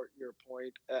support your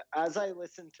point. As I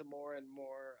listen to more and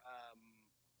more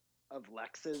of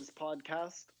Lex's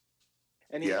podcast,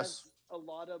 and he has a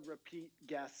lot of repeat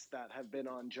guests that have been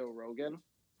on Joe Rogan,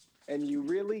 and you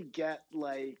really get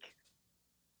like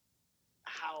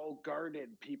how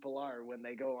guarded people are when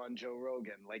they go on Joe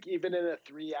Rogan. Like even in a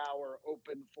 3-hour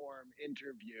open forum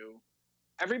interview,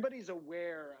 everybody's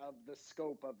aware of the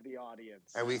scope of the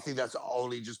audience. And we think that's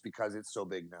only just because it's so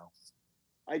big now.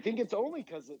 I think it's only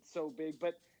because it's so big,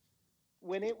 but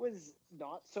when it was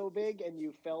not so big and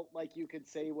you felt like you could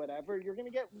say whatever, you're going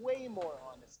to get way more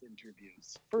honest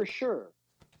interviews, for sure.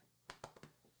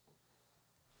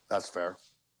 That's fair.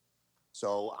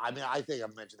 So, I mean, I think I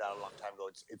mentioned that a long time ago.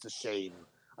 It's a shame.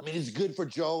 I mean, it's good for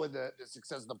Joe and the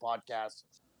success of the podcast,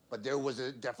 but there was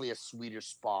definitely a sweeter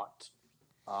spot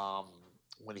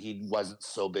when he wasn't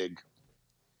so big.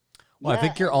 Well, I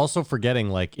think you're also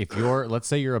forgetting, like, if let's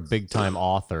say you're a big time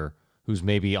author who's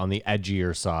maybe on the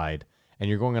edgier side, and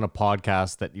you're going on a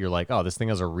podcast that you're like, oh, this thing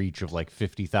has a reach of like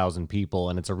 50,000 people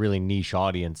and it's a really niche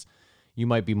audience, you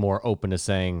might be more open to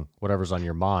saying whatever's on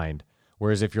your mind.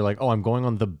 Whereas if you're like, oh, I'm going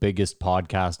on the biggest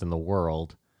podcast in the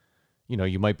world,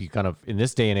 you might be kind of, in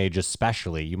this day and age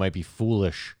especially, you might be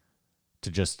foolish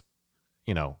to just,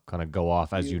 kind of go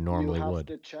off as you normally would.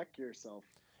 You have to check yourself.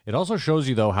 It also shows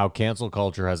you, though, how cancel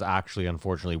culture has actually,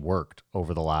 unfortunately, worked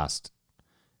over the last...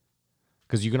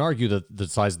 Because you can argue that the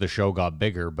size of the show got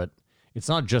bigger, but it's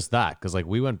not just that. Because like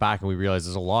we went back and we realized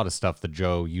there's a lot of stuff that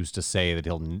Joe used to say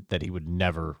that he would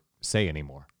never say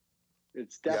anymore.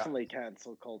 It's definitely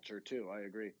cancel culture, too. I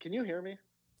agree. Can you hear me?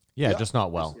 Yeah, just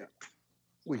not well. Yeah.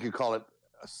 We could call it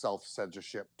a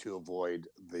self-censorship to avoid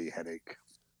the headache.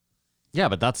 Yeah,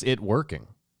 but that's it working.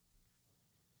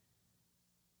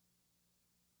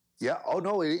 Yeah. Oh,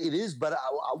 no, it is. But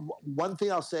one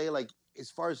thing I'll say, like, as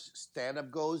far as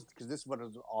stand-up goes, because this one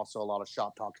is also a lot of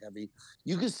shop talk heavy,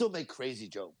 you can still make crazy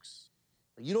jokes.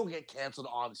 You don't get canceled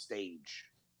on stage.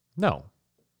 No.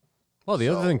 Well, the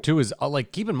other thing too is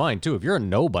like, keep in mind too, if you're a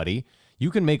nobody, you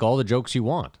can make all the jokes you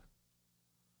want.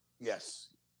 Yes.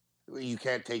 You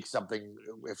can't take something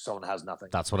if someone has nothing.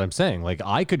 That's what I'm saying. Like,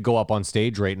 I could go up on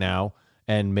stage right now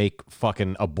and make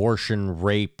fucking abortion,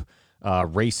 rape,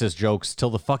 racist jokes till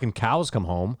the fucking cows come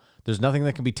home. There's nothing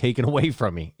that can be taken away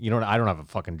from me. You know, I don't have a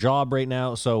fucking job right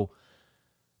now. So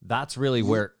that's really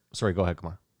where, sorry, go ahead,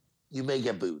 Kumar. You may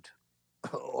get booed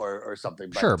or something.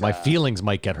 But, sure, my feelings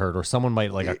might get hurt or someone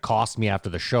might like accost me after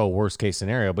the show, worst case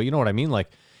scenario. But you know what I mean?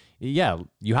 Like, yeah,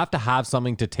 you have to have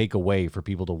something to take away for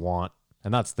people to want.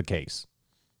 And that's the case.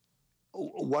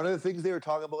 One of the things they were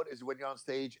talking about is when you're on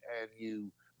stage and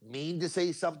you mean to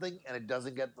say something and it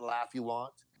doesn't get the laugh you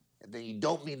want. And then you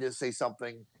don't mean to say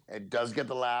something and it does get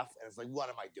the laugh. And it's like, what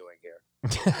am I doing here?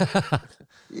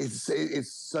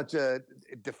 It's such a,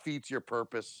 it defeats your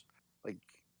purpose. Like,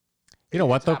 you know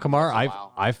what though, Kumar?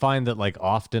 I find that like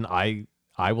often I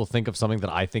will think of something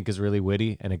that I think is really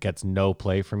witty and it gets no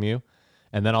play from you.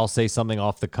 And then I'll say something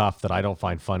off the cuff that I don't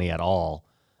find funny at all.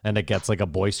 And it gets like a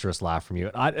boisterous laugh from you.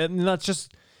 And that's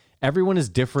just, everyone is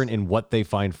different in what they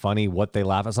find funny, what they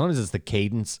laugh at. Sometimes it's the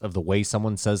cadence of the way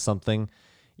someone says something.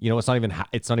 You know, it's not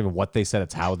even what they said,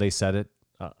 it's how they said it.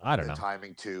 I don't know.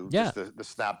 Timing too. Yeah. Just the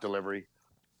snap delivery.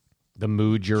 The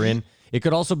mood you're in. It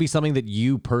could also be something that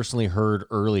you personally heard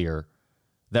earlier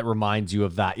that reminds you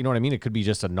of that. You know what I mean? It could be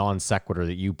just a non sequitur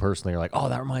that you personally are like, oh,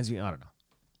 that reminds me. I don't know.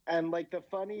 And like the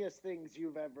funniest things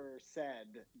you've ever said,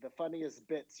 the funniest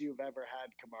bits you've ever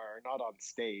had, Kumar, are not on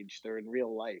stage. They're in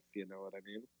real life. You know what I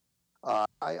mean?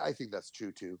 I think that's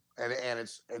true too. And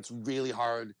it's really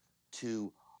hard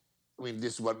to, I mean,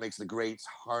 this is what makes the greats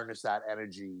harness that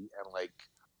energy and like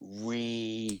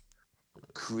recreate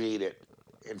it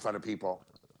in front of people.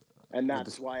 And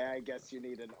that's why I guess you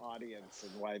need an audience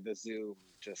and why the Zoom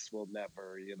just will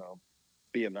never, you know,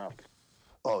 be enough.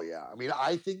 Oh, yeah. I mean,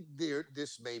 I think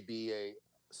this may be a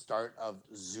start of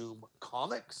Zoom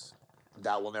comics.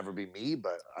 That will never be me,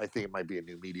 but I think it might be a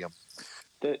new medium.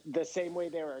 The same way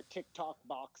there are TikTok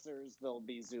boxers, there'll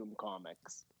be Zoom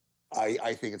comics.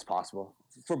 I think it's possible,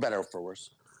 for better or for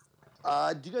worse.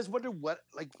 Do you guys wonder what,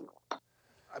 like,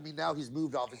 I mean, now he's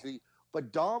moved, obviously,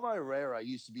 but Dom Irrera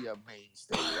used to be a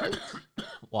mainstay, right?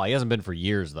 Well, he hasn't been for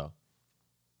years, though.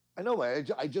 I know.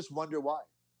 I just wonder why.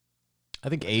 I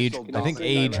think age. I think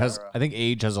age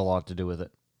has a lot to do with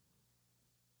it.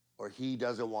 Or he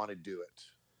doesn't want to do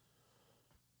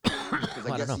it. Because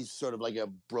I guess he's sort of like a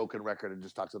broken record and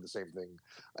just talks about the same thing.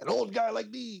 An old guy like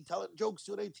me telling jokes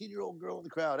to an 18-year-old girl in the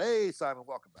crowd. Hey, Simon,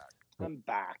 welcome back. I'm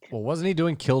back. Well, wasn't he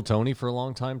doing Kill Tony for a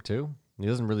long time too? He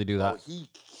doesn't really do that. Oh,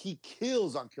 he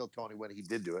kills on Kill Tony when he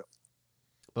did do it.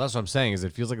 But that's what I'm saying. Is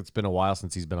it feels like it's been a while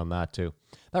since he's been on that too.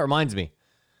 That reminds me,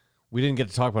 we didn't get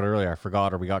to talk about it earlier. I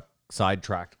forgot, or we got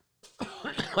sidetracked.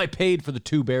 I paid for the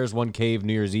 2 Bears, 1 Cave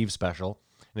New Year's Eve special,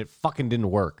 and it fucking didn't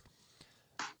work.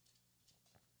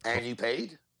 And you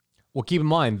paid? Well, keep in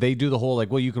mind, they do the whole,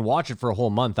 like, well, you can watch it for a whole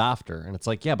month after. And it's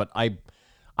like, yeah, but I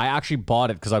actually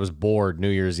bought it because I was bored New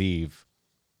Year's Eve.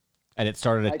 And it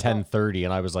started at 10:30,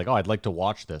 and I was like, oh, I'd like to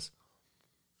watch this.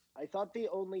 I thought the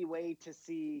only way to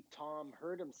see Tom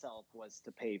hurt himself was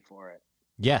to pay for it.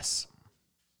 Yes.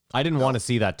 I didn't want to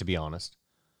see that, to be honest.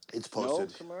 It's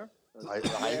posted. No, I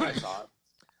saw it.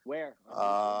 Where?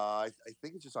 I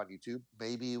think it's just on YouTube.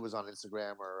 Maybe it was on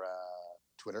Instagram or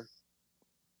Twitter.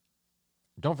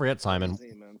 Don't forget, Simon,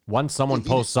 once someone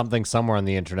posts something somewhere on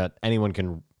the internet, anyone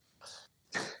can...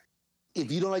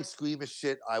 If you don't like squeamish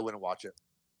shit, I wouldn't watch it.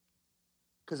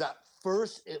 Because at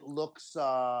first, it looks...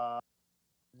 not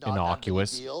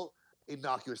innocuous.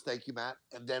 Innocuous, thank you, Matt.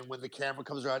 And then when the camera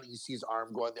comes around and you see his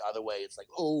arm going the other way, it's like,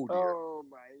 oh, dear. Oh,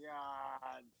 my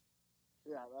God.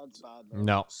 Yeah, that's bad. Though.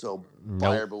 No. So,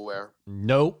 buyer beware.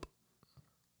 Nope.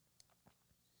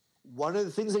 One of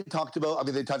the things they talked about, I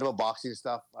mean, they talked about boxing and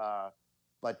stuff,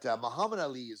 but Muhammad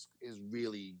Ali is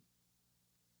really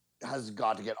has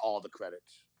got to get all the credit.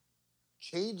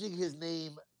 Changing his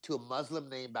name to a Muslim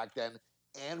name back then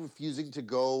and refusing to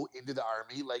go into the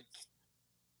army, like,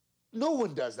 no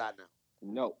one does that now.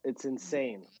 No, it's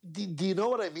insane. Do you know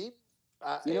what I mean?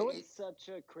 You know what's such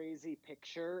a crazy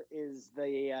picture is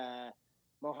the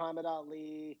Muhammad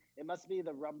Ali. It must be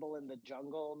the Rumble in the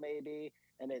Jungle, maybe,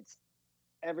 and it's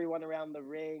everyone around the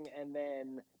ring, and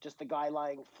then just the guy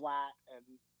lying flat, and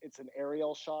it's an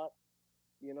aerial shot.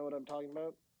 You know what I'm talking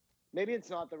about? Maybe it's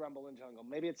not the Rumble in Jungle.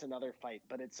 Maybe it's another fight,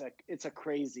 but it's a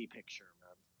crazy picture,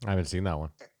 man. I haven't seen that one.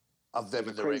 Of them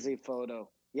in the crazy ring. Photo.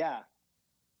 Yeah.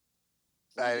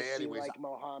 You just see anyways, like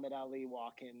Muhammad Ali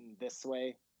walking this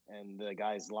way, and the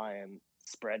guy's lying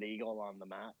spread eagle on the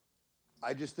mat.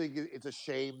 I just think it's a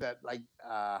shame that like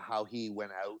how he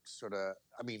went out. Sort of.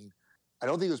 I mean, I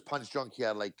don't think it was punch drunk. He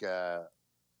had like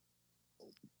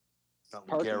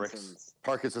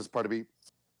Parkinson's, pardon me.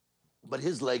 But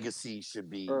his legacy should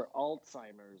be or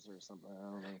Alzheimer's or something. I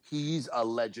don't know. He's a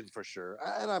legend for sure,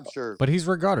 and I'm sure. But he's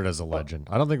regarded as a legend.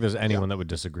 I don't think there's anyone that would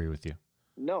disagree with you.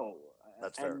 No,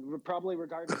 that's fair. And probably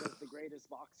regarded as the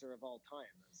greatest boxer of all time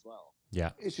as well.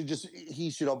 Yeah, he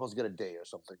should almost get a day or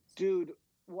something. Dude,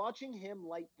 watching him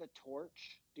light the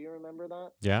torch. Do you remember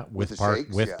that? Yeah, with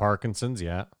Parkinson's.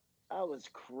 Yeah, that was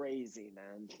crazy,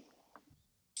 man.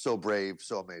 So brave,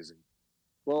 so amazing.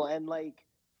 Well, and like,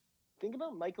 think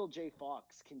about Michael J.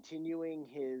 Fox continuing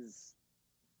his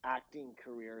acting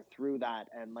career through that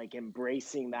and like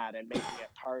embracing that and making it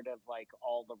part of like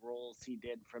all the roles he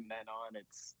did from then on.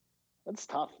 That's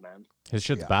tough, man. His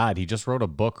shit's bad. He just wrote a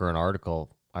book or an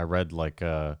article. I read like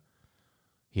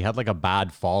he had like a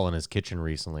bad fall in his kitchen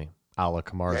recently. Ala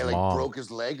Kamar's mom broke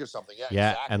his leg or something. Yeah,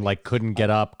 exactly. And like couldn't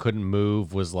get up, couldn't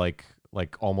move, was like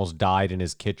almost died in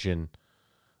his kitchen.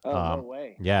 Oh, no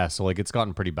way. Yeah, so like it's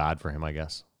gotten pretty bad for him, I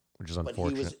guess, which is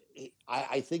unfortunate.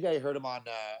 I think I heard him on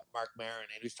Mark Maron,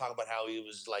 and he was talking about how he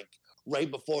was like right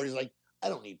before he's like, I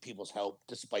don't need people's help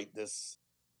despite this.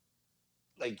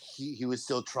 Like he was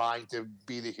still trying to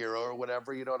be the hero or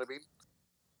whatever. You know what I mean?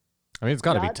 I mean, it's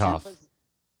got to be tough.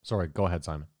 Sorry, go ahead,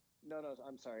 Simon. No,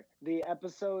 I'm sorry. The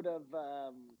episode of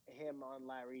him on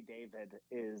Larry David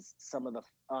is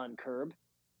on Curb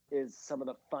is some of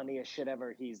the funniest shit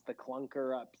ever. He's the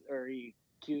clunker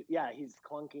he's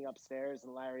clunking upstairs,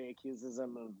 and Larry accuses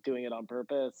him of doing it on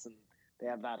purpose, and they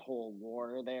have that whole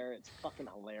war there. It's fucking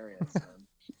hilarious, man.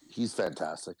 He's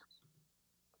fantastic.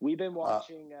 We've been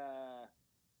watching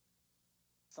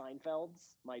Seinfeld's.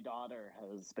 My daughter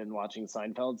has been watching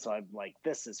Seinfeld, so I'm like,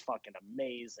 this is fucking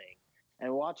amazing.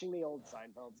 And watching the old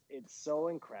Seinfelds, it's so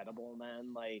incredible,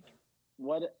 man. Like,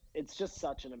 it's just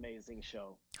such an amazing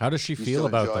show. How does she feel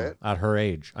about them at her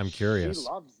age? I'm curious. She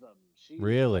loves them.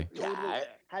 Really? Totally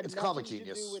had it's nothing comic to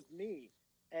genius. do with me.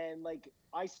 And like,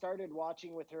 I started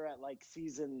watching with her at like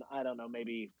season, I don't know,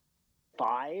 maybe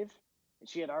 5. And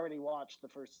she had already watched the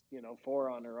first, 4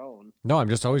 on her own. No, I'm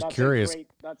just always curious.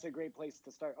 That's a great place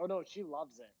to start. Oh no, she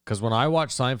loves it. Because when I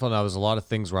watched Seinfeld, there was a lot of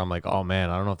things where I'm like, oh man,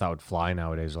 I don't know if that would fly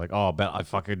nowadays. Like, oh, I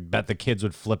fucking bet the kids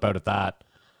would flip out at that.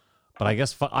 But I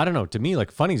guess I don't know. To me,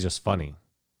 like, funny's just funny.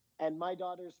 And my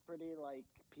daughter's pretty like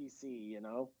PC,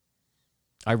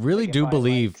 I really like do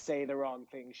believe. I say the wrong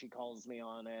thing, she calls me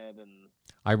on it, and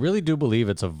I really do believe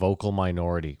it's a vocal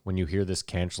minority when you hear this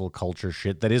cancel culture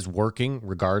shit that is working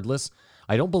regardless.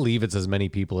 I don't believe it's as many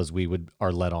people as we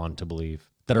are led on to believe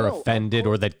that are offended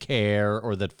or that care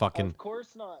or that fucking. Of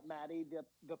course not, Maddie.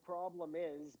 The problem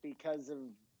is because of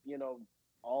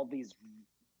all these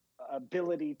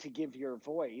ability to give your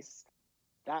voice.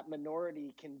 That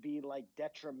minority can be like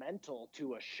detrimental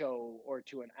to a show or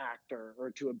to an actor or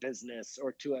to a business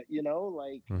or to a,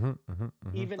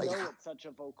 even though it's such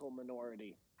a vocal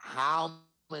minority. How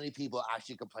many people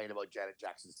actually complain about Janet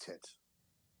Jackson's tits?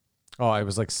 Oh, I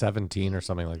was like 17 or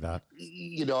something like that.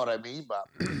 You know what I mean? But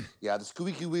yeah, the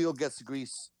squeaky wheel gets the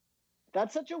grease.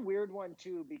 That's such a weird one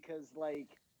too, because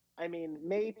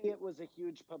maybe it was a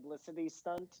huge publicity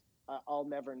stunt. I'll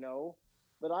never know.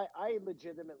 But I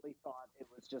legitimately thought it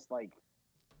was just like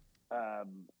part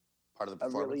of the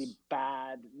performance. A really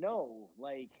bad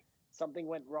something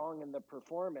went wrong in the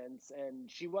performance and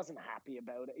she wasn't happy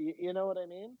about it. You know what I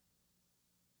mean?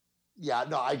 Yeah,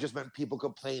 no, I just meant people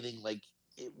complaining like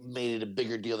it made it a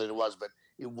bigger deal than it was, but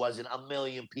it wasn't a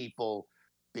million people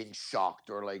being shocked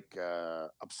or like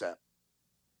upset.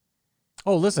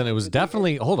 Oh, listen, it was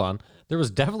definitely hold on. There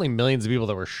was definitely millions of people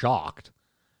that were shocked.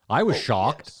 I was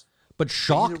shocked. Yes. But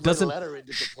shock doesn't.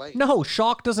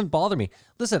 Shock doesn't bother me.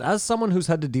 Listen, as someone who's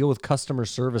had to deal with customer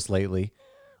service lately,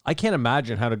 I can't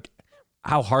imagine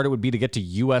how hard it would be to get to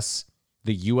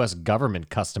the U.S. government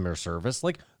customer service.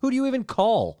 Like, who do you even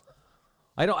call?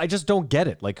 I just don't get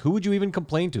it. Like, who would you even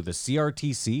complain to? The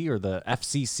CRTC or the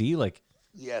FCC? Like,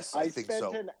 yes, I think so.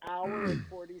 I spent an hour and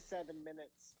 47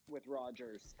 minutes with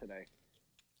Rogers today.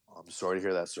 I'm sorry to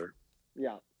hear that, sir.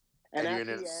 Yeah, and your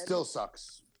internet still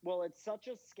sucks. Well, it's such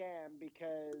a scam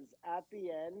because at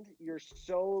the end, you're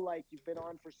so you've been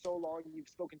on for so long, you've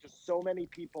spoken to so many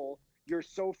people, you're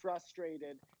so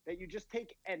frustrated that you just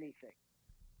take anything.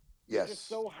 Yes. You're just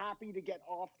so happy to get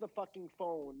off the fucking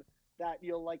phone that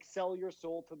you'll sell your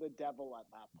soul to the devil at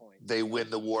that point. They win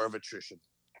the war of attrition.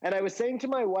 And I was saying to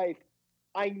my wife,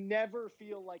 I never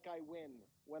feel like I win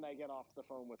when I get off the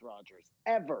phone with Rogers.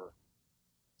 Ever.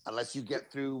 unless you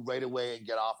get through right away and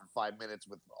get off in 5 minutes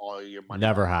with all your money.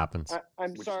 Never back. happens.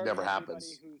 I'm Which sorry, never everybody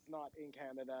happens. who's not in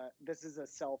Canada. This is a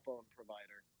cell phone provider.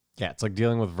 Yeah, it's like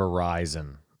dealing with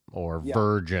Verizon or Yeah.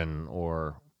 Virgin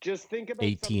or Just think about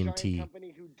some AT&T. giant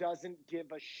company who doesn't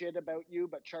give a shit about you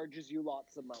but charges you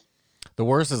lots of money. the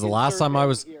worst is the last time I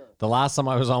was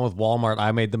on with Walmart,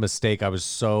 I made the mistake. I was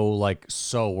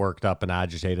so worked up and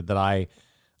agitated that I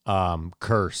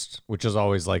cursed, which is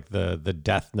always like the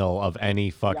death knell of any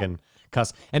fucking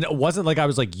cuss. And it wasn't like I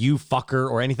was like, you fucker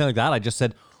or anything like that. I just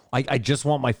said, I just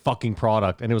want my fucking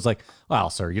product. And it was like, well,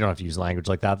 sir, you don't have to use language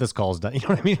like that. This call's done. You know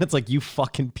what I mean? It's like, you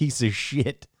fucking piece of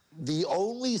shit. The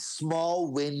only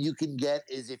small win you can get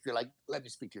is if you're like, let me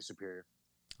speak to your superior.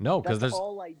 No, because That's there's,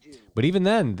 all I do. but even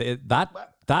then,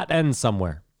 that ends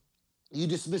somewhere. You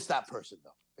dismiss that person,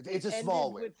 though. It's a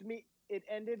small win. It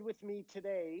ended with me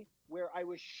today where I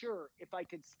was sure if I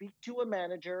could speak to a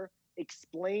manager,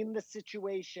 explain the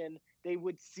situation, they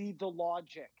would see the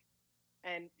logic.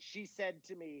 And she said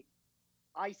to me,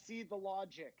 I see the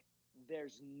logic.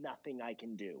 There's nothing I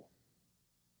can do.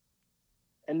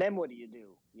 And then what do?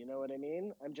 You know what I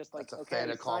mean? I'm just like, That's a okay, fait sign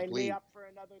accompli. me up for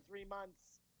another 3 months.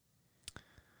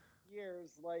 Years,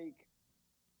 like...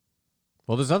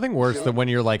 Well, there's nothing worse than when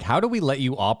you're like, how do we let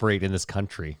you operate in this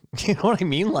country? You know what I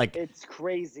mean? Like, It's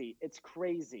crazy. It's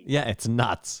crazy. yeah, it's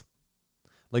nuts.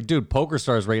 Like, dude,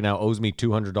 PokerStars right now owes me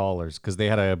 $200 because they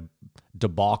had a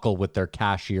debacle with their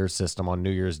cashier system on New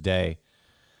Year's Day,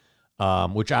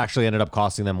 which actually ended up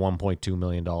costing them $1.2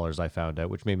 million, I found out,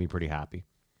 which made me pretty happy.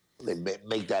 They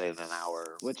make that in an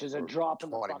hour. Which is a or drop in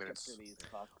the 20 bucket minutes. for these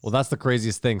fucks. Well, that's the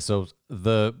craziest thing. So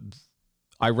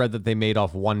I read that they made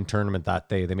off one tournament that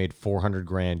day. They made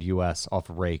 $400,000 US off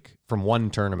rake from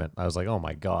one tournament. I was like, oh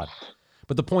my God.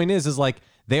 But the point is like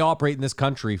they operate in this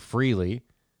country freely.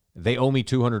 They owe me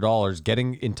 $200.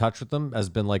 Getting in touch with them has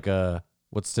been like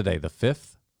what's today? The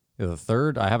 5th? The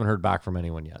 3rd? I haven't heard back from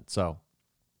anyone yet. So,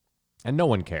 and no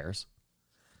one cares.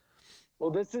 Well,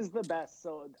 this is the best.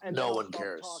 So, and No I'll one stop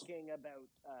cares. talking about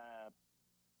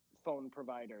phone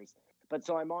providers. But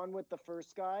so I'm on with the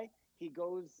first guy. He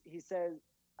says,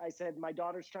 I said, my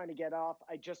daughter's trying to get off.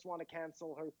 I just want to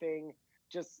cancel her thing.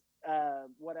 Just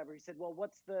whatever. He said, well,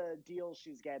 what's the deal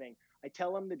she's getting? I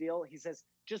tell him the deal. He says,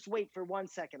 just wait for 1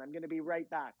 second. I'm going to be right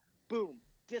back. Boom.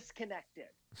 Disconnected.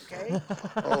 Okay?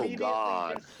 Oh, Immediately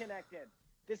God. disconnected.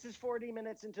 This is 40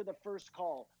 minutes into the first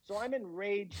call. So I'm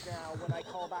enraged now when I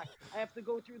call back. I have to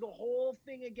go through the whole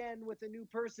thing again with a new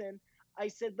person. I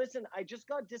said, listen, I just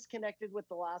got disconnected with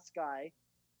the last guy.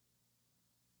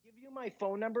 Give you my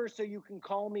phone number so you can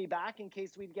call me back in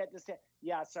case we get this.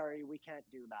 Yeah, sorry, we can't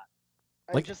do that.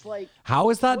 I'm Like, just like, how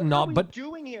is that what not? are we But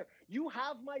doing here? You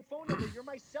have my phone number. You're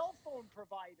my cell phone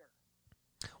provider.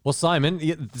 well,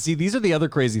 Simon, see, these are the other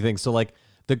crazy things. So like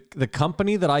the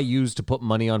company that I use to put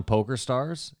money on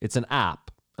PokerStars, it's an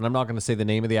app, and I'm not going to say the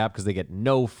name of the app because they get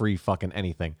no free fucking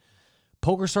anything.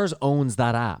 PokerStars owns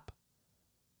that app.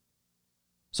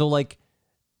 So like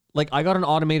I got an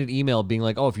automated email being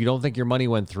like, oh, if you don't think your money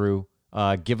went through,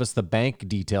 give us the bank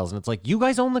details. And it's like, you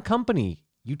guys own the company.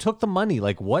 You took the money.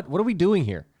 Like, what are we doing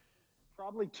here?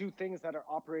 Probably two things that are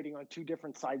operating on two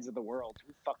different sides of the world.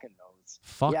 Who fucking knows?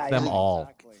 Fuck them all.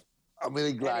 Exactly. I'm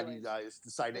really glad Anyways, you guys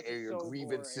decided to this air is your so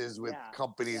grievances boring. with Yeah,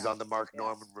 companies yeah, on the Mark yeah,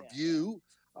 Norman yeah, review.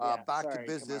 Yeah, Back sorry,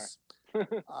 to business.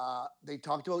 They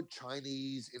talked about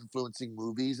Chinese influencing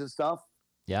movies and stuff.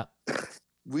 Yeah.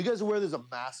 Were you guys aware there's a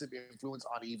massive influence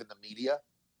on even the media?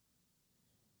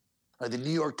 Like the New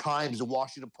York Times, the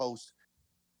Washington Post.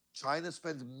 China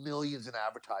spends millions in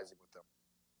advertising with them.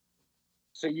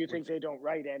 So you think they don't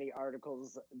write any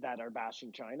articles that are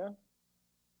bashing China?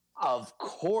 Of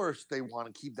course, they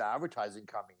want to keep the advertising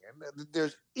coming in.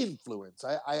 There's influence.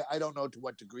 I don't know to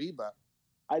what degree, but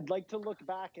I'd like to look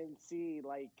back and see,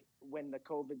 like, when the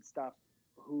COVID stuff,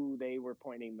 who they were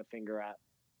pointing the finger at.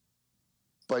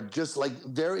 But just like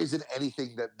there isn't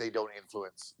anything that they don't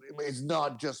influence. It's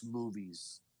not just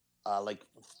movies, like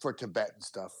for Tibet and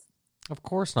stuff. Of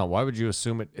course not. Why would you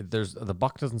assume it? There's the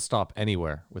buck doesn't stop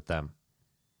anywhere with them.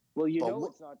 Well, you But know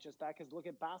it's not just that, because look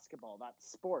at basketball.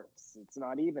 That's sports. It's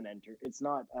not even It's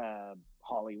not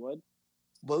Hollywood.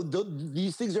 Well,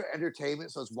 these things are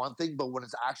entertainment, so it's one thing. But when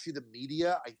it's actually the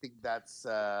media, I think that's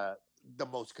the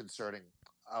most concerning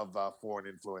of foreign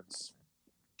influence.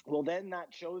 Well, then that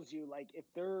shows you, like, if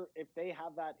they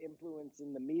have that influence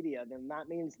in the media, then that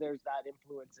means there's that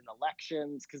influence in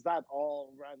elections, because that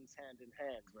all runs hand in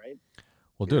hand, right?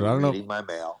 Well, dude, I don't know. Reading my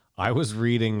mail. I was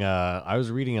reading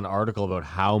an article about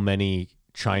how many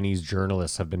Chinese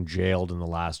journalists have been jailed in the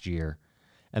last year,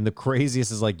 and the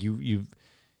craziest is like you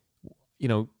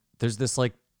know, there's this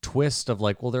like twist of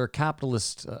like, well, they're a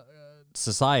capitalist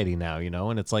society now, you know?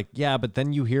 And it's like, yeah, but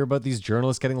then you hear about these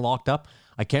journalists getting locked up.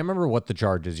 I can't remember what the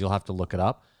charge is. You'll have to look it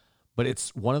up. But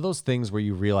it's one of those things where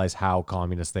you realize how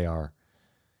communist they are.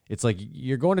 It's like,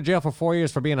 you're going to jail for 4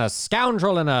 years for being a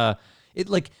scoundrel and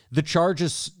the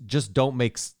charges just don't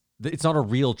make, it's not a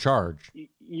real charge.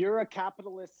 You're a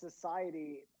capitalist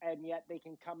society, and yet they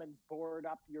can come and board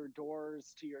up your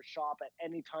doors to your shop at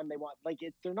any time they want. Like,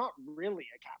 they're not really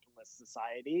a capitalist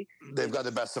society. They've got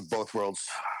the best of both worlds.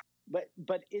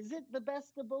 But is it the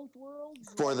best of both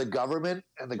worlds? For the government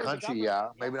and the For the country, government, yeah. yeah.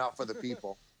 Maybe not for the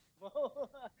people.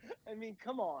 I mean,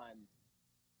 come on.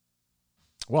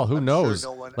 Well, who I'm knows?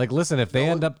 sure no one- Like, listen, if they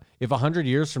no end one- up, if 100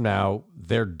 years from now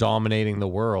they're dominating the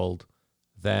world,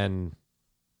 then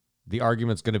the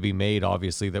argument's going to be made,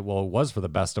 obviously, that, well, it was for the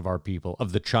best of our people,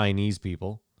 of the Chinese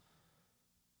people.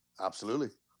 Absolutely.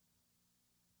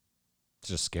 It's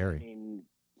just I scary. mean,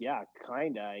 yeah,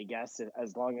 kinda, I guess,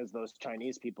 as long as those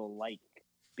Chinese people like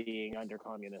being under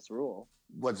communist rule.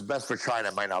 What's best for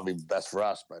China might not be best for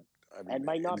us, but I mean, And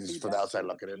might not it be is for best the outside for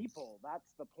looking the in. people.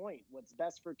 That's the point. What's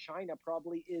best for China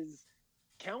probably is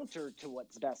counter to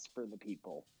what's best for the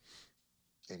people.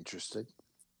 Interesting.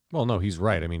 Well, no, he's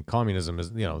right. I mean, communism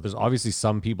is, you know, there's obviously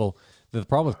some people. The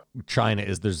problem with China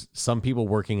is there's some people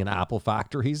working in Apple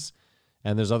factories,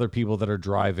 and there's other people that are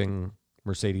driving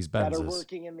Mercedes That are Benzes.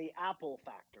 working in the Apple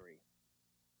factory.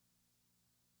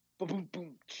 Boom, boom,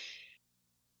 boom.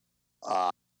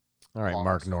 All right,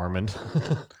 Mark Awesome. Norman.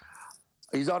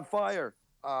 He's on fire.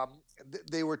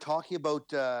 They were talking about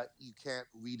you can't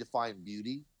redefine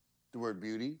beauty, the word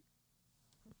beauty.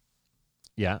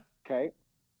 Yeah. Okay.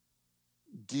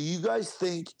 Do you guys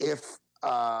think if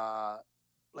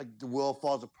like the world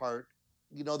falls apart,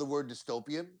 you know the word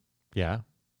dystopian? Yeah.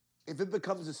 If it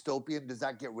becomes dystopian, does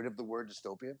that get rid of the word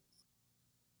dystopian?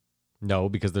 No,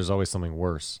 because there's always something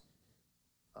worse.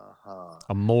 Uh-huh.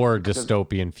 A more Because-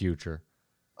 dystopian future.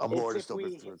 A more It's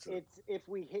dystopian future. it's if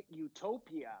we hit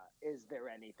utopia, is there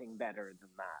anything better than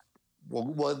that?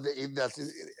 Well,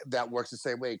 that works the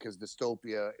same way because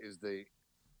dystopia is the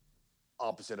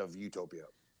opposite of utopia.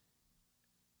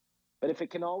 But if it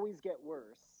can always get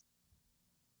worse,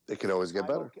 It could always get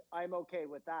better. I'm okay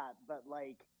with that. But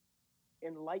like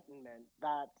enlightenment,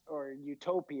 that or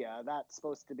utopia, that's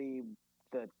supposed to be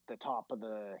the top of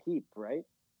the heap, right?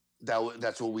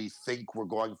 That's what we think we're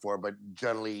going for, but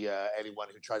generally, anyone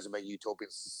who tries to make utopian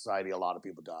society, a lot of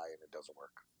people die, and it doesn't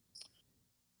work.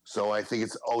 So I think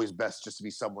it's always best just to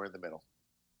be somewhere in the middle.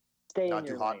 Stay Not in too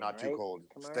your hot, lane, not too right? cold.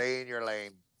 Kamar? Stay in your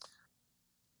lane.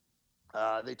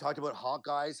 They talked about hot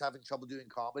guys having trouble doing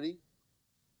comedy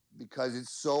because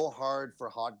it's so hard for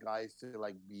hot guys to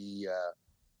like be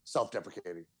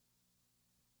self-deprecating.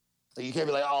 Like, you can't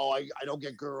be like, oh, I don't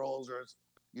get girls, or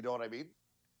you know what I mean?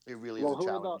 It really Well, is a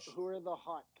challenge. who are the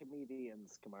hot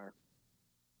comedians, Kamar?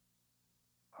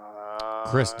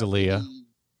 Chris D'Elia. maybe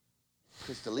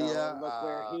Chris D'Elia. Look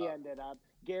where he ended up.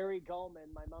 Gary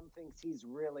Gulman. My mom thinks he's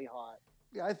really hot.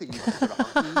 Yeah, I think he's sort of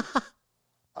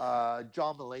hunky.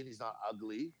 John Mulaney's not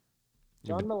ugly.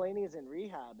 John Mulaney's in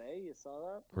rehab, eh? You saw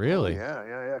that? Really?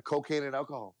 Yeah. Cocaine and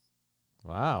alcohol.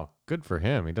 Wow. Good for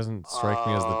him. He doesn't strike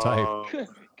me as the type.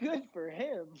 Good for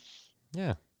him.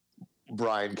 Yeah.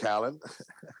 Brian Callen.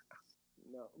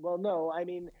 No, well, no. I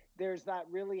mean, there's that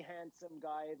really handsome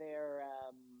guy there,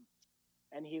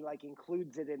 and he like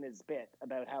includes it in his bit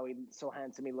about how he's so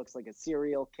handsome he looks like a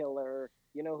serial killer.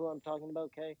 You know who I'm talking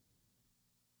about, Kay?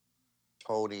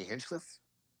 Tony Hinchcliffe.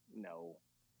 No.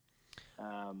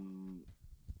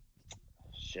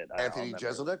 Shit. I'll Anthony never-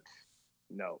 Jeselnik.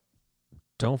 No.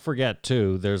 Don't forget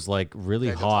too, there's like really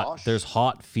Brenda hot, Tosh. there's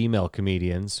hot female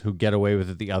comedians who get away with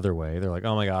it the other way. They're like,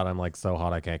 oh my God, I'm like so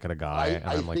hot I can't get a guy. And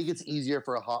I I'm like, think it's easier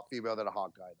for a hot female than a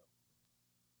hot guy,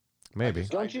 though. maybe.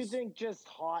 just- Don't you think just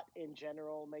hot in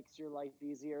general makes your life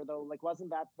easier though? Like,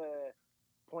 wasn't that the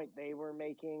point they were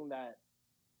making that?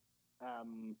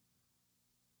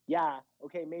 Yeah.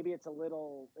 Okay. Maybe it's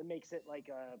it makes it like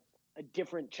a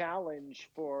different challenge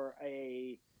for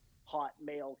a hot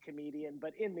male comedian,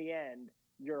 but in the end,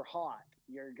 you're hot.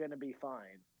 You're gonna be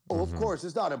fine. Oh, of Mhm. course,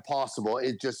 it's not impossible.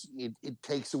 It just it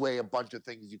takes away a bunch of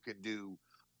things you can do,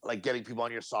 like getting people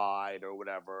on your side or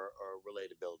whatever, or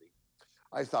relatability.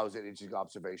 I thought it was an interesting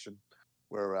observation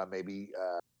where maybe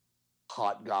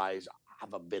hot guys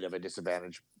have a bit of a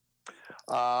disadvantage.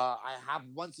 I have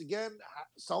once again,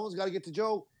 someone's got to get to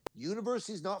Joe.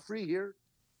 University's not free here.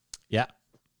 Yeah.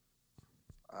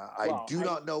 Well, I do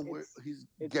not know where he's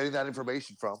getting that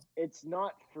information from. It's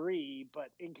not free, but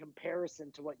in comparison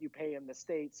to what you pay in the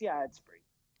States, yeah, it's free.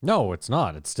 No, it's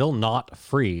not. It's still not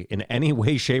free in any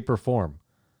way, shape, or form.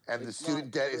 And the It's student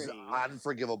not debt is free.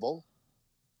 unforgivable.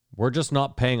 We're just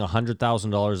not paying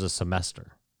 $100,000 a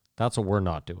semester. That's what we're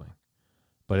not doing.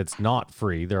 But it's not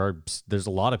free. There's a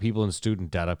lot of people in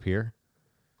student debt up here.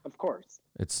 Of course.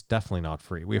 It's definitely not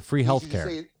free. We have free He health should just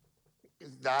care. say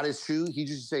that is true. He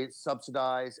just say it's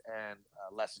subsidized and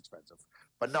less expensive,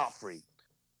 but not free.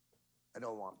 I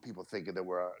don't want people thinking that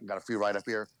we're got a free ride up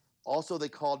here. Also, they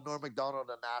called Norm Macdonald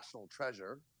a national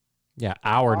treasure. Yeah,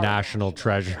 our Our national national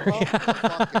treasure. treasure.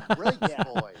 Fucking breaks, Yeah.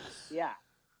 boys. Yeah.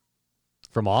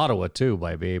 From Ottawa too,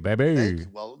 baby.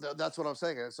 Well, that's what I'm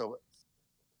saying. So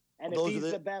And if Those are he's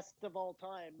the- the best of all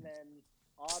time, then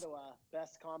Ottawa,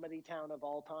 best comedy town of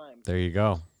all time. There you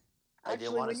go. I didn't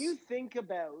Actually, want when to. you think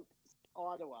about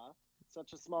Ottawa,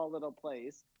 such a small little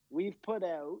place, we've put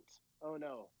out. Oh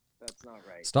no, that's not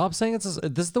right. Stop saying this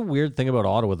is the weird thing about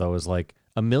Ottawa though, is like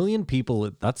 1 million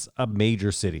people, that's a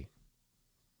major city.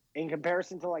 In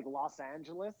comparison to like Los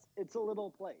Angeles, it's a little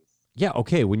place. Yeah,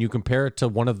 okay, when you compare it to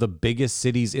one of the biggest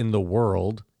cities in the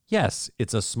world, yes,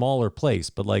 it's a smaller place,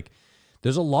 but like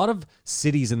there's a lot of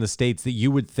cities in the States that you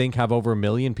would think have over 1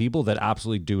 million people that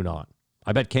absolutely do not.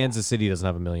 I bet Kansas City doesn't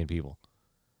have 1 million people.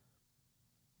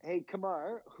 Hey,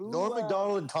 Kamar, who? Norm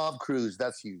Macdonald and Tom Cruise.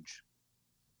 That's huge.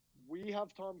 We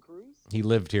have Tom Cruise. He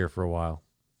lived here for a while.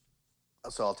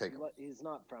 So I'll take him. He's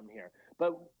not from here,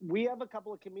 but we have a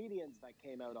couple of comedians that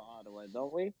came out of Ottawa,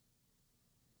 don't we?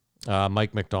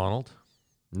 Mike McDonald,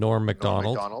 Norm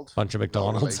McDonald, Macdonald. bunch of No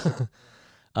McDonalds. relation.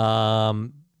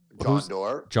 um, John who's-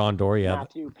 Doerr. John Doerr, yeah.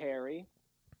 Matthew Perry.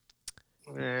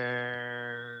 I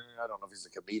don't know if he's a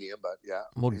comedian, but yeah.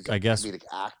 Well, he's I a guess- comedic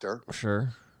actor.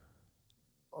 Sure.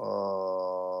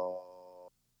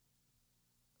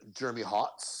 Jeremy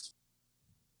Hotz.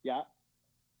 Yeah,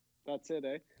 that's it,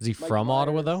 eh? Is he Mike from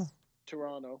Ottawa Myers, though?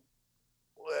 Toronto.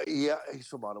 Yeah, he's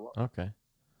from Ottawa. Okay.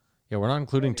 Yeah, we're not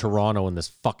including Anyways. Toronto in this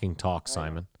fucking talk, I know.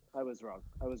 Simon. I was wrong.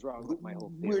 I was wrong with my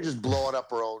whole theory. We're just blowing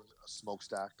up our own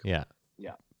smokestack. Yeah.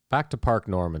 Yeah. Back to Park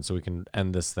Norman so we can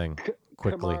end this thing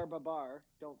quickly. Kamar Babar.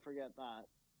 Don't forget that.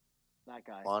 That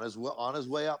guy. On his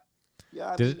way up.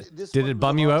 Yeah. I Did mean, it, this did one it was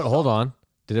bum a you lot out? of Hold stuff. on.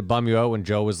 Did it bum you out when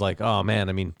Joe was like, oh man,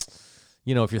 I mean,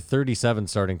 you know, if you're 37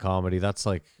 starting comedy, that's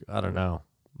like, I don't know,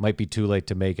 might be too late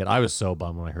to make it. I was so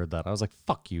bummed when I heard that. I was like,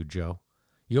 fuck you, Joe.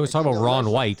 You always talk about No, Ron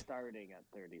that's White. Starting at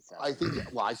 37. I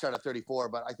think, well, I started at 34,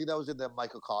 but I think that was in the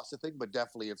Michael Costa thing. But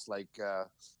definitely it's like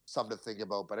something to think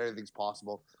about. But anything's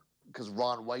possible because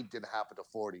Ron White didn't happen to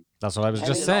 40. That's what I was And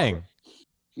just it- saying.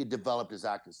 He developed his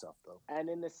acting stuff, though. And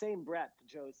in the same breath,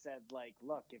 Joe said, like,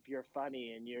 look, if you're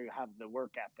funny and you have the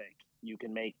work ethic, you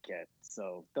can make it.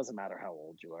 So it doesn't matter how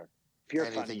old you are. If you're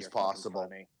funny, Anything's you're fucking possible.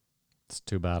 funny. It's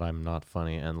too bad I'm not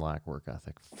funny and lack work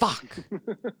ethic. Fuck.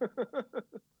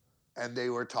 And they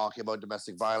were talking about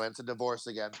domestic violence and divorce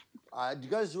again. Do you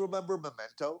guys remember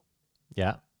Memento?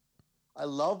 Yeah. I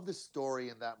love the story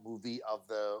in that movie of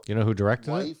the You know who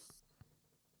directed it? wife.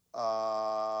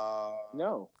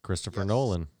 No, Christopher Yes.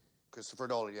 Nolan. Christopher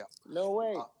Nolan, yeah. no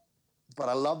way. But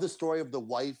I love the story of the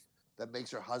wife that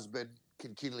makes her husband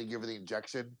continually give her the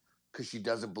injection because she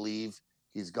doesn't believe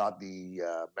he's got the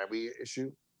memory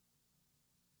issue.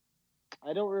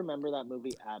 I don't remember that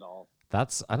movie at all. I don't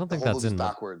The think whole that's movie's in the,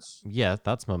 backwards. yeah,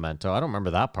 that's Memento. I don't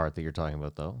remember that part that you're talking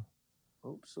about though.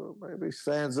 Oops, so maybe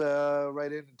fans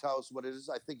write in and tell us what it is.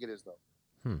 I think it is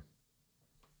though.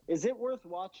 Is it worth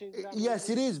watching? That Yes,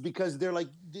 movie? it is because they're like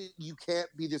you can't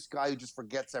be this guy who just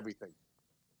forgets everything.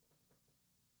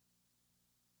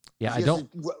 Yeah, He I has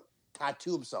don't. to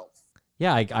tattoo himself.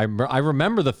 Yeah, I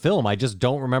remember the film. I just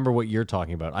don't remember what you're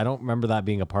talking about. I don't remember that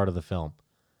being a part of the film.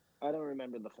 I don't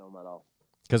remember the film at all.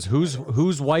 Because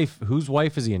whose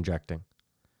wife is he injecting?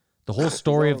 The whole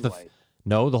story His of the own wife.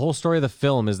 no, the whole story of the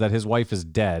film is that his wife is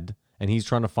dead and he's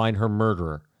trying to find her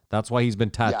murderer. That's why he's been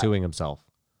tattooing himself.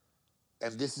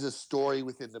 And this is a story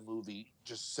within the movie,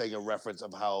 just saying a reference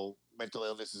of how mental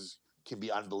illnesses can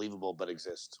be unbelievable but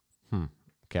exist.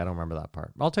 Okay, I don't remember that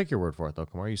part. I'll take your word for it though.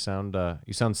 Kumar, you sound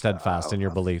steadfast in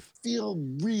your belief. Feel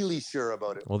really sure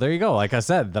about it. Well, there you go. Like I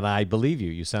said, then I believe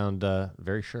you. You sound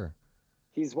very sure.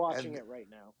 He's watching And- it right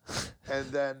now. And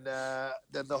then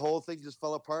the whole thing just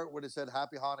fell apart when it said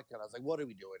Happy Hanukkah. And I was like, what are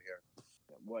we doing here?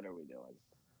 What are we doing?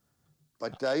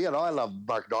 But, I love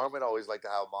Mark Norman. Always like to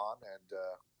have him on. And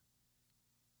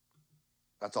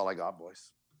that's all I got,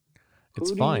 boys.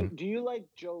 It's Who fine. Do you like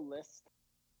Joe List?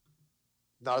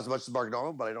 Not as much as Mark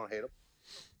Norman, but I don't hate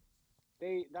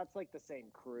him. That's like the same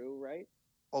crew, right?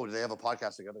 Oh, do they have a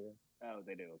podcast together? Yeah. Oh,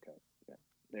 they do. Okay. Yeah.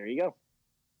 There you go.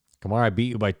 Kumar, I beat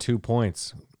you by 2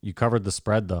 points. You covered the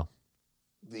spread though.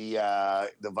 The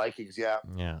Vikings, yeah.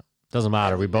 Yeah. Doesn't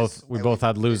matter. And We we both missed- we and both we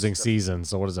had losing missed them. seasons,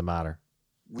 so what does it matter?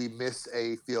 we miss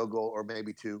a field goal or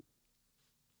maybe two.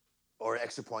 Or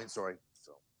extra point, sorry.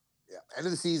 So, yeah. End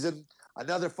of the season.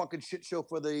 Another fucking shit show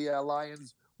for the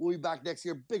Lions. We'll be back next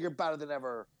year, bigger, better than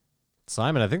ever.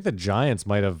 Simon, I think the Giants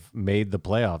might have made the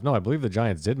playoff. No, I believe the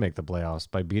Giants did make the playoffs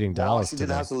by beating Dallas Washington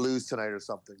today. has to lose tonight or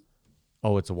something.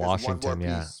 Oh, it's There's Washington, one more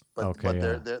yeah. piece, but, Okay,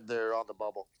 yeah. they're on the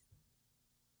bubble.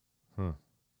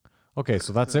 Okay,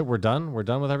 so that's it. We're done. We're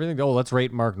done with everything. Oh, let's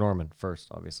rate Mark Norman first,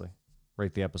 obviously.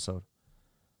 Rate the episode.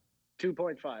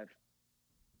 2.5.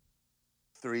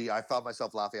 3. I found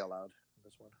myself laughing out loud in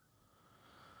this one.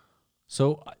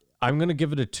 So I'm gonna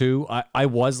give it a 2.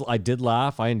 I did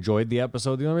laugh. I enjoyed the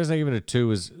episode. The only reason I give it a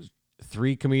 2 is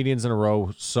 3 comedians in a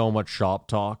row, so much shop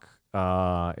talk.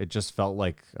 It just felt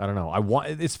like, I don't know.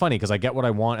 It's funny because I get what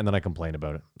I want and then I complain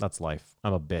about it. That's life.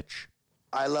 I'm a bitch.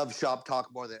 I love shop talk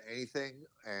more than anything,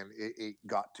 and it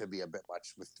got to be a bit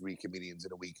much with 3 comedians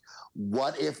in a week.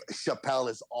 What if Chappelle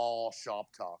is all shop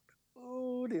talk?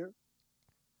 Oh dear.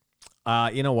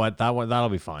 You know what? That'll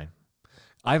be fine.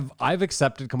 I've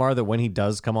accepted, Kamar, that when he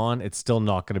does come on, it's still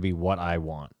not going to be what I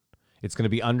want. It's going to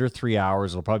be under 3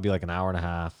 hours. It'll probably be like an hour and a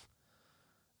half.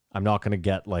 I'm not going to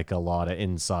get like a lot of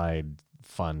inside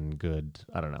fun, good.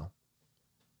 I don't know.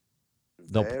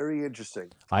 Very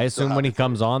interesting. I assume when he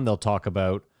comes on, they'll talk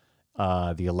about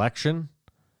the election,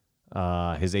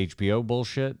 his HBO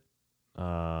bullshit.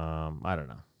 I don't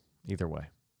know. Either way.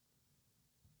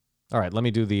 All right, let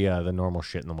me do the normal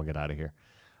shit, and then we'll get out of here.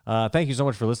 Thank you so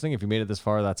much for listening. If you made it this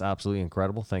far, that's absolutely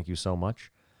incredible. Thank you so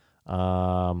much. We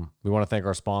want to thank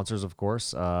our sponsors, of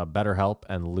course, BetterHelp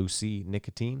and Lucy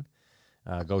Nicotine.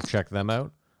 Go check them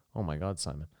out. Oh, my God,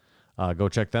 Simon. Go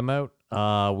check them out.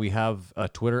 We have a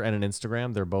Twitter and an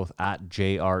Instagram. They're both at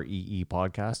JREE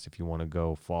Podcast. If you want to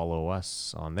go follow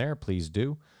us on there, please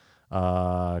do.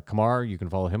 Kamar, you can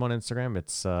follow him on Instagram.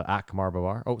 It's at Kamar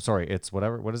Babar. Oh, sorry. It's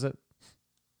whatever. What is it?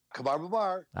 Kamar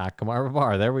Babar. At Kamar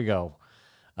Babar. There we go.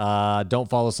 Don't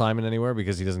follow Simon anywhere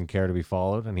because he doesn't care to be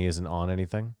followed and he isn't on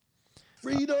anything.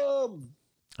 Freedom.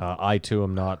 I, too,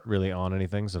 am not really on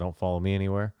anything, so don't follow me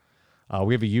anywhere.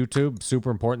 We have a YouTube. Super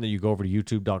important that you go over to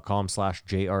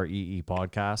youtube.com/JREE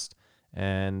podcast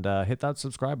and hit that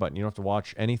subscribe button. You don't have to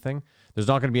watch anything. There's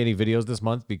not going to be any videos this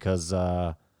month because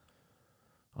I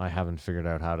haven't figured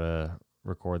out how to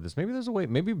record this. Maybe there's a way.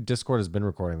 Maybe Discord has been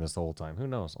recording this the whole time. Who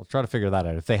knows? I'll try to figure that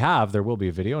out. If they have, there will be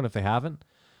a video. And if they haven't,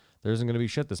 there isn't going to be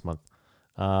shit this month.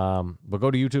 But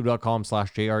go to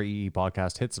youtube.com/JREE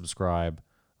podcast. Hit subscribe.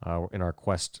 In our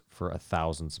quest for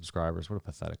 1,000 subscribers. What a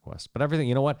pathetic quest. But everything,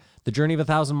 you know what? The journey of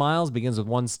 1,000 miles begins with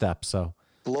one step. So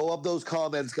blow up those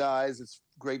comments, guys. It's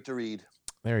great to read.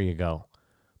 There you go.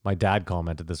 My dad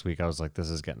commented this week. I was like,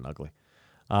 this is getting ugly.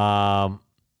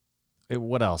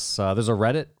 What else? There's a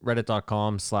Reddit,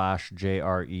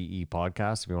 reddit.com/JREE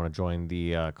podcast if you want to join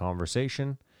the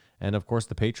conversation. And of course,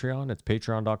 the Patreon. It's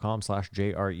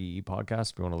patreon.com/JREE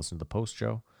podcast if you want to listen to the post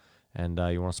show and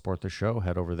you want to support the show,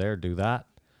 head over there, do that.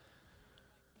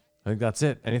 I think that's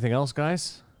it. Anything else,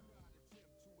 guys?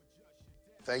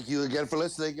 Thank you again for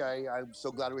listening. I'm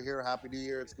so glad we're here. Happy New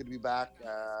Year. It's good to be back.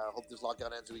 Hope this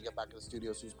lockdown ends and we get back in the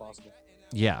studio as soon as possible.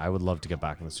 Yeah, I would love to get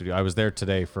back in the studio. I was there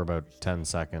today for about 10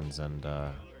 seconds and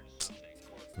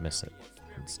miss it.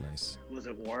 It's nice. Was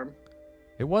it warm?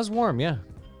 It was warm, yeah.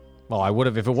 Well, I would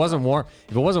have, if it wasn't warm,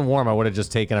 I would have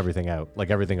just taken everything out,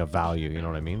 like everything of value, you know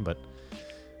what I mean? But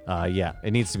yeah, it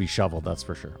needs to be shoveled, that's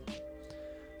for sure.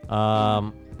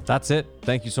 That's it.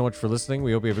 Thank you so much for listening.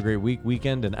 We hope you have a great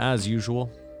weekend, and as usual,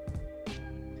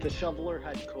 the shoveler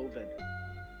had COVID.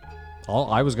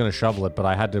 I was going to shovel it, but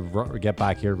I had to get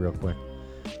back here real quick.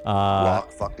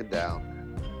 Lock fucking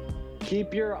down.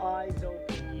 Keep your eyes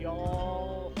open, y'all.